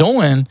office is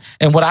doing,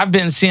 and what I've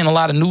been seeing a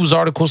lot of news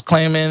articles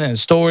claiming and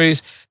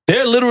stories,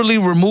 they're literally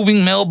removing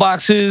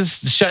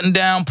mailboxes, shutting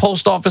down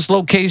post office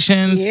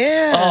locations,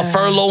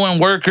 furloughing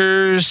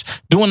workers,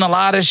 doing a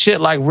lot of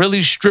shit, like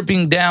really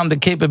stripping down the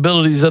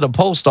capabilities of the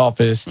post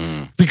office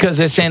because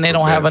they're saying they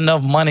don't have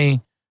enough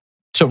money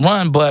to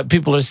run. But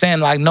people are saying,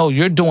 like, no,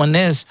 you're doing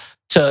this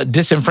to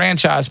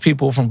disenfranchise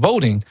people from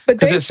voting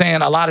because they're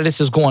saying a lot of this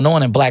is going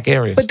on in black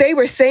areas. But they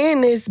were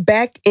saying this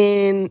back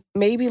in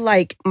maybe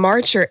like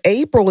March or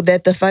April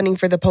that the funding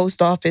for the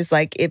post office,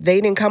 like if they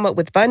didn't come up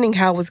with funding,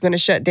 how it was going to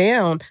shut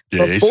down.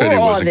 Yeah, they said it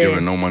wasn't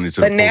giving no money to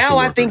the postal workers. But now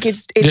I think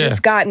it's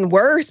just gotten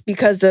worse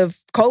because of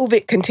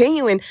COVID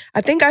continuing.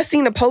 I think I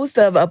seen a post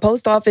of a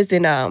post office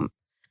in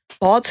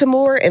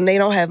Baltimore and they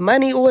don't have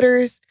money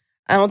orders.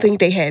 I don't think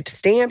they had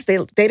stamps. They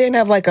didn't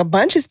have like a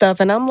bunch of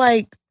stuff. And I'm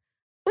like,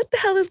 what the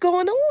hell is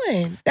going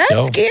on?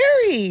 That's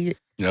scary.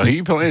 Yo,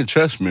 he playing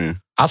chess,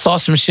 man. I saw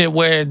some shit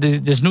where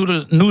this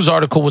news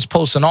article was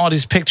posting all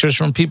these pictures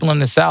from people in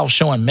the South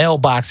showing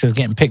mailboxes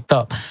getting picked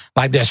up.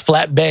 Like there's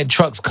flatbed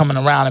trucks coming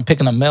around and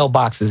picking up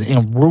mailboxes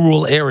in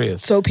rural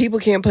areas. So people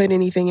can't put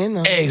anything in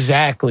them.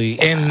 Exactly.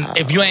 Wow. And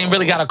if you ain't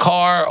really got a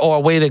car or a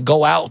way to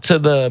go out to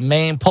the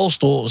main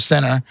postal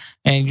center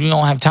and you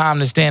don't have time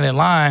to stand in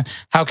line,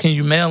 how can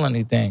you mail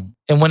anything?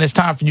 And when it's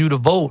time for you to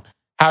vote,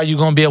 how are you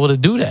going to be able to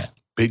do that?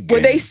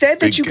 Well, they said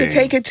that you could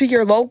take it to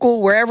your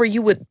local, wherever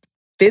you would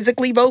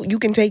physically vote, you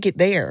can take it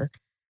there.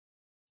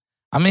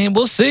 I mean,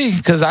 we'll see,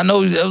 because I know,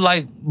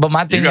 like, but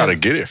my thing, you got to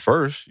get it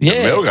first. The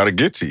mail got to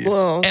get to you.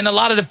 Well, and a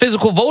lot of the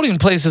physical voting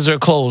places are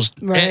closed,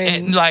 right?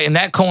 And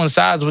that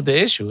coincides with the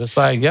issue. It's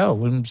like, yo,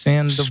 we're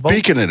seeing the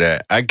Speaking of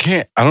that, I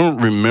don't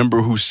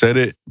remember who said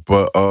it,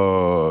 but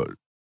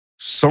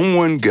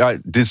someone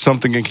did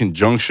something in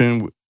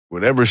conjunction with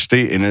whatever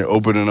state, and they're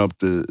opening up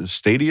the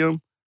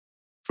stadium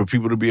for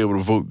people to be able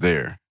to vote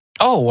there.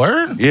 Oh,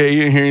 word? Yeah, you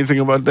didn't hear anything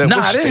about that? No,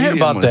 I didn't hear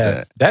about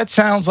that. That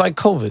sounds like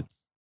COVID.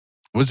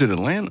 Was it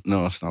Atlanta?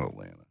 No, it's not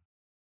Atlanta.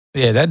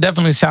 Yeah, that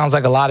definitely sounds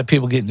like a lot of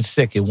people getting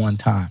sick at one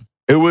time.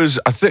 It was,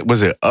 I think,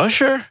 was it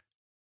Usher?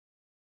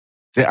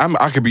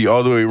 I could be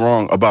all the way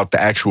wrong about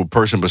the actual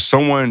person, but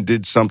someone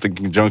did something in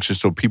conjunction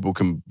so people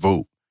can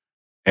vote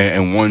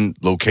in one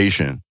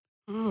location.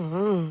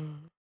 Mm-hmm.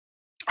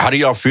 How do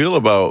y'all feel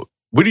about,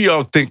 what do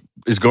y'all think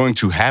is going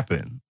to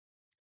happen?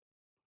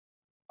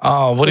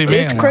 Oh, what do you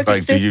This mean? crooked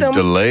Like, do you system.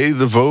 delay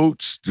the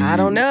votes? I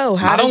don't know.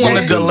 I don't want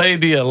to that- delay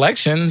the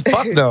election.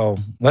 Fuck no.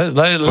 But if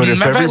Matter of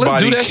fact, let's do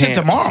everybody that shit can't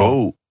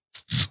tomorrow.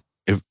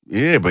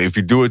 vote, but if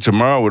you do it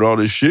tomorrow with all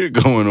this shit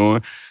going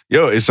on,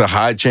 it's a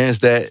high chance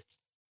that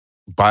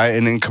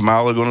Biden and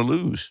Kamala are going to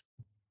lose.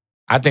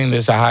 I think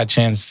there's a high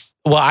chance.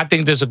 Well, I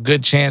think there's a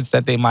good chance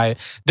that they might.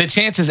 The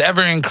chance is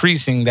ever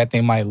increasing that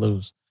they might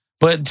lose.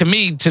 But to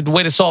me, the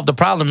way to solve the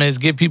problem is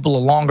give people a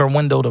longer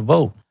window to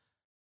vote.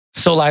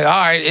 So, like, all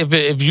right, if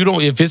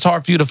it's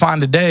hard for you to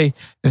find a day,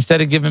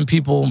 instead of giving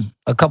people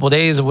a couple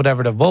days or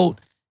whatever to vote,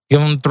 give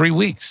them 3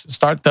 weeks.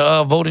 Start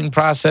the voting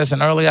process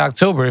in early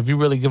October if you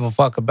really give a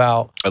fuck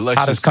about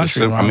how this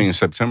country runs.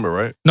 September,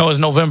 right? No, it's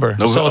November.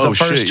 So the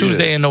first shit,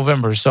 Tuesday in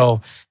November. So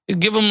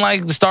give them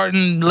like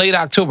starting late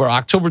October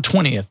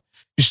 20th.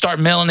 You start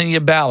mailing in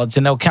your ballots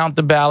and they'll count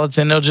the ballots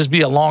and there'll just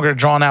be a longer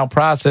drawn out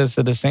process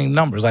of the same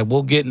numbers. Like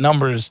we'll get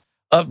numbers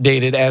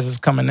updated as it's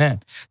coming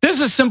in. There's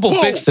a simple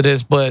fix to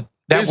this, but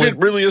Is it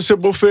really a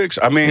simple fix?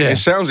 I mean, Yeah. it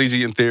sounds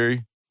easy in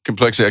theory,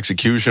 complex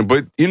execution,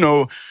 but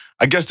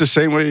I guess the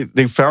same way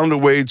they found a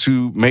way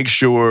to make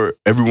sure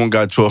everyone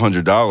got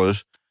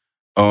 $1,200.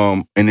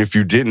 And if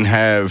you didn't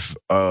have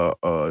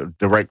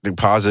direct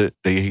deposit,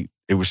 they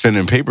were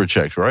sending paper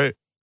checks, right?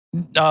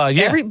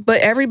 yeah.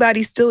 But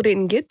everybody still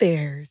didn't get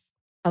theirs.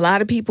 A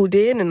lot of people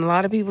did, and a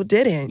lot of people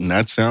didn't. And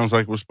that sounds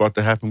like what's about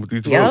to happen with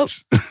these Yep.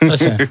 votes.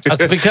 Listen,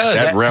 because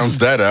that rounds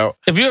that out.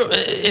 if you're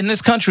in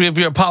this country, if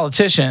you're a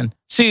politician,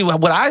 see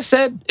what I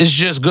said is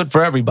just good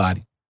for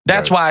everybody.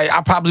 That's why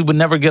I probably would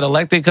never get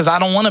elected because I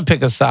don't want to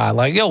pick a side.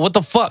 Like, yo, what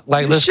the fuck?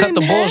 Like, let's cut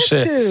the Shouldn't have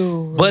bullshit.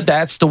 to. But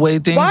that's the way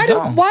things why do go.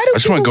 why I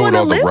just do wanna people go with want to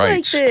all the live like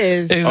rights.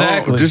 this?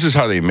 Exactly. This is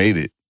how they made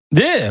it.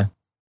 Yeah.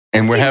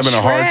 And we're In having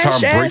a hard time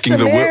trash-ass breaking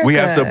the wheel. We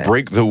have to America.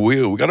 break the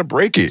wheel. We got to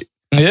break it.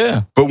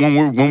 Yeah. But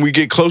when we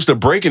get close to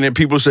breaking it,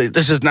 people say,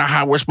 this is not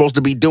how we're supposed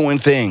to be doing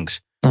things.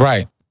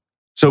 Right.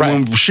 So Right.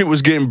 when shit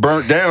was getting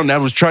burnt down,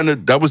 that was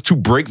to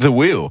break the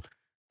wheel.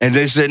 And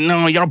they said,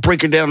 no, y'all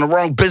breaking down the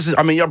wrong business.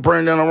 I mean, y'all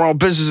burning down the wrong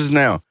businesses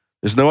now.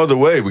 There's no other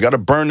way. We got to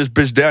burn this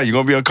bitch down. You're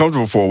going to be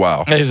uncomfortable for a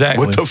while.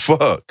 Exactly. What the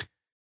fuck?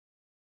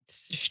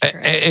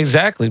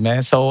 Exactly,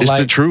 man. So It's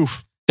like the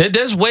truth.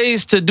 there's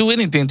ways to do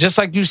anything. Just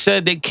like you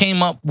said, they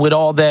came up with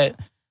all that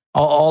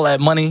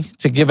money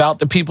to give out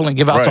to people and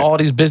give out to Right. all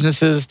these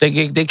businesses. They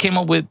came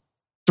up with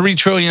 $3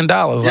 trillion,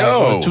 like,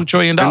 or $2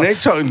 trillion. And they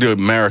talking to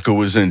America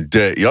was in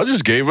debt. Y'all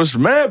just gave us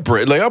mad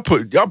bread. Like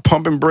y'all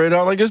pumping bread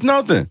out like it's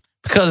nothing.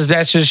 Because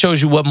that just shows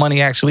you what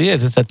money actually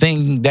is. It's a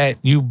thing that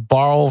you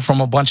borrow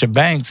from a bunch of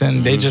banks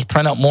and they just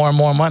print up more and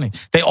more money.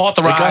 They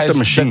authorize They got the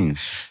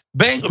machines.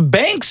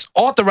 Banks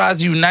authorize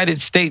the United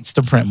States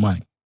to print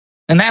money.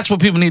 And that's what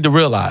people need to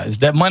realize.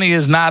 That money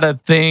is not a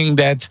thing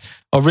that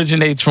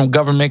originates from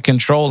government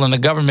control and the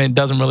government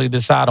doesn't really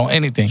decide on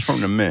anything. It's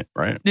from the mint,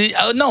 right?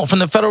 No, from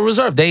the Federal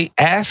Reserve. They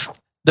ask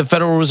the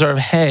Federal Reserve,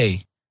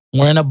 hey,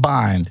 we're in a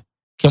bind.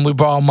 Can we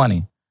borrow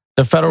money?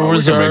 The Federal Well,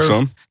 we can Reserve.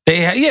 make some.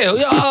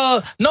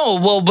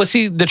 But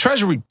see, the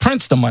Treasury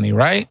prints the money,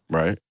 right?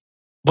 Right.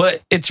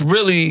 But that's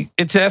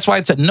why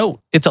it's a note.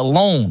 It's a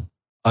loan.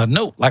 A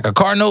note, like a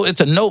car note, it's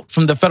a note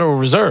from the Federal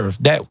Reserve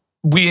that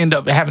we end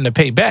up having to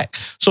pay back.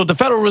 So the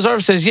Federal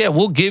Reserve says, yeah,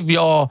 we'll give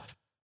y'all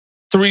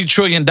 $3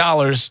 trillion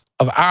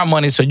of our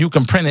money so you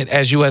can print it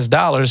as US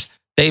dollars.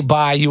 They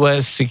buy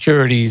US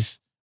securities,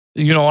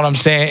 you know what I'm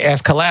saying,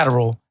 as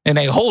collateral, and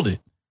they hold it.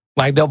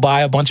 Like they'll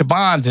buy a bunch of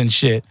bonds and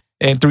shit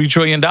and $3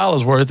 trillion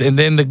worth. And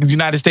then the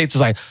United States is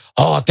like,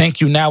 oh,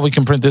 thank you. Now we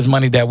can print this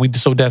money that we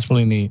so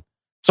desperately need.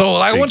 So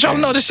like, I want y'all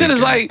to know this shit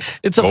is like,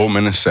 it's a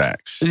Goldman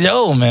Sachs.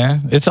 Yo,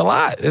 man, it's a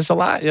lot. It's a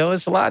lot, yo.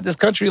 It's a lot. This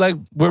country, like,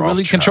 we're really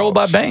Rothschilds. controlled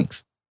by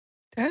banks.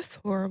 That's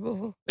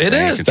horrible. It They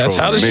ain't is. That's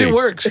how this controlling shit me.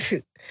 works.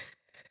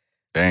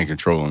 They ain't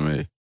controlling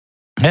me.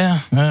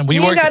 Yeah, man.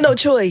 You ain't got no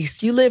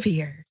choice. You live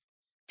here.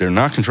 They're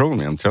not controlling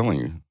me. I'm telling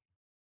you.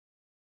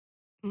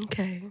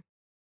 Okay.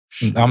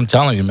 I'm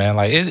telling you, man.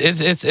 Like,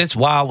 it's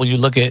wild when you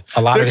look at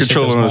a lot They're of this shit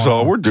controlling that's us going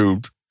all. on. We're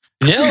doomed.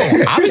 Yo,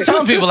 I be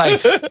telling people, like,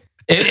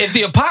 if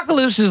the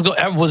apocalypse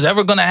was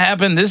ever going to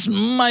happen, this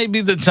might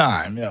be the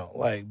time. Yo,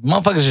 like,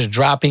 motherfuckers just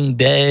dropping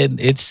dead.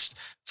 It's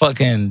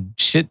fucking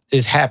shit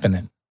is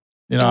happening.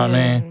 You know what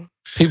I mean?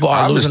 People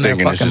are I'm just losing their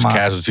thinking it's fucking just mind.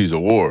 casualties of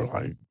war.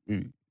 Like,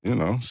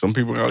 some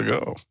people gotta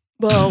go.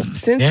 Well,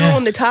 since Yeah. we're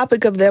on the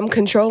topic of them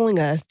controlling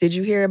us, did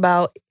you hear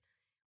about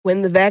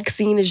when the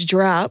vaccine is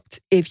dropped,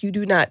 if you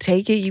do not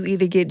take it, you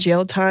either get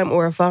jail time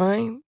or a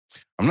fine?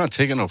 I'm not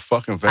taking no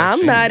fucking vaccine.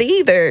 I'm not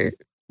either.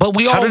 But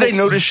we all How do they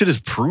know this shit is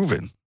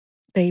proven?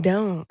 They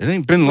don't. It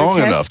ain't been We're long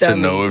test enough to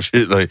know dummies. if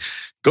shit like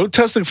go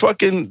test the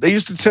fucking. They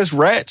used to test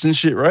rats and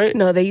shit, right?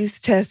 No, they used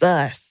to test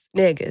us,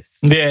 niggas.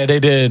 Yeah,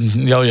 they did.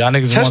 Yo, y'all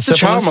niggas Test the want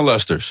child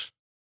syphilis? molesters.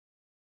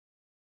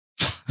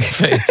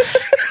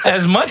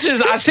 as much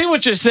as I see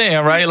what you're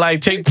saying, right?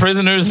 Like take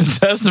prisoners and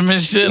test them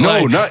and shit. No,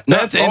 like, not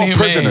that's all inhumane.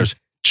 prisoners.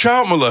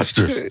 Child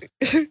molesters.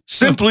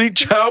 Simply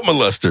child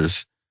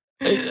molesters.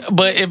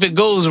 But if it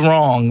goes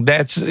wrong,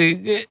 that's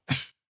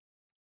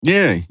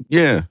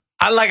Yeah.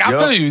 I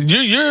feel you.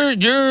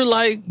 You're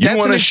like You that's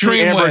want an to shoot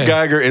extreme Amber way.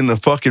 Geiger in the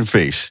fucking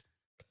face.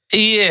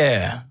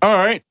 Yeah. All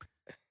right.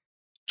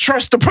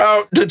 Trust the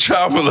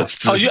child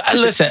molesters. Oh,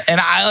 listen,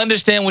 and I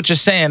understand what you're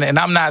saying, and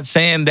I'm not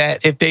saying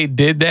that if they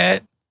did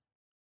that,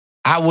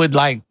 I would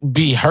like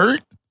be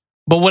hurt.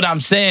 But what I'm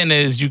saying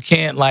is, you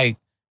can't like.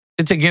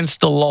 It's against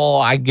the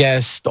law, I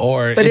guess,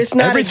 or But it's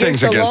not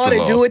everything's against the against law the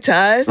to law. do it to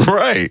us.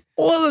 Right.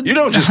 Well, You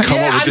don't just come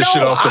up with this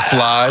shit off the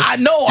fly. I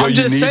know. Yo, I'm you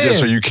just need saying.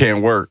 this or you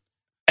can't work.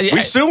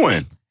 We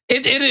suing.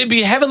 It'd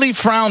be heavily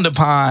frowned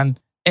upon,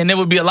 and there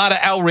would be a lot of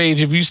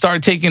outrage if you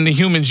start taking the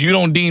humans you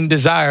don't deem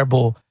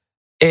desirable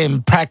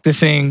and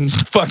practicing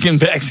fucking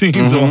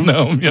vaccines on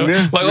them. You know?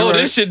 Yeah, like, you're oh, right.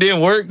 this shit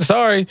didn't work.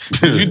 Sorry,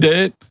 you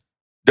dead.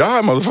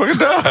 Die, motherfucker,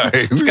 die.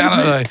 It's kind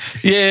of like,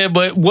 yeah,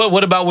 but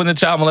what about when the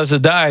child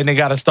molesters die and they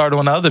got to start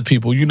on other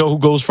people? You know who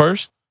goes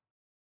first?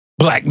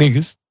 Black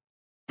niggas.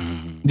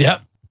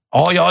 Yep.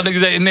 All y'all niggas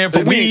that in there for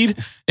Let me- weed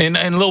and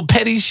little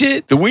petty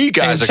shit. The weed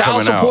guys and are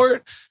child coming support.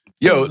 out.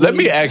 Yo, let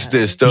me ask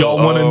this though. Y'all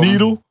want a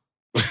needle?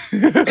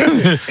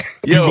 You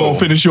Yo, gonna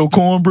finish your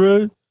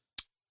cornbread?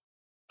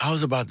 I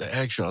was about to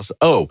ask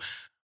y'all.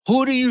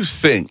 Who do you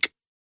think?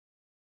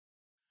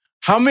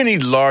 How many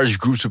large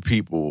groups of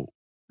people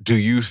do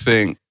you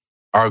think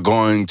are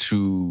going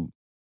to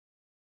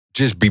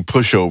just be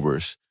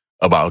pushovers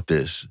about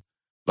this?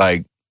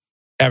 Like,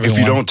 Everyone. if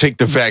you don't take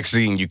the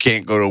vaccine, you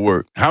can't go to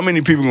work. How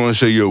many people are going to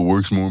say, "Yo,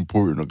 work's more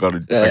important. I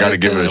gotta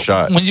give it a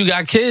shot." When you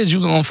got kids, you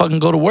gonna fucking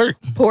go to work.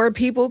 Poor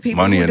people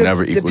Money who are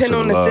never equal depend to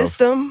on the the love.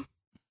 system.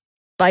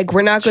 Like,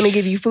 we're not going to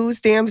give you food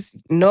stamps.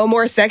 No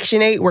more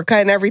Section 8. We're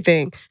cutting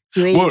everything.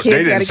 You and Well, your they kids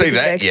didn't gotta say get the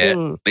that yet.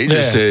 vaccine. They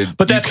just Yeah. said,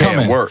 But that's you can't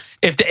coming. work.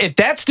 If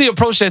that's the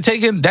approach they're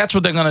taking, that's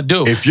what they're gonna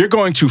do. If you're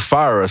going to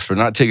fire us for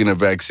not taking a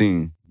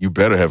vaccine, you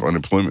better have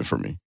unemployment for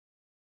me.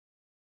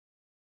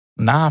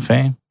 Nah,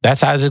 fam.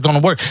 That's how it's gonna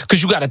work.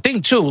 Because you got to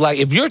think too. Like,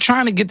 if you're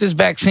trying to get this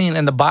vaccine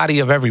in the body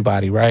of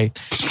everybody, right,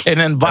 and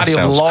then body of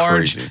sounds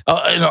large, crazy.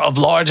 of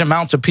large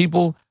amounts of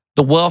people,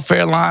 the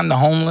welfare line, the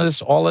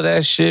homeless, all of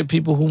that shit,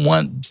 people who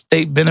want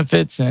state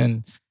benefits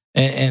and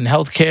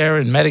healthcare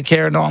and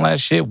Medicare and all that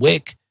shit,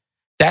 WIC.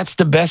 That's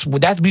the best.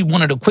 That'd be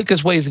one of the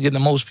quickest ways to get the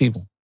most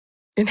people.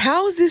 And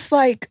how is this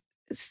like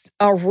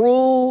a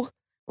rule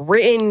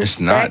written? It's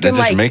not. back They're in,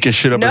 just like, making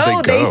shit up as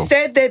No, they go. they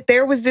said that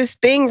there was this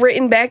thing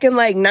written back in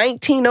like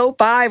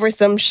 1905 or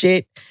some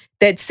shit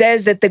that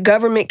says that the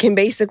government can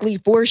basically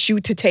force you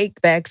to take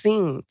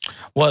vaccines.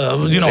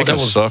 Well, you know, they that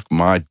can was suck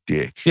my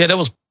dick. yeah, there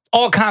was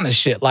all kind of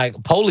shit. Like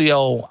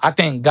polio, I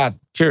think got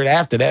cured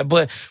after that.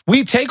 But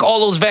we take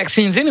all those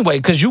vaccines anyway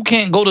because you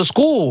can't go to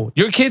school.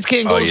 Your kids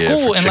can't go to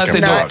school for unless they chicken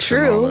do Not it. pox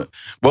and all true. that.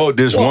 Well,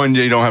 there's Well- one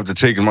day you don't have to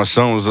take it. My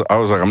son was, I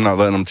was like, I'm not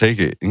letting him take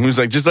it. And he was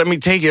like, just let me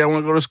take it. I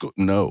want to go to school.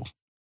 No.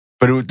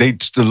 But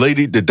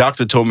the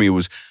doctor told me it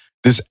was,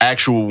 this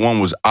actual one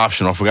was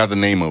optional. I forgot the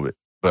name of it,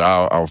 but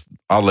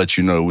I'll let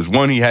you know. It was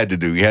one he had to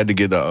do. He had to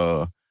get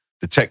the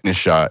tetanus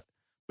shot.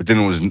 But then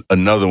it was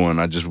another one.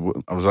 I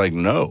was like,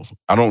 no,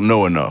 I don't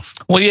know enough.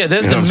 Well, yeah,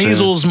 there's You know the what I'm saying?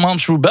 measles,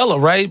 mumps,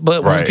 rubella, right?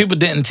 But when Right. people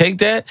didn't take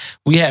that,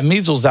 we had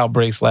measles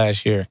outbreaks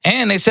last year.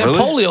 And they said Really?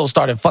 polio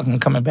started fucking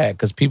coming back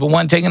because people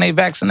weren't taking their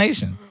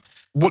vaccinations.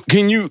 What,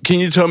 can you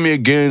tell me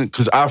again?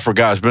 Because I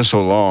forgot. It's been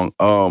so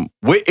long.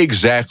 What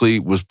exactly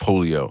was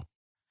polio?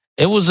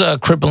 It was a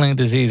crippling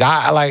disease.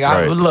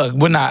 Right. Look,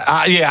 we're not.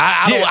 I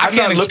I'm can't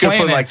not looking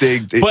explain for it. like the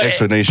But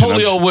explanation.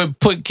 polio would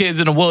put kids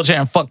in a wheelchair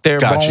and fuck their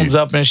Got bones you.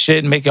 up and shit,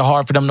 and make it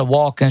hard for them to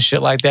walk and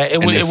shit like that.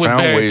 and they It would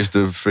found very, ways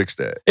to fix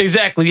that.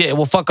 exactly, yeah. It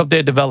will fuck up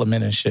their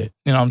development and shit.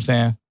 You know what I'm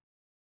saying?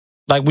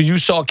 Like when you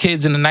saw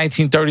kids in the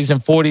 1930s and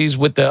 40s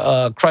with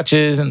the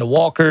crutches and the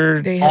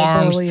walker They had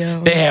arms,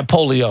 polio. they had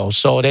polio.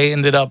 So they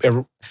ended up.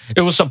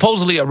 It was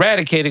supposedly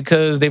eradicated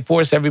because they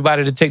forced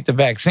everybody to take the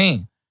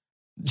vaccine.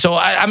 So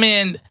I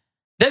mean,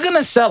 they're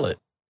gonna sell it.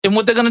 And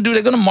what they're gonna do,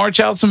 they're gonna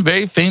march out some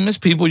very famous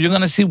people. You're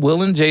gonna see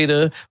Will and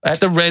Jada at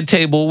the red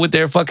table with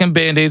their fucking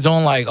band-aids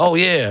on, like, oh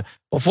yeah,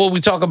 before we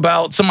talk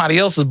about somebody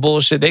else's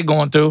bullshit they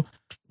going through,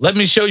 let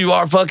me show you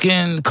our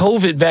fucking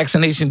COVID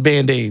vaccination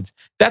band-aids.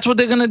 That's what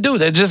they're gonna do.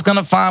 They're just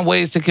gonna find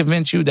ways to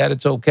convince you that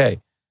it's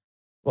okay.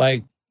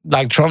 Like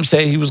Trump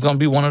said he was gonna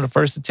be one of the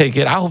first to take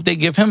it. I hope they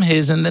give him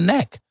his in the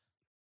neck.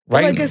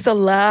 Right. Right? Like, it's a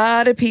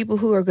lot of people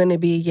who are going to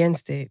be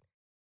against it.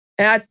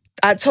 And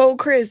I told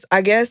Chris,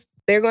 I guess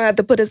they're going to have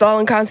to put us all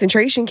in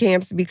concentration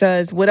camps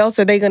because what else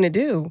are they going to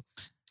do?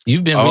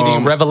 You've been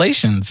reading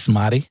Revelations,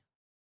 Marty.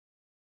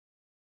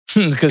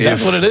 Because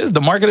that's what it is,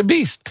 the mark of the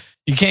beast.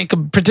 You can't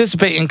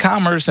participate in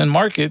commerce and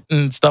market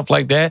and stuff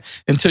like that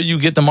until you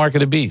get the mark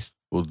of the beast.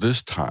 Well,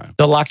 this time,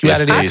 They'll lock you If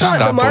out of the they I thought account.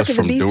 the stop mark us of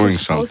the from beast doing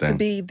was supposed to something.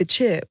 be the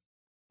chip.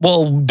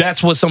 Well,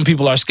 that's what some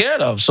people are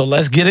scared of. So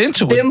let's get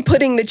into it. Them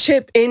putting the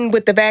chip in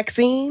with the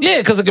vaccine. Yeah,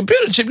 because a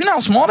computer chip, you know how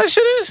small that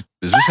shit is?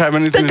 does this have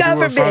anything The to do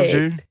with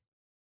government. 5G?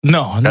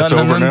 No, That's nothing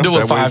over to now? do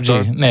with That wave's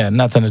 5G. done? Yeah,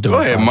 nothing to do Go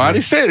with ahead, 5G.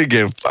 Marty. Say it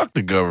again. Fuck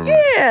the government.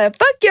 Yeah,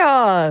 fuck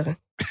y'all.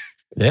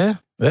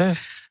 Yeah.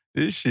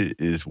 This shit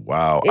is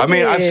wild. It I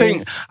mean,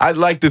 is. I'd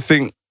like to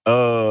think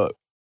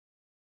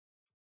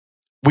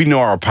we know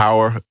our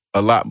power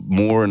a lot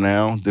more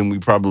now than we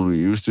probably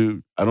used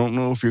to. I don't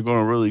know if you're going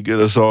to really get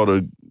us all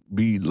to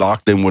be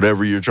locked in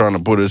whatever you're trying to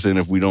put us in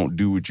if we don't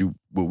do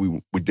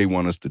what they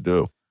want us to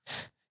do.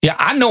 Yeah,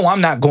 I know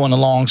I'm not going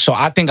along, so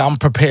I think I'm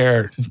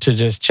prepared to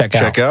just check out.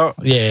 Check out?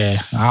 Yeah,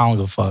 I don't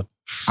give a fuck.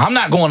 I'm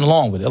not going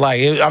along with it.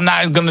 Like, I'm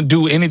not going to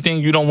do anything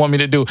you don't want me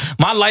to do.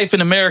 My life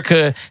in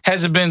America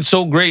hasn't been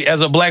so great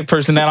as a black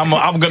person that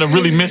I'm going to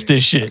really miss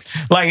this shit.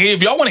 Like,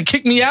 if y'all want to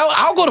kick me out,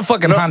 I'll go to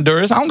fucking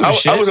Honduras. I don't give a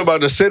shit. I was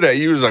about to say that.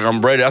 You was like,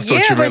 I'm ready. I thought Yeah,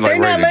 you but meant like they're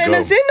not ready to letting go.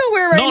 us in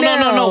nowhere right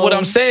now. No. What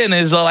I'm saying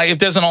is, like, if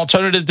there's an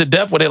alternative to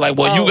death where they're like,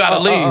 well, you got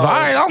to leave. All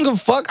right, I don't give a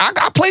fuck.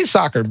 I play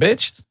soccer,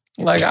 bitch.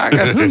 Like, I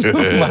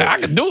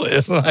can do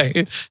it.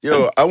 Like,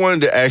 Yo, I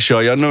wanted to ask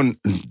y'all know,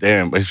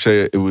 damn, I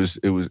say it was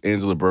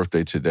Angela's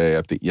birthday today.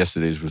 I think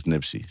yesterday's was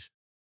Nipsey's.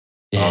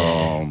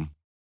 yeah.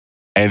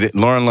 And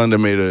Lauren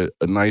London made a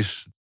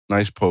nice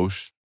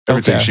post.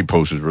 Everything Okay. she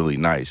posts is really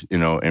nice,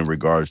 in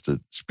regards to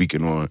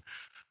speaking on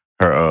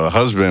her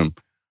husband.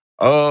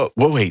 Well,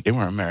 wait, they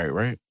weren't married,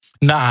 right?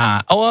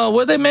 Nah. Oh,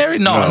 were they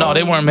married? No,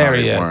 they weren't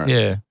married they yet. weren't.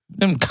 Yeah.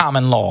 Them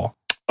common law.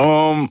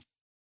 I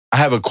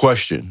have a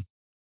question,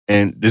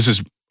 and this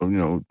is,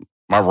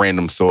 my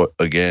random thought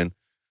again,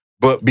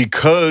 but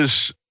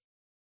because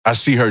I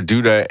see her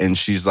do that, and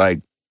she's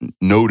like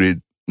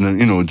noted,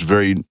 it's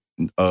very,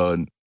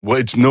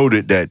 it's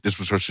noted that this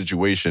was her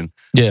situation.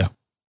 Yeah.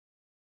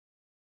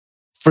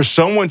 For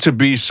someone to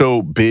be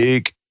so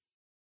big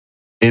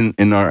in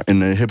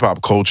the hip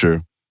hop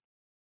culture,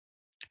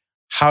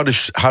 how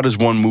does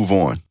one move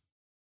on?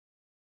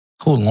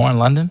 Who, Lauren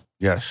London?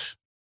 Yes.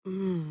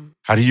 Mm.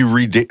 How do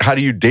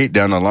you date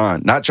down the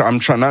line? Not trying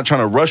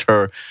to rush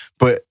her,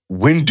 but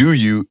when do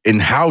you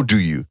and how do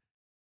you?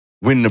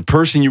 When the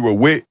person you were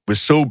with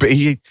was so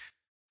big,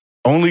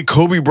 only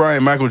Kobe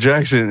Bryant, Michael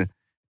Jackson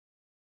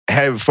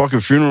had fucking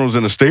funerals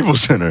in a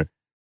Staples Center.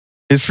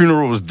 His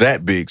funeral was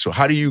that big. So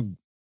how do you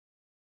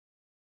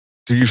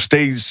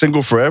stay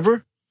single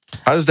forever?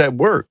 How does that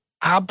work?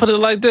 I'll put it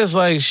like this.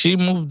 Like, she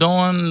moved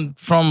on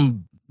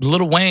from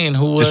Lil Wayne,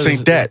 who was... Just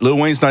ain't that. Lil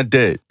Wayne's not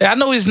dead. I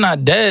know he's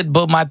not dead,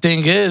 but my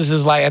thing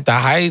is like at the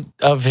height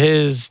of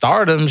his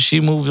stardom, she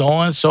moved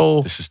on.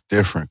 So, This is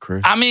different,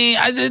 Chris. I mean,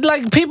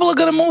 like, people are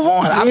going to move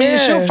on. I mean, Yeah.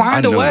 she'll I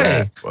find a know way.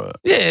 that, but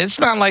Yeah, it's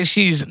not like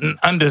she's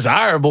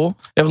undesirable.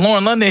 If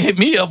Lauren London hit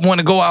me up, want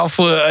to go out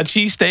for a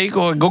cheesesteak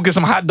or go get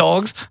some hot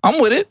dogs,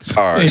 I'm with it.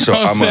 all right, You so know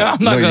what I'm saying?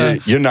 I'm not gonna-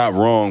 you're not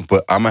wrong,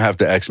 but I'm gonna have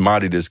to ask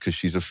Marty this because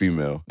she's a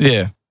female,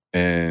 Yeah,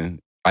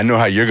 and I know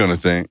how you're gonna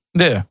think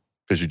yeah,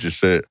 because you just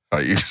said how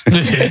you.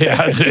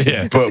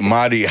 yeah. But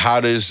Marty, how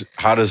does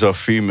a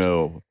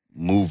female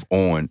move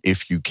on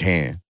if you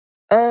can?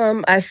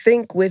 I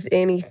think with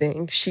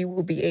anything, she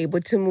will be able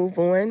to move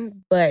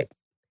on, but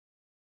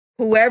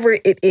whoever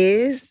it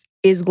is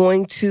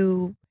going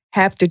to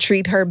have to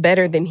treat her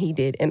better than he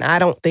did. And I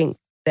don't think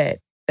that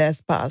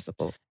that's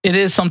possible. It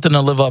is something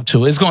to live up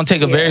to. It's going to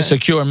take a Yeah. very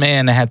secure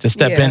man to have to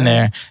step in Yeah.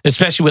 there,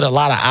 especially with a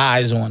lot of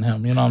eyes on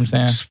him. You know what I'm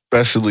saying?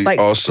 Especially Like-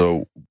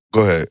 also,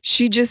 go ahead.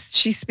 She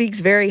speaks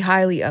very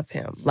highly of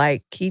him.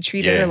 Like, he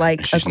treated her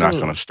like she's a not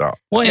queen. gonna stop.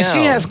 Well, and she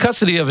No. has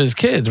custody of his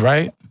kids,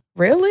 right?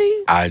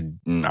 Really?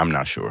 I'm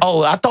not sure.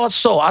 Oh, I thought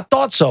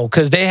so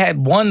because they had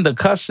won the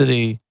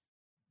custody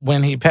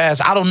when he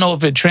passed. I don't know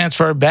if it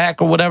transferred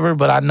back or whatever,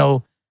 but I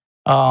know,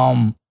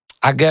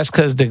 I guess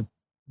because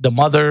the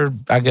mother,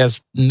 I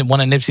guess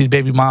one of Nipsey's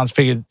baby moms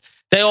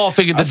they all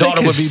figured the I think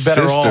daughter would be his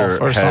better sister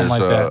off or something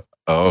like that.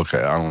 Oh,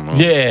 okay. I don't know.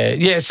 Yeah,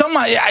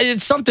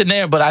 it's something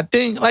there, but I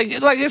think like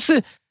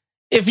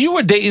if you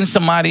were dating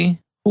somebody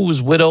who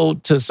was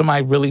widowed to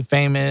somebody really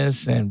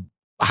famous and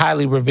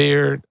highly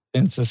revered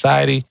in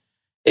society,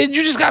 you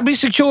just gotta be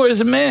secure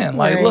as a man.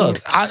 Like, Right.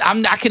 look,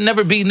 I can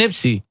never be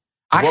Nipsey.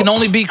 I can Well-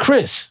 only be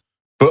Chris.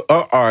 But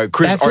all right,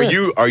 Chris, That's are it.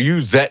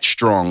 you that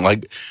strong?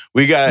 Like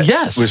we got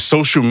Yes. with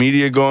social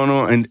media going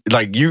on, and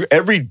like you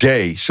every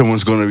day,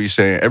 someone's going to be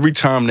saying every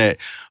time that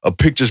a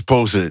picture's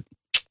posted,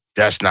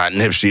 that's not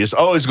Nipsey. It's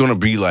always going to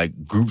be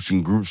like groups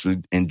and groups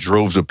and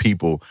droves of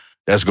people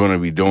that's going to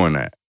be doing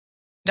that.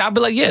 I'll be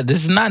like, yeah,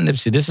 this is not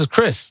Nipsey. This is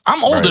Chris.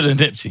 I'm older Right. than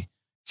Nipsey.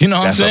 You know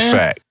what That's I'm a saying?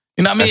 fact.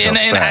 You know what I mean?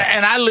 That's a fact.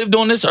 And I lived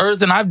on this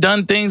earth and I've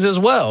done things as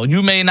well.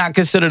 You may not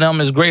consider them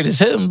as great as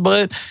him,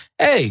 but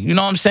hey, you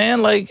know what I'm saying?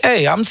 Like,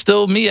 hey, I'm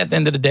still me at the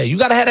end of the day. You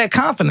got to have that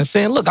confidence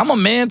saying, look, I'm a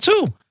man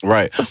too.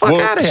 Right. The fuck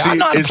out of here. I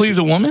know how to please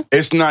a woman.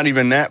 It's not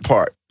even that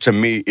part to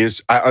me.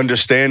 I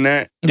understand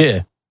that,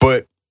 Yeah.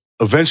 but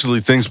eventually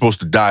things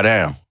supposed to die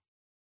down.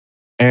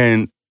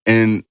 And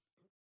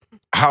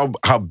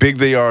how big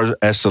they are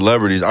as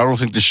celebrities, I don't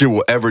think the shit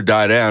will ever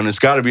die down. It's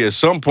got to be at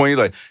some point, you're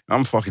like,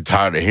 I'm fucking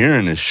tired of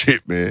hearing this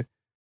shit, man.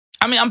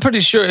 I mean, I'm pretty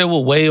sure it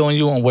will weigh on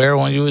you and wear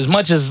on you. As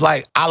much as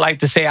like I like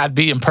to say I'd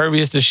be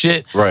impervious to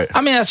shit. Right.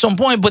 I mean, at some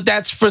point, but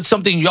that's for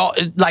something y'all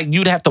like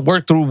you'd have to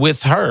work through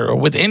with her or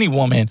with any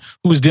woman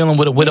who's dealing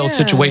with a widowed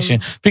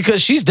situation,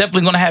 because she's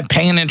definitely gonna have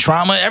pain and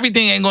trauma.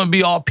 Everything ain't gonna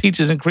be all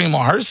peaches and cream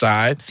on her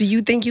side. Do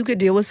you think you could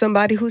deal with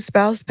somebody whose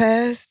spouse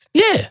passed?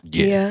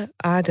 Yeah.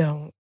 I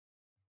don't.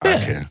 I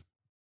can.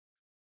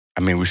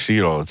 I mean, we see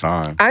it all the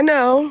time. I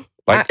know.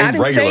 Like I in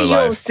didn't regular say you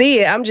life. don't see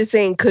it. I'm just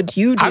saying, could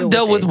you deal I've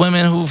dealt with it?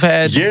 women who've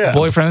had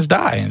boyfriends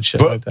die and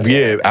shit like But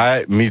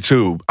that. me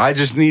too. I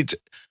just need to,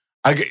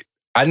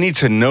 I need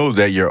to know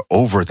that you're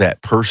over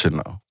that person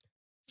though.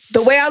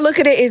 The way I look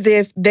at it is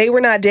if they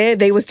were not dead,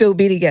 they would still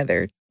be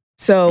together.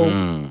 So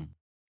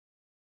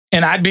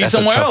And I'd be That's a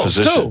somewhere tough else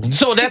position. too.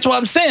 So that's what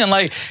I'm saying.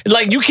 Like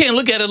you can't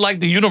look at it like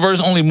the universe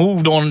only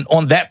moved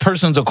on that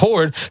person's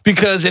accord,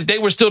 because if they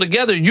were still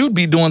together, you'd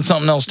be doing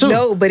something else too.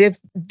 no, but if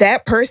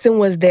that person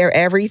was their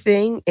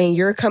everything and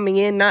you're coming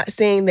in, not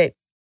saying that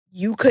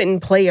you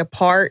couldn't play a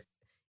part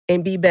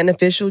and be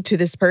beneficial to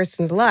this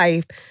person's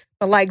life,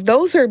 but like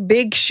those are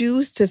big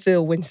shoes to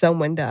fill when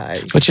someone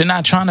dies. But you're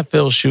not trying to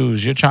fill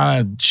shoes. You're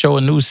trying to show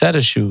a new set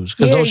of shoes,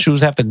 because Yeah. those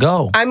shoes have to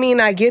go. I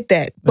mean, I get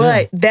that,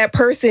 but that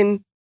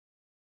person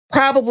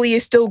probably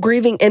is still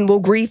grieving and will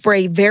grieve for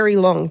a very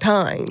long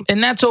time.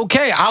 And that's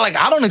okay.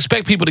 I don't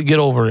expect people to get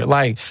over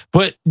it.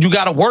 But you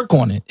got to work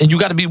on it, and you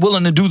got to be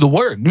willing to do the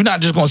work. You're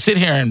not just gonna sit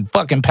here and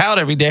fucking pout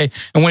every day.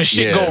 And when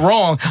shit go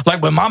wrong,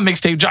 like when my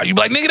mixtape dropped, you be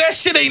like, nigga, that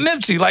shit ain't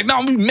Nipsey. Like, no,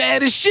 I'm be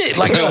mad as shit.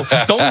 Like, yo, you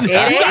gotta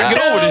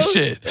get over this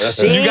shit.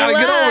 You gotta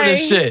get over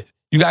this shit.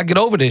 You gotta get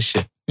over this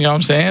shit. You know what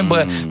I'm saying?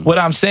 But what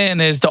I'm saying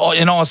is,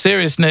 in all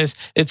seriousness,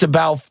 it's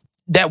about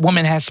that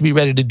woman has to be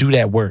ready to do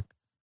that work.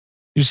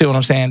 You see what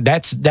I'm saying?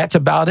 That's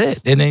about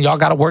it. And then y'all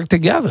got to work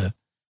together.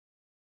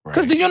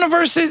 Because the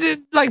universe is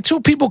like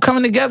two people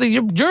coming together.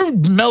 You're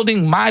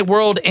melding my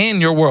world and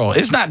your world.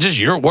 It's not just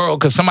your world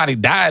because somebody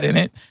died in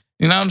it.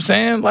 You know what I'm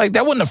saying? Like,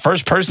 that wasn't the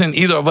first person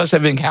either of us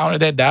have encountered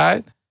that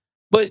died.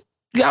 But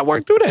you got to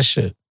work through that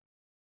shit.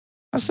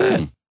 That's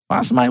it.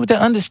 Find somebody with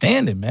that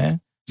understanding, man.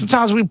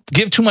 Sometimes we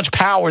give too much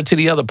power to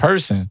the other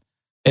person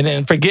and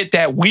then forget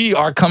that we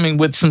are coming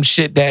with some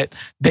shit that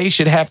they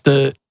should have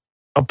to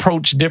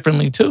approach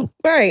differently too.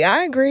 Right,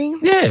 I agree.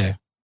 Yeah.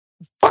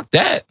 Fuck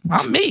that.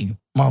 I'm me,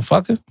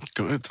 motherfucker.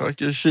 Go ahead,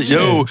 talk your shit.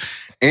 Yo,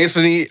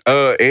 Anthony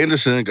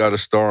Anderson got a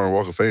star on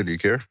Walk of Fame. Do you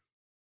care?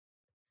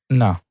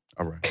 No.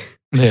 All right.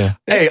 Yeah.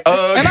 Hey,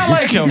 and I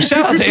like him.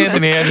 Shout out to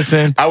Anthony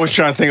Anderson. I was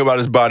trying to think about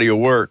his body of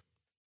work,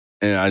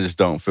 and I just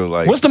don't feel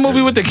like. What's the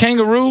movie with the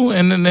kangaroo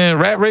and then the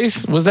rat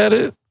race? Was that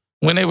it?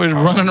 When they were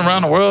running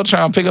around the world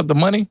trying to pick up the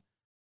money?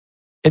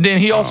 And then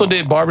he also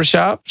did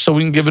Barbershop, so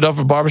we can give it up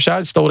for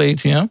Barbershop. Stole the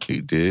ATM.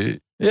 He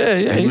did. Yeah.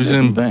 He was did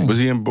in. some things. Was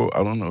he in both?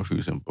 I don't know if he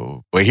was in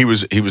both. But he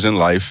was in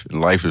Life.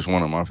 And Life is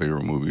one of my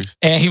favorite movies.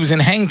 And he was in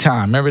Hang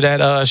Time. Remember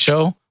that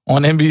show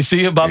on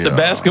NBC about the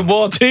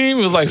basketball team?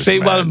 It was like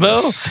Saved by the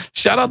Bell.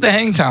 Shout out to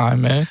Hang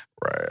Time, man.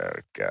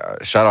 Right,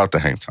 God. Shout out to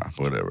Hang Time,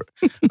 whatever.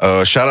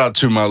 Shout out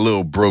to my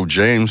little bro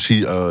James.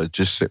 He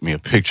just sent me a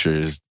picture.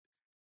 His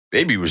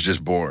baby was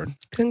just born. Yo,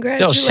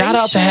 Congratulations. shout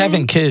out to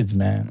having kids,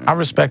 man. I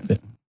respect it.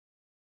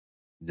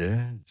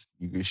 Yeah,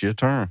 it's your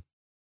turn.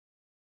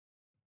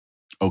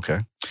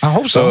 Okay. I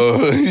hope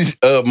so.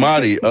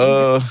 Marty,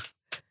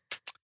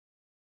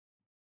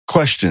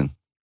 question.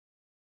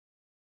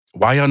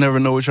 Why y'all never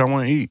know what y'all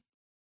want to eat?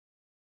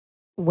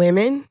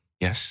 Women?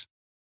 Yes.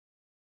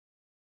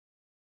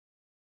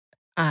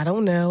 I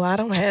don't know. I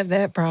don't have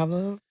that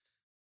problem.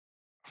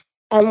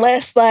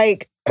 Unless,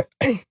 like,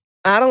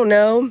 I don't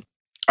know.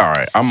 All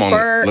right, I'm on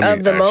Spur let me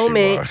of the ask you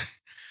moment. why.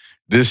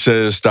 This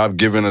says stop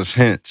giving us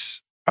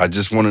hints. I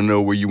just want to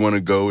know where you want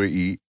to go to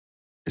eat.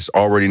 It's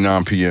already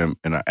 9 p.m.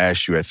 and I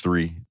asked you at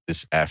 3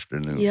 this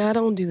afternoon. Yeah, I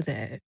don't do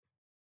that.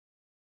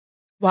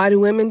 Why do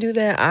women do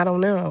that? I don't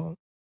know.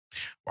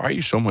 Why are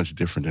you so much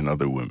different than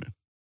other women?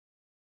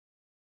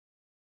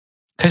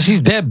 Because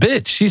she's that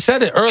bitch. She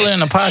said it earlier in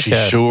the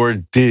podcast. She sure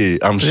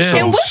did. I'm so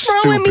And what's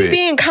stupid. wrong with me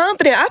being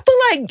confident? I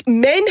feel like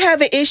men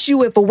have an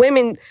issue if a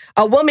woman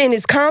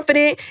is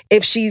confident,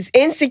 if she's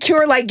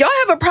insecure. Like, y'all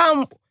have a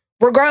problem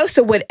regardless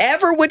of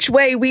which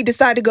way we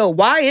decide to go.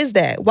 Why is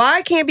that? Why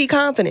I can't be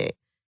confident?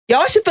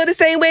 Y'all should feel the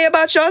same way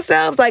about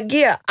yourselves. Like,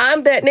 yeah,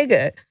 I'm that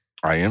nigga.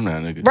 I am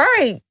that nigga.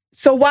 Right.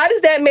 So why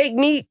does that make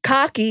me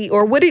cocky?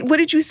 Or what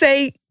did you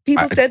say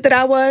people said that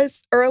I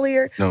was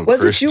earlier? No,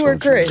 was Chris it you or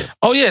told you Chris? that.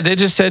 Oh, yeah. They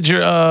just said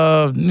you're,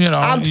 I'm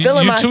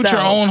feeling you toot myself.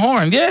 your own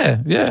horn. Yeah.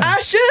 I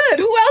should.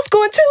 Who else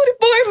going to toot it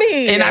for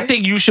me? And I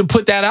think you should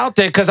put that out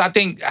there because I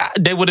think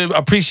they would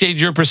appreciate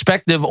your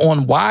perspective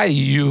on why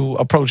you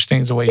approach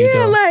things the way you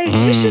do. like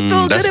you should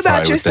feel That's good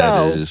about probably what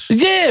that yourself. is.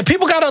 Yeah,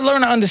 people got to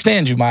learn to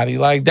understand you, Marty.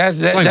 Like, that's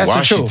Like, that's why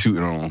the she truth.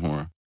 tooting her own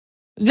horn?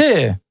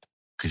 Yeah.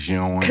 Because you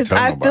don't want to Because tell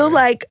I nobody. feel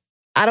like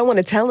I don't want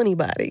to tell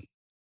anybody.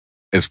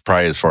 It's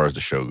probably as far as the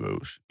show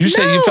goes. You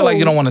say you feel like you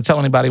No. don't want to tell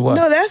anybody what?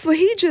 No, that's what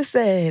he just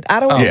said. I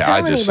don't want to Yeah, tell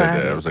I just anybody.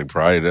 said that. I was like,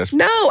 probably that's.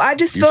 No, I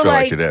just You feel feel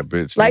like like you're that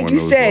bitch. like No one you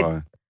knows said,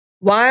 why.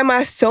 why am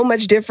I so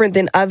much different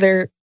than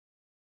other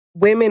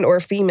women or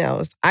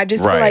females. I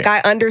just feel Right. like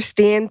I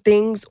understand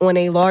things on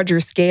a larger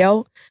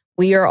scale.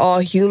 We are all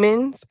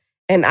humans,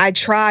 and I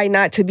try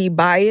not to be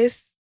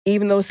biased,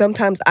 even though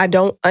sometimes I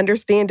don't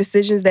understand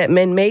decisions that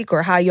men make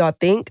or how y'all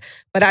think,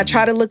 but I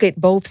try to look at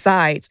both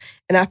sides.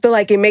 And I feel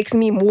like it makes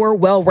me more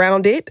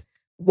well-rounded.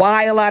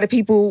 Why a lot of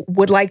people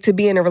would like to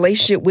be in a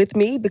relationship with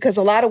me, because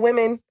a lot of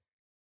women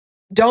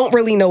don't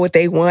really know what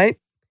they want,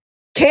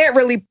 can't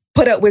really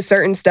put up with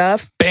certain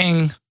stuff.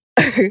 Bang.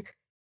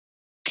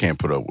 Can't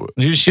put up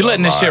with. She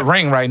letting this shit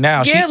ring right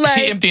now. Yeah, she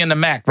like- emptying the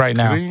Mac right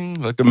now.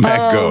 Let the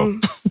Mac go.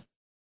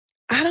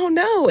 I don't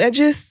know.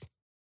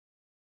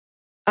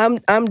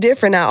 I'm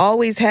different. I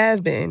always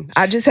have been.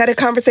 I just had a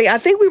conversation. I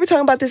think we were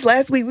talking about this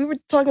last week. We were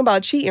talking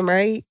about cheating,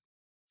 right?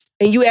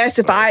 And you asked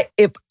if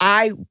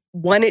I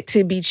wanted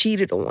to be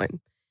cheated on.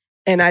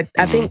 And I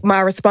think my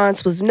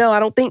response was no, I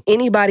don't think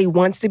anybody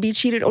wants to be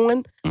cheated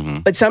on.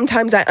 Mhm. But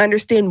sometimes I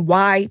understand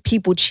why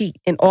people cheat,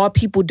 and all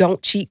people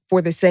don't cheat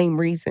for the same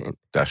reason.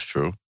 That's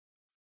true.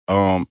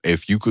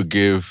 If you could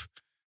give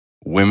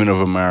women of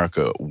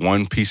America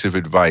one piece of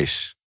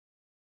advice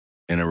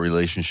in a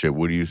relationship,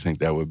 what do you think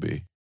that would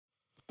be?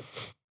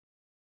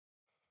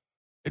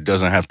 It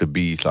doesn't have to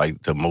be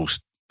like the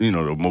most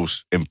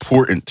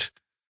important,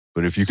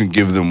 but if you can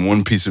give them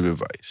one piece of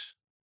advice.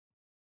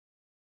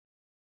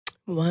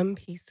 One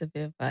piece of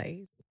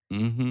advice.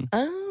 Mm-hmm.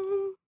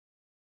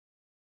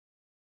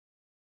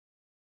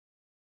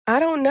 I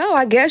don't know.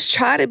 I guess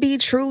try to be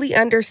truly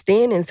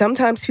understanding.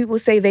 Sometimes people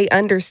say they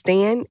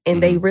understand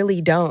and they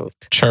really don't.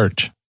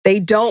 Church. They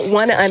don't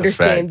want to That's a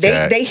understand. fact,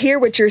 Jack. They hear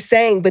what you're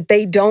saying, but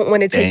they don't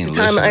want to They take ain't the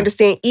time to listening.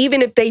 understand,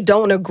 even if they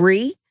don't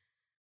agree.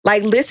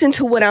 Like, listen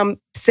to what I'm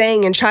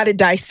saying and try to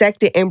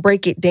dissect it and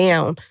break it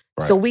down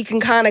so we can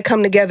kind of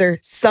come together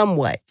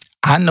somewhat.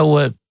 I know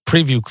what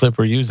preview clip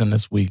we're using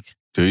this week.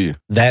 Do you?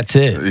 That's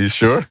it. Are you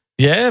sure?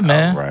 Yeah,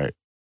 man. All right.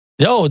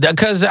 Yo,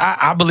 because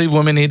I believe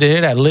women need to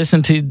hear that.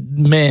 Listen to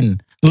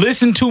men.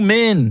 Listen to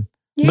men.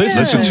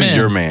 Listen to men.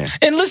 your man.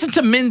 And listen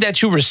to men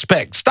that you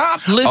respect.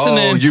 Stop listening.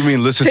 Oh, you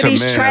mean listen To to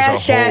these men trash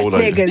as a ass whole?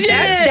 Like, niggas.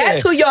 Yeah.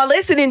 That's who y'all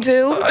listening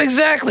to.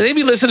 Exactly. They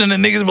be listening to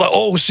niggas be like,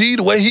 oh, see,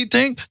 the way he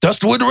think, that's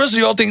the way the rest of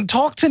y'all think.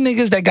 Talk to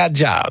niggas that got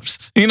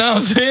jobs. You know what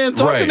I'm saying?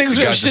 Talk right. to niggas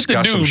who You have guys shit just to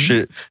got do some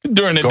shit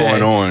during the going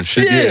day. on.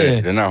 Shit,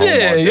 yeah. They're not home all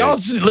day. y'all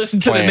listen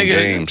to the Playing nigga.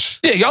 games.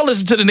 Yeah, y'all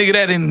listen to the nigga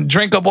that didn't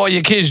drink up all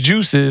your kids'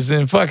 juices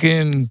and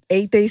fucking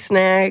Ate they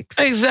snacks.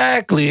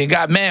 exactly and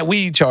got mad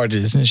weed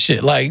charges and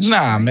shit. Like,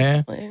 nah,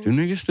 man. Do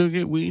niggas still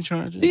get weed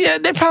charges? Yeah,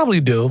 they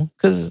probably do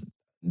because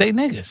they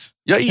niggas.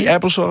 Y'all eat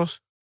applesauce?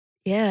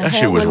 Yeah. I That had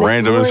shit was one this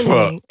random as fuck.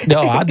 morning. Yo,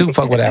 I do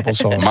fuck with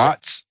applesauce.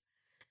 Mott's?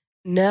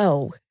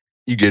 No.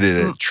 You get it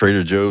at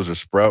Trader Joe's or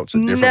Sprouts? A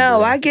different No,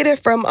 brand? I get it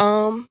from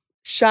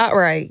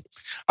ShopRite.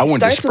 I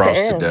went to Starts with the Sprouts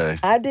M. today.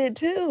 I did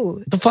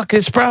too. The fuck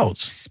is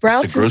Sprouts? It's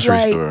Sprouts the is grocery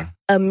like store.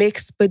 a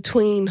mix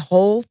between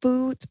Whole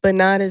Foods, but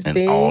not as And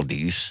big.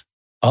 Aldi's.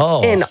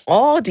 Oh. And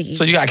Aldi.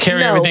 So you gotta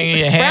carry No, everything in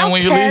your Sprouts hand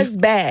when you has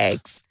leave?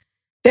 bags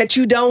that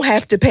you don't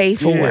have to pay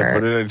for. Yeah,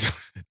 but I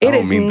It don't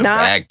is mean the not-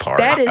 bag part.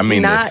 that is I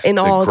mean not the, an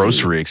the Aldi.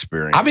 grocery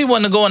experience. I be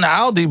wanting to go into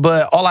Aldi,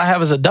 but all I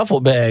have is a duffel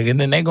bag, and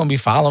then they gonna be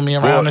following me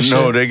around well, and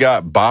no, shit. they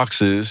got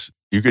boxes.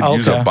 You could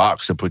use Okay. a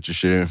box to put your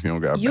shit in if you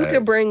don't got a You bag.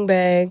 could bring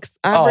bags.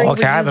 I Oh, bring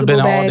okay. I haven't reusable been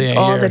to Aldi bags in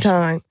all the years.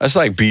 time. That's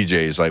like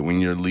BJ's. Like when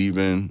you're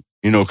leaving,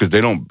 because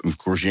they don't, of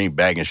course, you ain't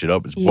bagging shit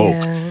up. It's bulk.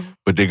 Yeah.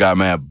 But they got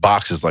mad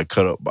boxes, like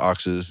cut up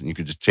boxes, and you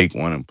could just take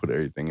one and put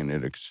everything in there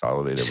to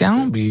consolidate See, I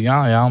don't everything. be,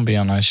 I don't be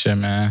on that shit,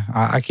 man.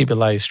 I keep it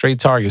like straight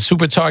Target,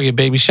 Super Target,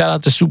 baby. Shout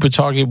out to Super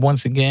Target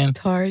once again.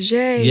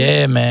 Tarjay.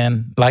 Yeah,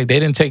 man. Like they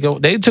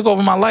took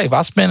over my life.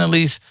 I spend at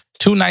least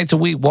 2 nights a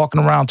week walking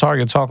around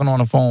Target, talking on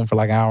the phone for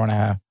like an hour and a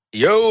half.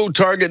 Yo,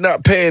 Target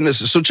not paying us.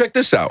 So check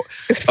this out.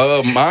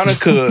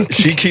 Monica,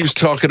 she keeps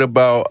talking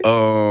about,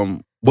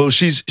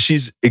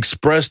 she's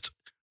expressed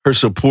her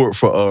support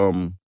for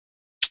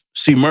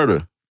C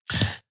Murder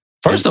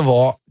First of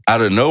all,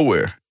 out of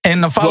nowhere.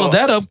 and to follow Well-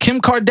 that up,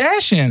 Kim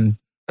Kardashian.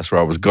 That's where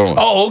I was going.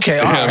 Oh, okay.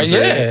 All You know what right. I'm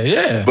Yeah,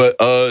 saying?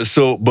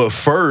 yeah. But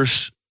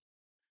first,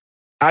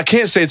 I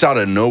can't say it's out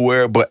of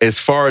nowhere, but as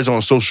far as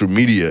on social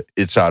media,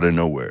 it's out of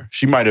nowhere.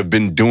 She might have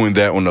been doing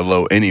that on the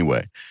low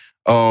anyway.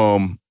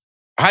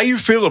 How you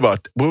feel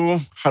about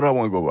how do I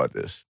want to go about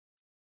this?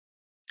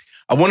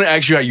 I want to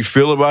ask you how you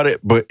feel about it,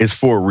 but it's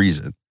for a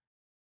reason.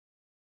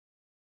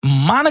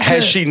 Monica.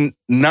 Has she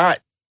not,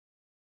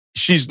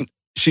 she's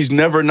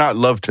never not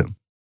loved him.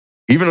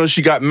 Even though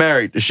she got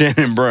married to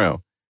Shannon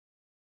Brown.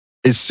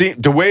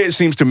 The way it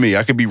seems to me,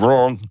 I could be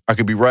wrong, I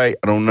could be right,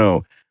 I don't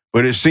know.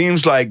 But it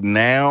seems like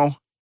now,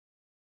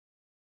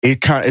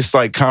 it's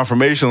like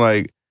confirmation,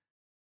 like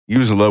you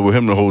was in love with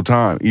him the whole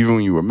time, even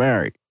when you were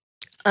married.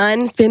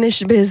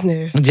 Unfinished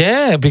business.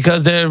 Yeah,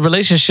 because their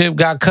relationship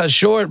got cut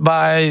short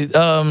by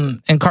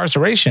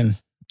incarceration.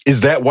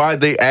 Is that why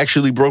they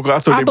actually broke up? I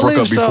thought they broke up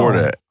believe before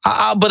so. that.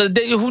 But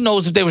who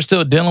knows if they were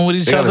still dealing with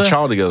each They got other? a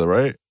child together,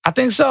 right? I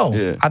think so.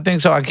 Yeah. I think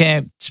so. I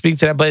can't speak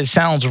to that, but it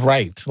sounds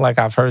right. Like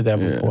I've heard that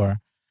Yeah. before.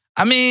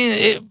 I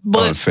mean,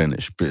 but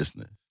Unfinished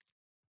business.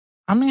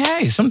 I mean,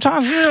 hey,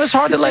 sometimes it's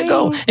hard to let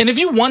go. And if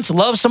you once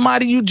loved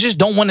somebody, you just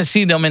don't want to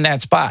see them in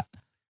that spot.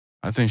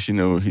 I think she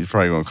knows he's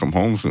probably gonna come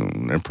home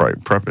soon. They're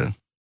probably prepping.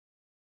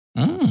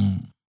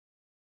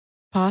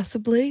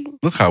 Possibly.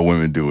 Look how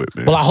women do it,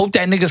 man. Well, I hope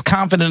that nigga's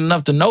confident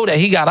enough to know that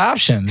he got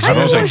options. I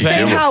don't think she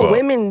understand give a how fuck.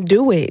 women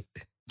do it.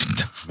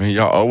 Man,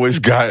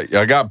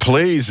 y'all got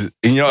plays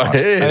in your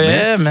head.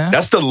 Yeah, man.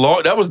 That's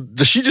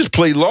she just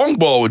played long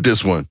ball with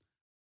this one.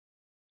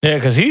 Yeah,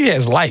 because he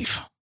has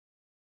life.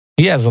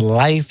 He has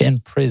life in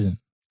prison.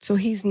 So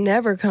he's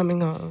never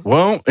coming home.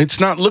 Well, it's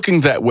not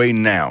looking that way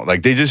now.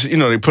 Like they just,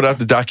 they put out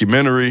the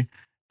documentary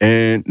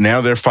and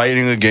now they're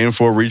fighting again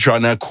for a retrial.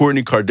 Now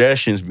Kourtney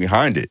Kardashian's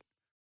behind it.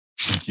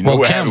 You know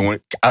what happened when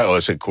I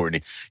said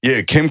Kourtney.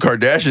 Yeah, Kim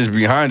Kardashian's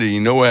behind it.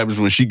 You know what happens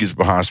when she gets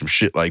behind some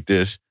shit like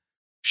this?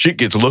 Shit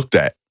gets looked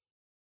at.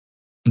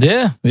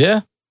 Yeah.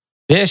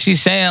 Yeah,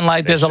 she's saying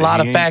like there's a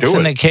lot of facts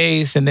in the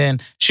case. And then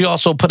she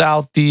also put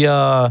out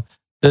the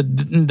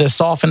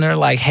softener,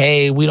 like,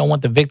 hey, we don't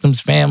want the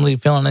victim's family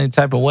feeling any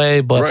type of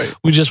way, but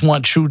we just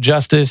want true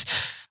justice.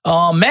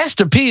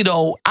 Master P,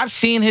 though, I've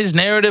seen his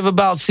narrative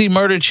about C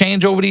Murder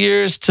change over the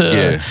years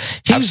to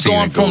he's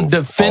gone from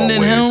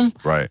defending him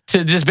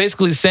to just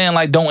basically saying,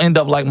 like, don't end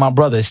up like my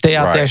brother. Stay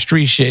out that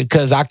street shit,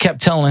 because I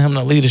kept telling him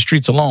to leave the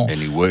streets alone.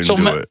 And he wouldn't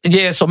do it.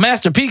 Yeah, so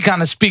Master P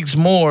kind of speaks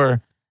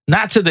more,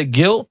 not to the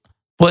guilt,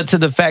 but to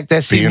the fact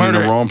that C Murder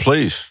in the wrong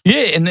place.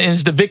 Yeah, and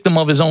is the victim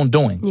of his own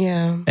doing.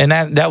 Yeah. And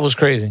that was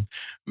crazy.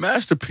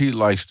 Master P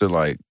likes to,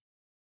 like,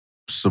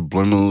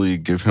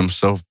 subliminally give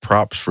himself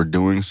props for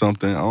doing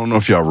something. I don't know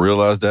if y'all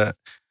realize that.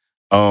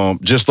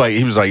 Just like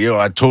he was like, yo,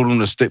 I told him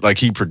to stay, like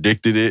he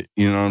predicted it.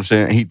 You know what I'm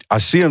saying? I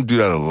see him do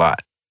that a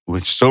lot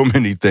with so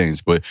many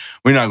things, but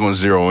we're not going to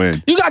zero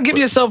in. You got to give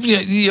yourself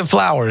your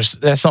flowers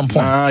at some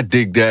point. Nah, I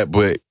dig that,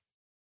 but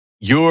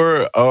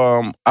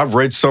I've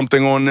read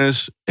something on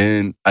this,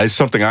 and it's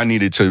something I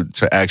needed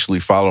to actually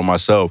follow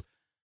myself.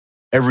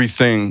 Every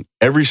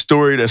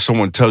story that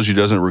someone tells you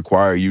doesn't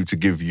require you to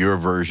give your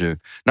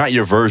version. Not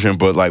your version,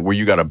 but like where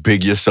you got to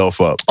big yourself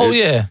up.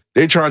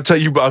 They try to tell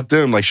you about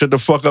them. Like, shut the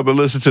fuck up and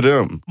listen to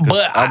them.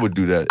 But I would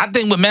do that. I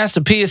think with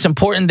Master P, it's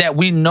important that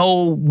we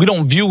know we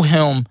don't view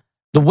him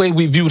the way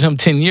we viewed him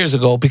 10 years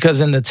ago,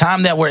 because in the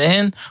time that we're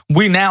in,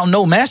 we now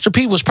know Master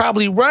P was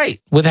probably right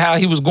with how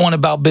he was going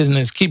about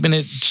business, keeping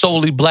it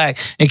solely black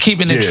and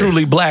keeping it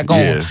truly black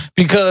on.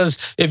 Because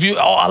if a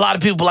lot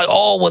of people are like,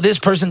 oh, well, this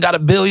person got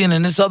 $1 billion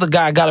and this other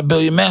guy got $1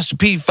 billion. Master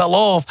P fell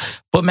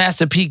off, but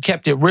Master P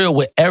kept it real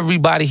with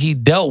everybody he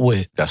dealt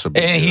with. That's a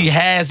big deal. He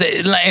has,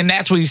 and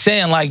that's what he's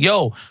saying, like,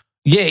 yo,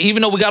 yeah,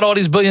 even though we got all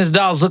these billions of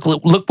dollars,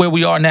 look where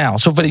we are now.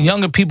 So for the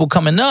younger people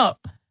coming up,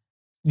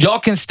 y'all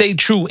can stay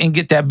true and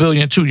get that $1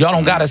 billion too. Y'all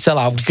don't got to sell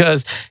out,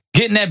 because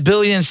getting that $1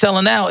 billion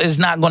selling out is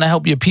not going to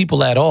help your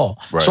people at all.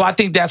 So I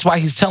think that's why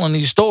he's telling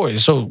these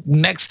stories. So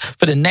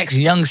for the next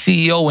young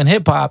CEO in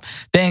hip hop,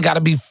 they ain't got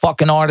to be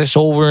fucking artists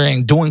over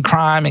and doing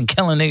crime and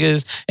killing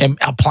niggas and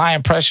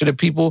applying pressure to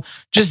people.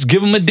 Just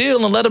give them a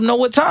deal and let them know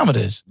what time it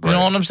is. You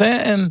know what I'm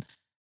saying? And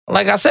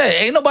like I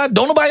said,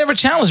 don't nobody ever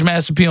challenge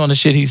Master P on the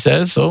shit he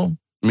says. So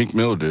Meek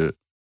Mill did.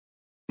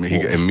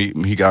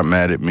 He got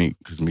mad at Meek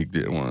because Meek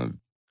didn't want to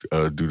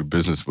do the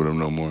business with him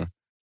no more.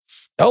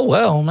 Oh,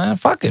 well, man.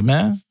 Fuck it,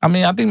 man. I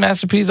mean, I think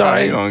Master P's all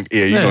right. You're going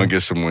to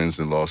get some wins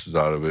and losses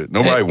out of it.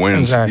 Nobody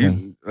wins.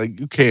 Exactly.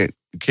 You can't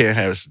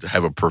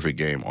have a perfect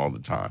game all the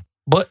time.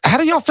 But how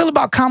do y'all feel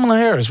about Kamala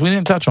Harris? We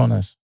didn't touch on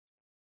this.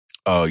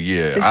 Oh,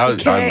 yeah.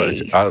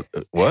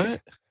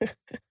 What?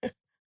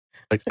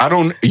 Like, I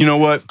don't, you know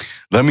what?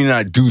 Let me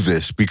not do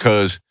this,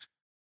 because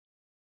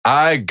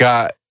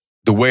the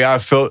way I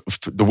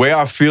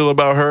feel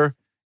about her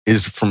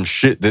is from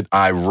shit that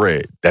I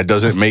read. That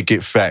doesn't make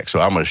it fact. So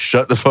I'm gonna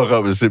shut the fuck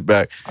up and sit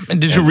back.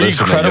 Did you read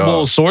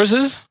credible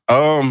sources?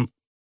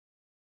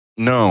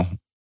 No.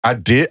 I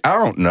did. I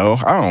don't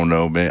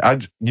know, man.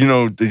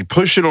 They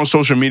push it on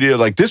social media.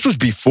 Like, this was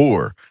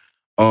before.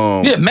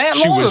 Long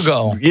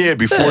ago. Yeah,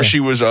 before she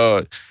was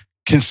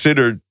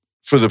considered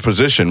for the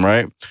position,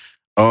 right?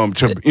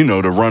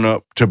 To run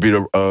up to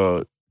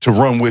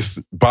run with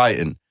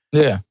Biden.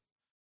 Yeah.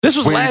 This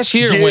was last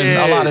year when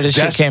a lot of this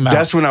shit came out.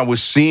 That's when I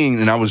was seeing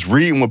and I was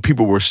reading what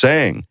people were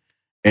saying.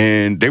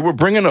 And they were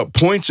bringing up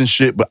points and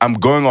shit, but I'm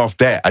going off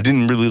that. I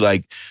didn't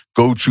really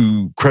go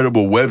to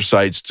credible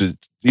websites to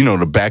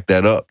back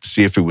that up to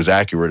see if it was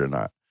accurate or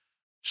not.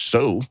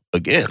 So,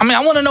 again. I mean,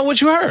 I want to know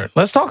what you heard.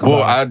 Let's talk about it.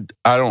 Well,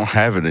 I don't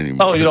have it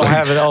anymore. Oh, you don't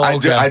have it? Oh,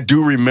 okay. I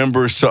do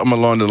remember something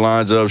along the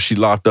lines of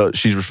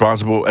she's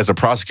responsible, as a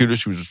prosecutor,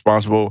 she was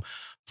responsible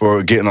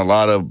for getting a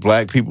lot of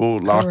black people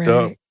locked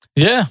up.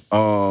 Yeah.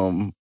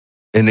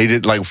 And they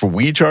did for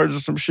weed charges or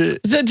some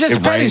shit.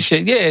 Just petty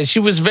shit. Yeah, she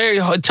was very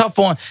tough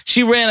on.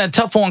 She ran a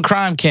tough on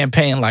crime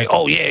campaign. Like,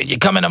 oh yeah, you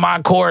come into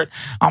my court,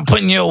 I'm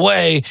putting you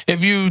away.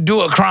 If you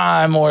do a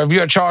crime or if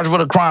you're charged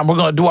with a crime, we're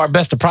gonna do our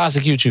best to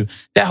prosecute you.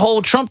 That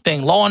whole Trump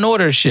thing, law and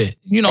order shit.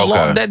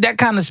 That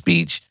kind of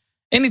speech.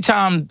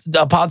 anytime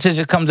a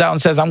politician comes out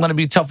and says, I'm going to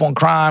be tough on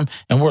crime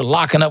and we're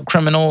locking up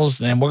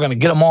criminals and we're going to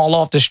get them all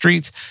off the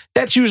streets,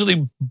 that's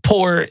usually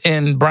poor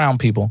and brown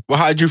people. Well,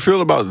 how'd you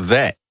feel about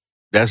that?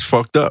 That's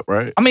fucked up,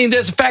 right? I mean,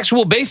 there's a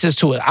factual basis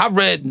to it. I've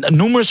read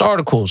numerous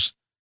articles.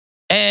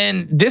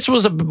 And this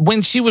was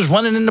when she was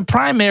running in the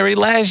primary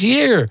last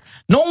year.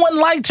 No one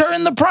liked her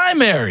in the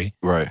primary.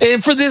 Right.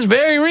 And for this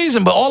very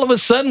reason. But all of a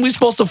sudden, we're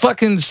supposed to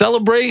fucking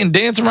celebrate and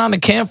dance around the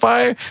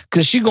campfire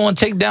because she going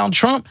to take down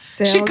Trump.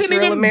 Sounds she couldn't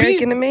real even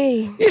American to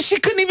me. Yeah, she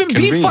couldn't even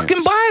beat fucking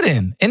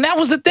Biden. And that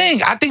was the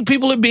thing. I think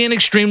people are being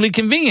extremely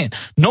convenient.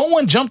 No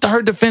one jumped to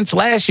her defense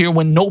last year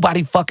when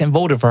nobody fucking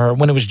voted for her,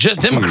 when it was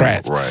just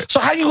Democrats. Right. So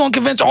how you going to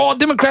convince all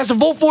Democrats to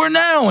vote for her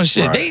now and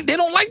shit? Right. They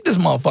don't like this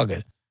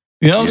motherfucker.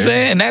 You know what I'm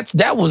saying?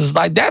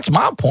 And that's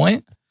my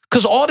point.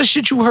 Because all the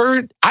shit you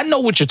heard, I know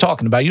what you're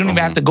talking about. You don't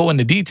even have to go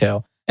into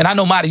detail. And I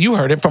know, Madi, you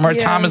heard it from her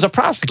time as a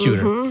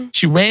prosecutor. Mm-hmm.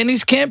 She ran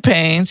these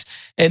campaigns,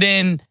 and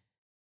then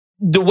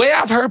the way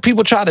I've heard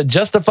people try to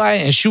justify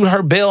it and shoot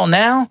her bail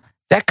now,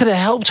 that could have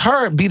helped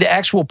her be the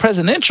actual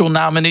presidential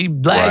nominee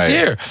last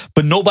year.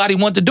 But nobody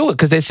wanted to do it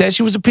because they said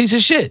she was a piece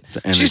of shit.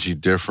 The energy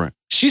different.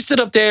 She stood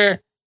up there,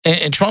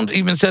 and Trump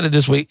even said it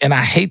this week, and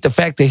I hate the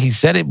fact that he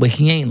said it, but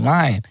he ain't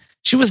lying.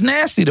 She was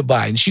nasty to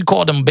Biden. She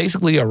called him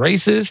basically a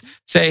racist,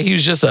 said he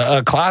was just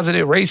a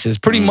closeted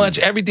racist. Pretty much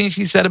everything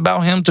she said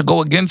about him to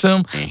go against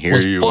him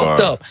was fucked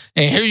up.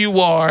 And here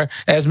you are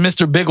as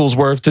Mr.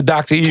 Bigglesworth to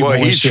Dr. Evil.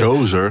 Well, he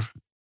chose her.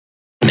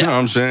 You know what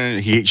I'm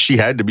saying? She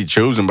had to be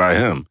chosen by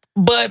him.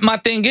 But my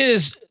thing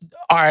is,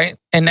 all right,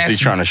 and that's... Is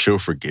he trying to show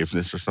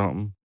forgiveness or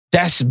something?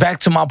 That's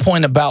back to my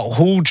point about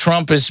who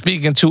Trump is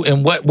speaking to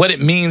and what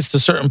it means to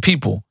certain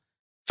people.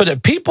 For the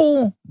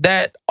people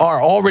that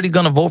are already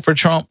going to vote for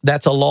Trump,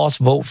 that's a lost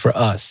vote for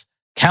us.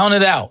 Count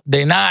it out.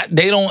 They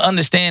don't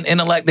understand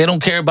intellect. They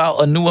don't care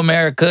about a new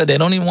America. They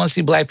don't even want to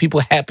see black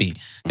people happy.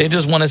 They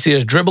just want to see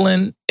us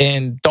dribbling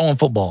and throwing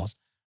footballs,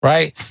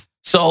 right?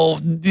 So,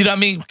 you know what I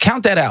mean?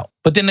 Count that out.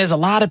 But then there's a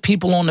lot of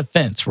people on the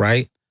fence,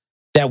 right?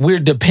 That we're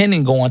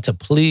depending on to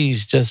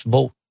please just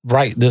vote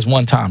right this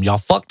one time. Y'all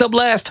fucked up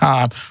last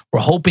time.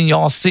 We're hoping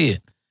y'all see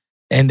it.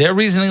 And their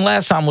reasoning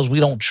last time was we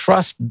don't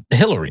trust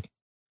Hillary.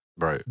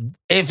 Right.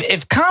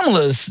 If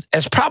Kamala's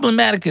as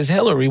problematic as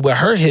Hillary with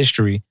her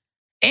history,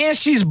 and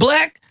she's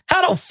black,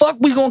 how the fuck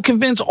we gonna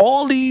convince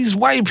all these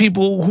white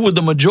people who are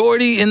the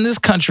majority in this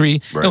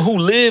country and who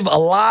live a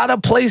lot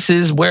of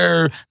places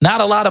where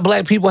not a lot of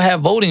black people have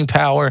voting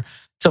power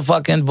to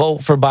fucking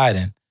vote for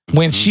Biden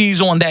when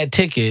she's on that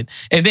ticket?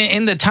 And then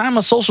in the time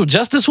of social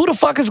justice, who the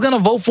fuck is gonna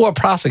vote for a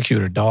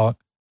prosecutor, dog?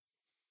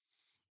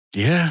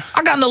 Yeah.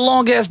 I got in a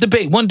long-ass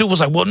debate. One dude was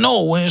like, well,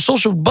 no, when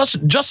social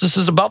justice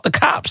is about the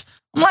cops.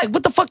 I'm like,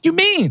 what the fuck you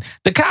mean?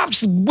 The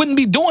cops wouldn't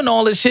be doing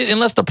all this shit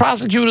unless the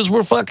prosecutors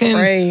were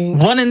fucking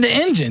running the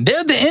engine.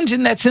 They're the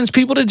engine that sends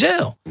people to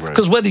jail.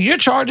 Because whether your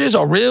charges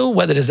are real,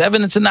 whether there's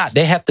evidence or not,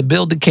 they have to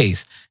build the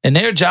case. And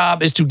their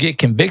job is to get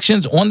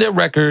convictions on their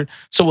record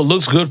so it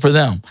looks good for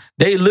them.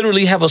 They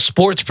literally have a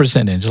sports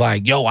percentage.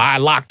 Like, yo, I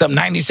locked up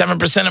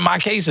 97% of my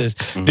cases.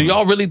 Do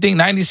y'all really think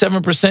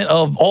 97%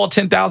 of all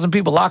 10,000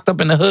 people locked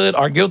up in the hood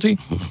are guilty?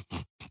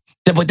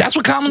 But that's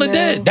what Kamala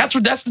did. That's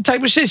the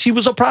type of shit. She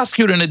was a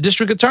prosecutor and a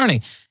district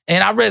attorney.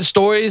 And I read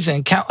stories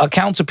and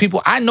accounts of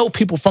people. I know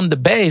people from the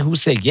Bay who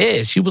say,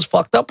 yeah, she was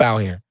fucked up out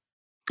here.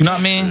 You know what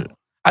I mean?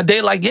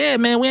 They like, yeah,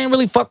 man, we ain't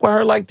really fuck with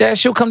her like that.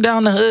 She'll come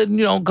down the hood and,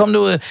 you know, come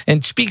to her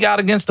and speak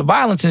out against the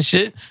violence and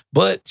shit.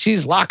 But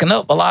she's locking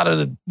up a lot of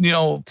the, you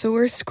know. So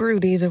we're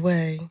screwed either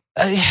way.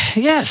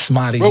 Yes,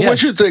 Madi. Well, yes.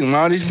 what you think,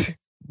 Madi?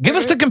 Give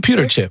us the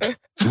computer chip.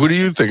 What do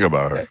you think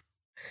about her?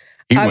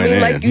 I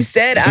mean, like you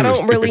said, I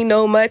don't really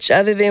know much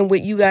other than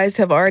what you guys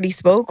have already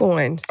spoke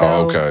on.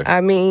 So,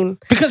 I mean,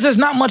 because there's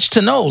not much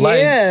to know. Like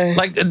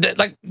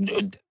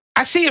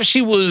I see if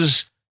she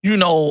was, you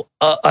know,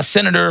 a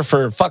senator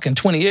for fucking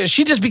 20 years.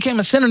 She just became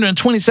a senator in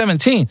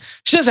 2017.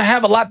 She doesn't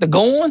have a lot to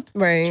go on,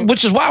 right?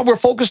 Which is why we're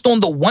focused on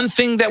the one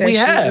thing that we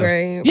have.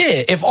 Right.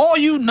 Yeah, if all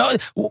you know,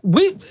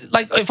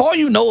 if all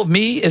you know of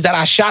me is that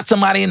I shot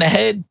somebody in the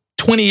head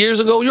 20 years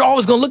ago, you're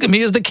always gonna look at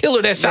me as the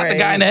killer that shot the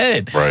guy in the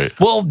head. Right.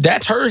 Well,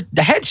 that's the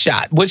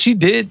headshot. What she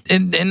did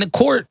in the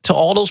court to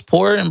all those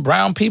poor and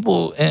brown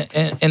people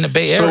in the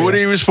Bay Area. So what are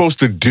you supposed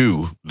to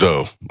do,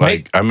 though?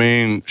 Like, I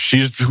mean,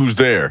 she's who's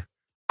there.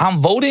 I'm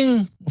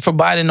voting for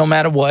Biden no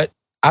matter what.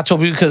 I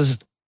told you because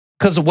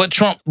of what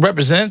Trump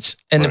represents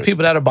and the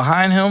people that are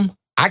behind him.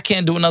 I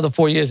can't do another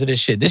 4 years of this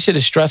shit. This shit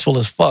is stressful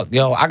as fuck,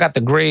 yo. I got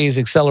the grays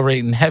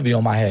accelerating heavy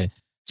on my head.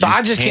 So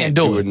I just can't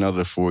do it.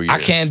 Another 4 years. I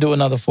can't do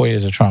another 4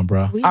 years of Trump,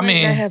 bro. I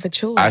mean, I have a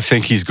choice. I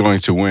think he's going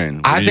to win.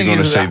 What are you going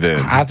to say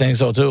then? I think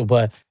so too.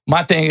 But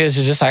my thing is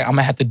just like I'm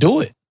gonna have to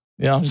do it.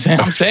 You know what I'm saying?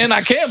 I'm saying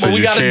I can't, but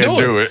we got to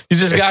do it. You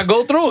just got to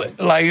go through it.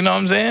 Like, you know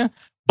what I'm saying?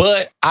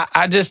 But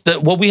I just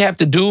what we have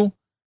to do,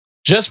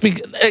 just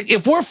because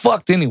if we're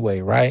fucked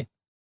anyway, right?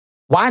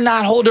 Why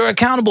not hold her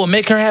accountable and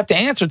make her have to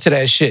answer to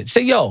that shit?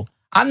 Say, yo,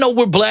 I know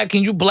we're black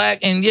and you black,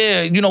 and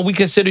yeah, you know, we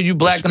consider you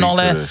black and all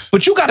Speak to that. this.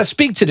 But you got to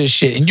speak to this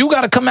shit, and you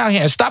got to come out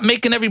here and stop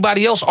making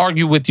everybody else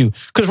argue with you.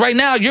 Because right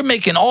now, you're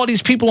making all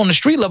these people on the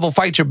street level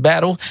fight your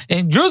battle,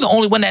 and you're the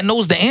only one that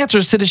knows the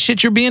answers to the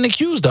shit you're being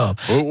accused of.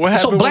 What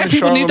happened black when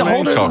people need to Charlamagne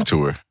hold her. talk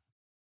to her?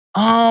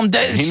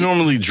 He She,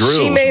 normally drills.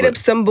 She made but- up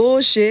some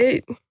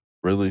bullshit.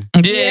 Really?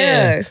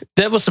 yeah,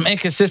 there was some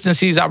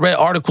inconsistencies. I read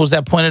articles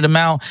that pointed them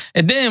out.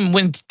 And then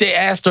when they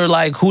asked her,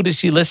 like, who did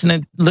she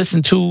listen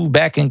to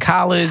back in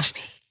college?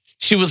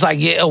 She was like,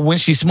 yeah, when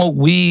she smoked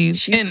weed.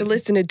 She used to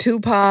listen to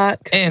Tupac.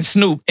 And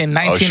Snoop in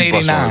Oh, she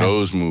bust one of 1989.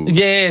 those moves.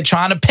 Yeah,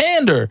 trying to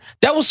pander.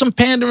 That was some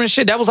pandering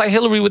shit. That was like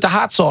Hillary with the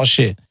hot sauce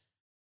shit.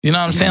 You know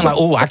what I'm saying? Like,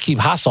 oh, I keep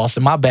hot sauce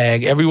in my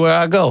bag everywhere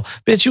I go.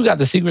 Bitch, you got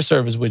the Secret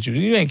Service with you.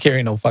 You ain't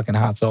carrying no fucking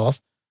hot sauce.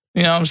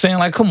 You know what I'm saying?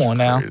 Like, come on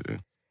now. Crazy.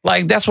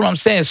 Like, that's what I'm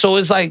saying. So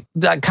it's like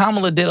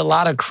Kamala did a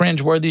lot of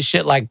cringeworthy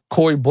shit, like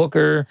Cory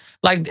Booker.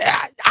 Like,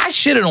 I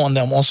shitted on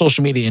them on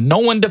social media, and no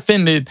one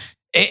defended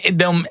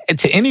them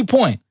to any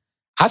point.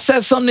 I said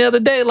something the other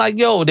day, like,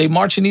 yo, they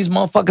marching these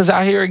motherfuckers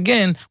out here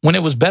again when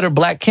it was better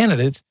black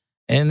candidates.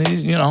 And,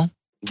 you know,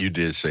 You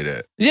did say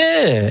that.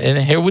 yeah. And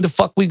here we the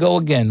fuck we go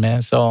again,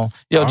 man. So,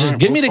 yo, All just right,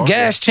 give well, me the fuck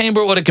gas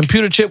chamber or the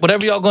computer chip,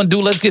 whatever y'all gonna do.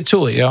 Let's get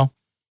to it, yo.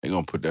 They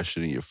gonna put that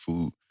shit in your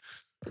food.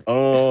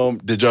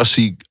 Did y'all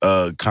see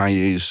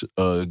Kanye's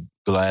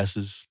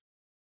glasses?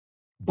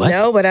 What?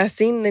 No, but I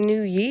seen the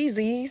new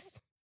Yeezys.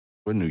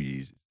 What new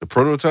Yeezys? The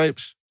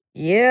prototypes?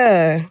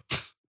 Yeah.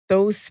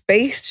 Those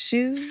space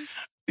shoes.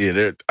 Yeah,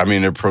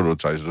 they're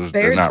prototypes.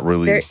 They're not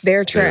really. They're there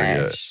yet.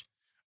 trash.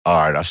 All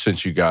right, I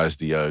sent you guys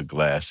the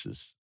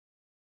glasses.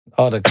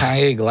 Oh, the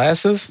Kanye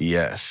glasses?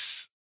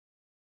 Yes,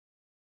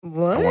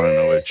 What? I want to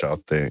know what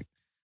y'all think.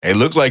 They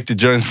look like the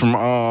joints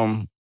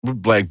from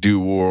what black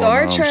dude wore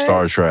Star on Trek?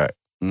 Star Trek.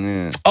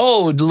 Yeah,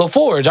 Oh,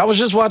 LaForge. I was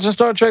just watching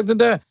Star Trek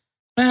today.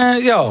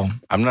 Man, yo.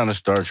 I'm not a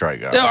Star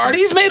Trek guy. Are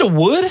these made of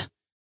wood?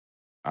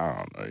 I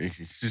don't know.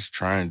 He's just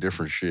trying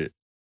different shit.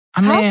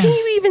 I How mean, can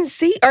you even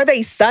see? Are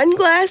they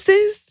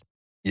sunglasses?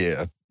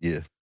 Yeah.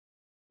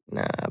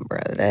 Nah,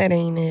 brother, that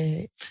ain't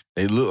it.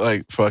 They look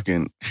like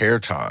fucking hair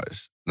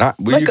ties. Not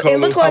what do you Look, call it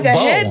looked those? like a bow.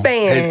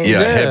 headband. Yeah,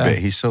 Yeah. headband.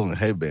 He's selling a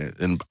headband,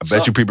 and I bet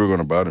So- you people are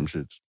gonna buy them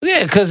shits.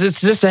 yeah, because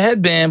it's just a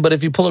headband, but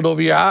if you pull it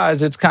over your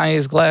eyes, it's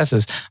Kanye's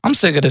glasses. I'm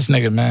sick of this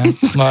nigga, man.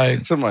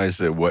 Like, Somebody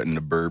said, "What in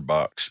the bird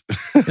box?"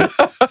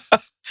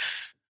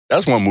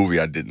 That's one movie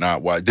I did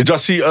not watch. Did y'all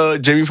see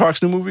Jamie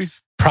Foxx new movie?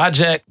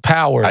 Project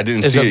Power I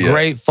didn't is see a it yet.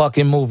 great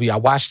fucking movie. I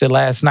watched it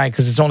last night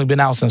because it's only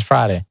been out since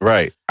Friday.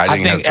 Right. I didn't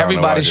have think time to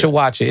everybody watch should it.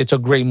 watch it. It's a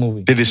great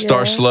movie. Did it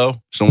start Yeah.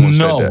 slow? Someone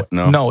No, said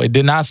that. No. it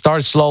did not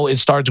start slow. It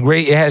starts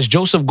great. It has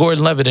Joseph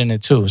Gordon-Levitt in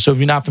it too. So if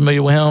you're not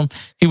familiar with him,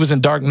 he was in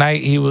Dark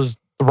Knight. He was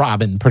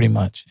Robin pretty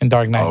much in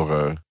Dark Knight.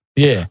 Okay.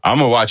 Yeah. I'm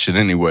gonna watch it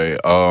anyway.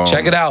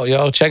 Check it out,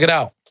 yo. Check it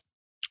out.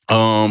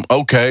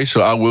 Okay,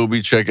 so I will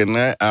be checking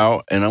that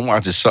out, and I'm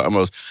watching something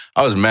else.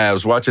 I was mad. I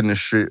was watching this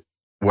shit.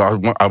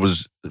 Well, I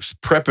was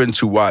prepping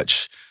to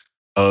watch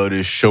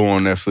this show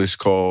on Netflix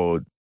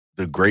called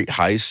The Great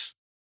Heist.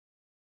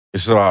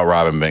 It's about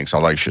Robin Banks. I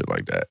like shit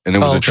like that, and it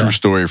was Oh, a okay. true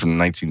story from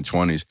the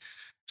 1920s.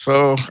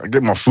 So I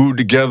get my food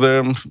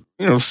together.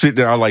 Sit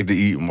there. I like to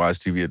eat and watch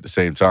TV at the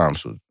same time.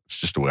 So it's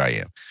just the way I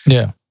am.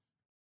 Yeah.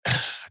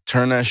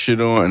 Turn that shit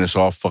on, and it's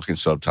all fucking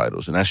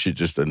subtitles, and that shit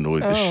just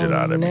annoyed the shit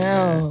out of me.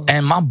 Man. No.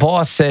 And my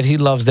boss said he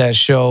loves that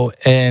show,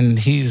 and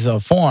he's a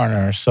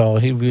foreigner, so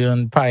he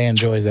really probably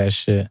enjoys that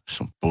shit.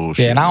 Some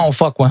bullshit. Yeah, and I don't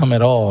fuck with him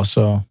at all.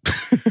 So,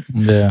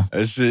 yeah.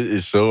 That shit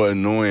is so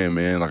annoying,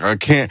 man. Like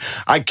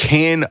I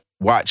can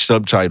watch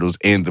subtitles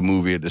and the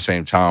movie at the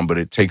same time, but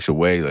it takes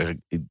away. Like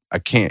I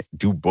can't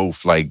do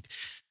both like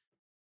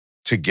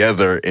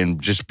together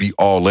and just be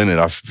all in it.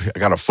 I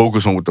gotta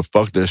focus on what the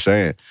fuck they're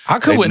saying. I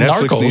could with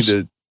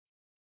Narcos.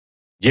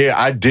 Yeah,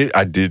 I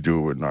did do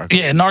it with Narcos.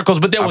 Yeah,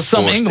 Narcos, but there I was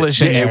some forced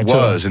English it. in Yeah, there it too.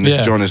 was, and this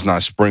Yeah. joint is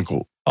not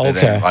sprinkled. It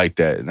Okay. ain't like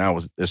that,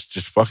 and it's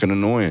just fucking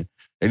annoying.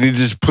 They need to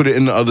just put it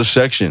in the other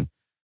section.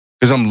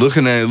 Because I'm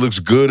looking at it, it looks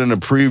good in the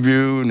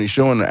preview, and they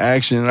showing the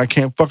action, and I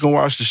can't fucking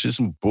watch this shit.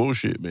 Some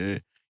bullshit,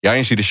 man. Y'all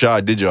ain't see The Shy,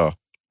 did y'all?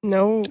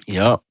 No.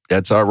 Yup.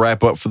 That's our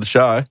wrap up for The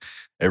Shy.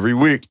 Every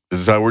week.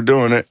 This is how we're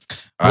doing it.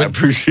 I Well-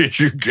 appreciate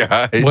you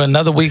guys. Well,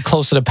 another week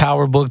close to the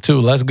Power Book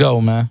too. Let's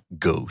go, man.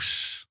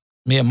 Ghosts.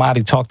 Me and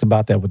Marty talked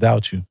about that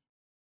without you.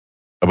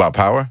 About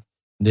power?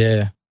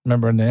 Yeah.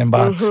 Remember in the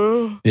inbox?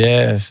 Mhm.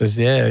 Yeah,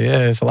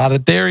 it's a lot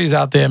of theories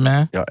out there,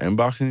 man. Y'all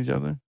inboxing each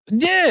other?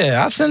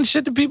 Yeah, I send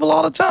shit to people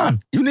all the time.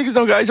 You niggas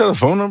don't got each other's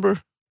phone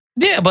number?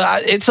 Yeah,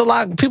 but it's a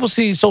lot. People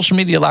see social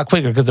media a lot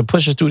quicker because it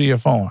pushes through to your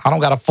phone. I don't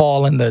got to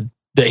fall in the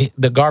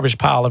garbage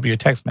pile of your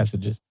text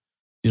messages.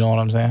 You know what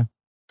I'm saying?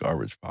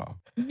 Garbage pile.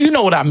 You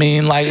know what I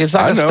mean? Like it's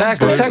like I a know,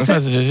 stack of but- text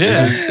messages.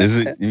 Yeah. Is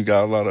it you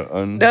got a lot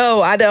of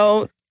No, I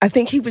don't. I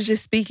think he was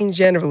just speaking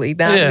generally,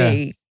 not Yeah.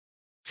 me.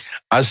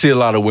 I see a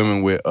lot of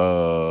women with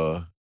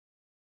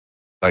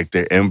like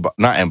their inbox,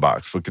 not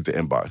inbox, forget the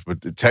inbox,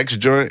 but the text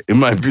joint, it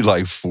might be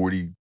like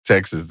 40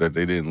 texts that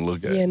they didn't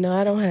look at. Yeah, no,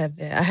 I don't have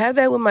that. I have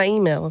that with my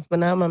emails, but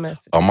not my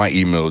messages. Oh, my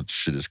email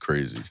shit is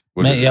crazy.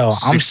 What Man, is it? yo,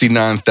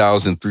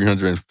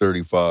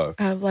 69,335.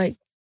 I have like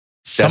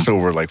That's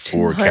over like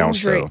 4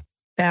 accounts though.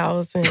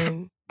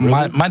 200,000.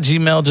 My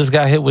Gmail just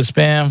got hit with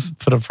spam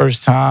for the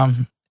first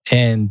time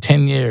in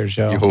 10 years,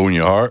 yo. You holding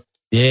your heart?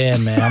 Yeah,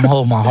 man. I'm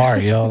holding my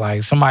heart, yo.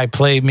 Like somebody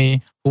played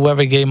me.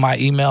 Whoever gave my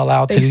email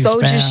out to They these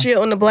sold spam, your shit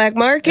on the black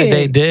market.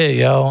 They did,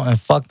 yo. And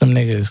fuck them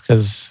niggas,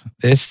 because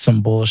it's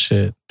some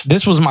bullshit.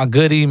 This was my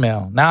good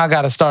email. Now I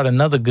got to start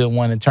another good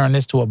one and turn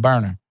this to a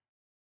burner.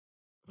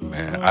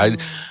 Man,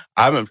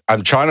 I'm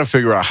trying to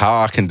figure out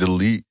how I can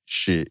delete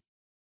shit.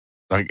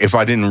 Like if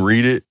I didn't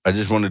read it, I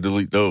just want to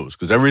delete those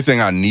because everything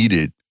I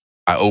needed,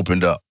 I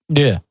opened up.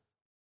 Yeah.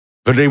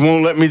 But they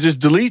won't let me just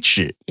delete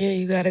shit. Yeah,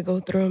 you got to go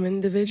through them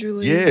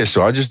individually. Yeah,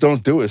 so I just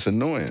don't do it. It's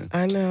annoying.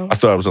 I know. I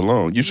thought I was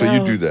alone. You said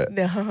you do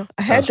that.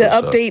 I had to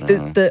update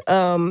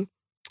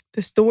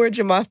the storage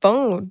of my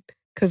phone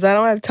because I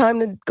don't have time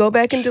to go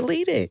back and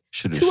delete it.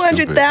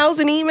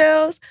 200,000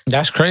 emails.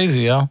 That's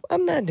crazy, yo.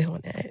 I'm not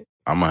doing that.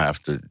 I'm gonna have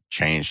to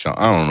change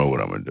something. I don't know what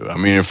I'm gonna do. I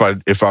mean,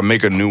 if I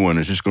make a new one,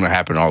 it's just gonna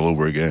happen all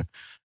over again.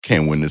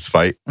 Can't win this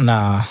fight.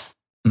 Nah,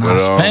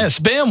 But,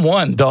 spam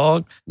one,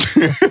 dog.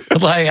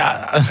 Like,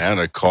 and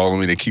they're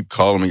calling me. They keep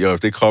calling me. Yo, if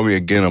they call me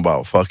again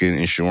about fucking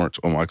insurance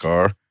on my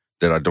car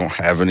that I don't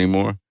have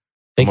anymore,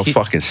 I'm a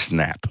fucking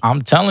snap.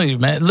 I'm telling you,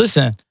 man.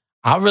 Listen,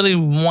 I really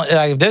want,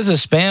 like, if there's a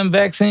spam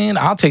vaccine,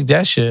 I'll take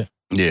that shit.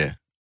 Yeah.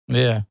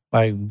 Yeah.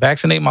 Like,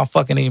 vaccinate my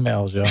fucking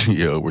emails, yo.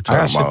 Yo, we're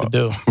talking about shit to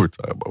do. We're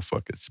talking about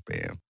fucking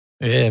spam.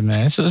 Yeah,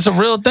 man. It's a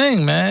real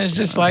thing, man. It's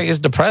just like, it's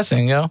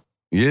depressing, yo.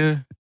 Yeah,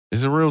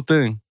 it's a real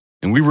thing.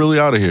 And we really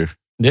out of here.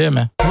 Yeah,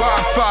 man.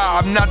 Wi-Fi,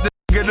 I'm not the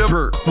nigga to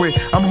Burt with.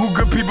 I'm who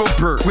good people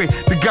Burt with.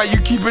 The guy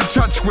you keep in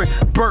touch with,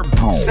 Burt.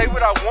 Say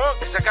what I want,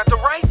 cause I got the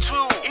right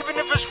to. Even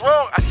if it's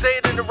wrong, I say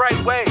it in the right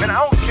way. Man,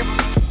 I don't give a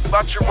f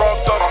about your wrong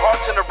thoughts,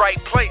 heart's in the right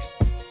place.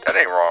 That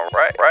ain't wrong,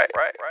 right? Right.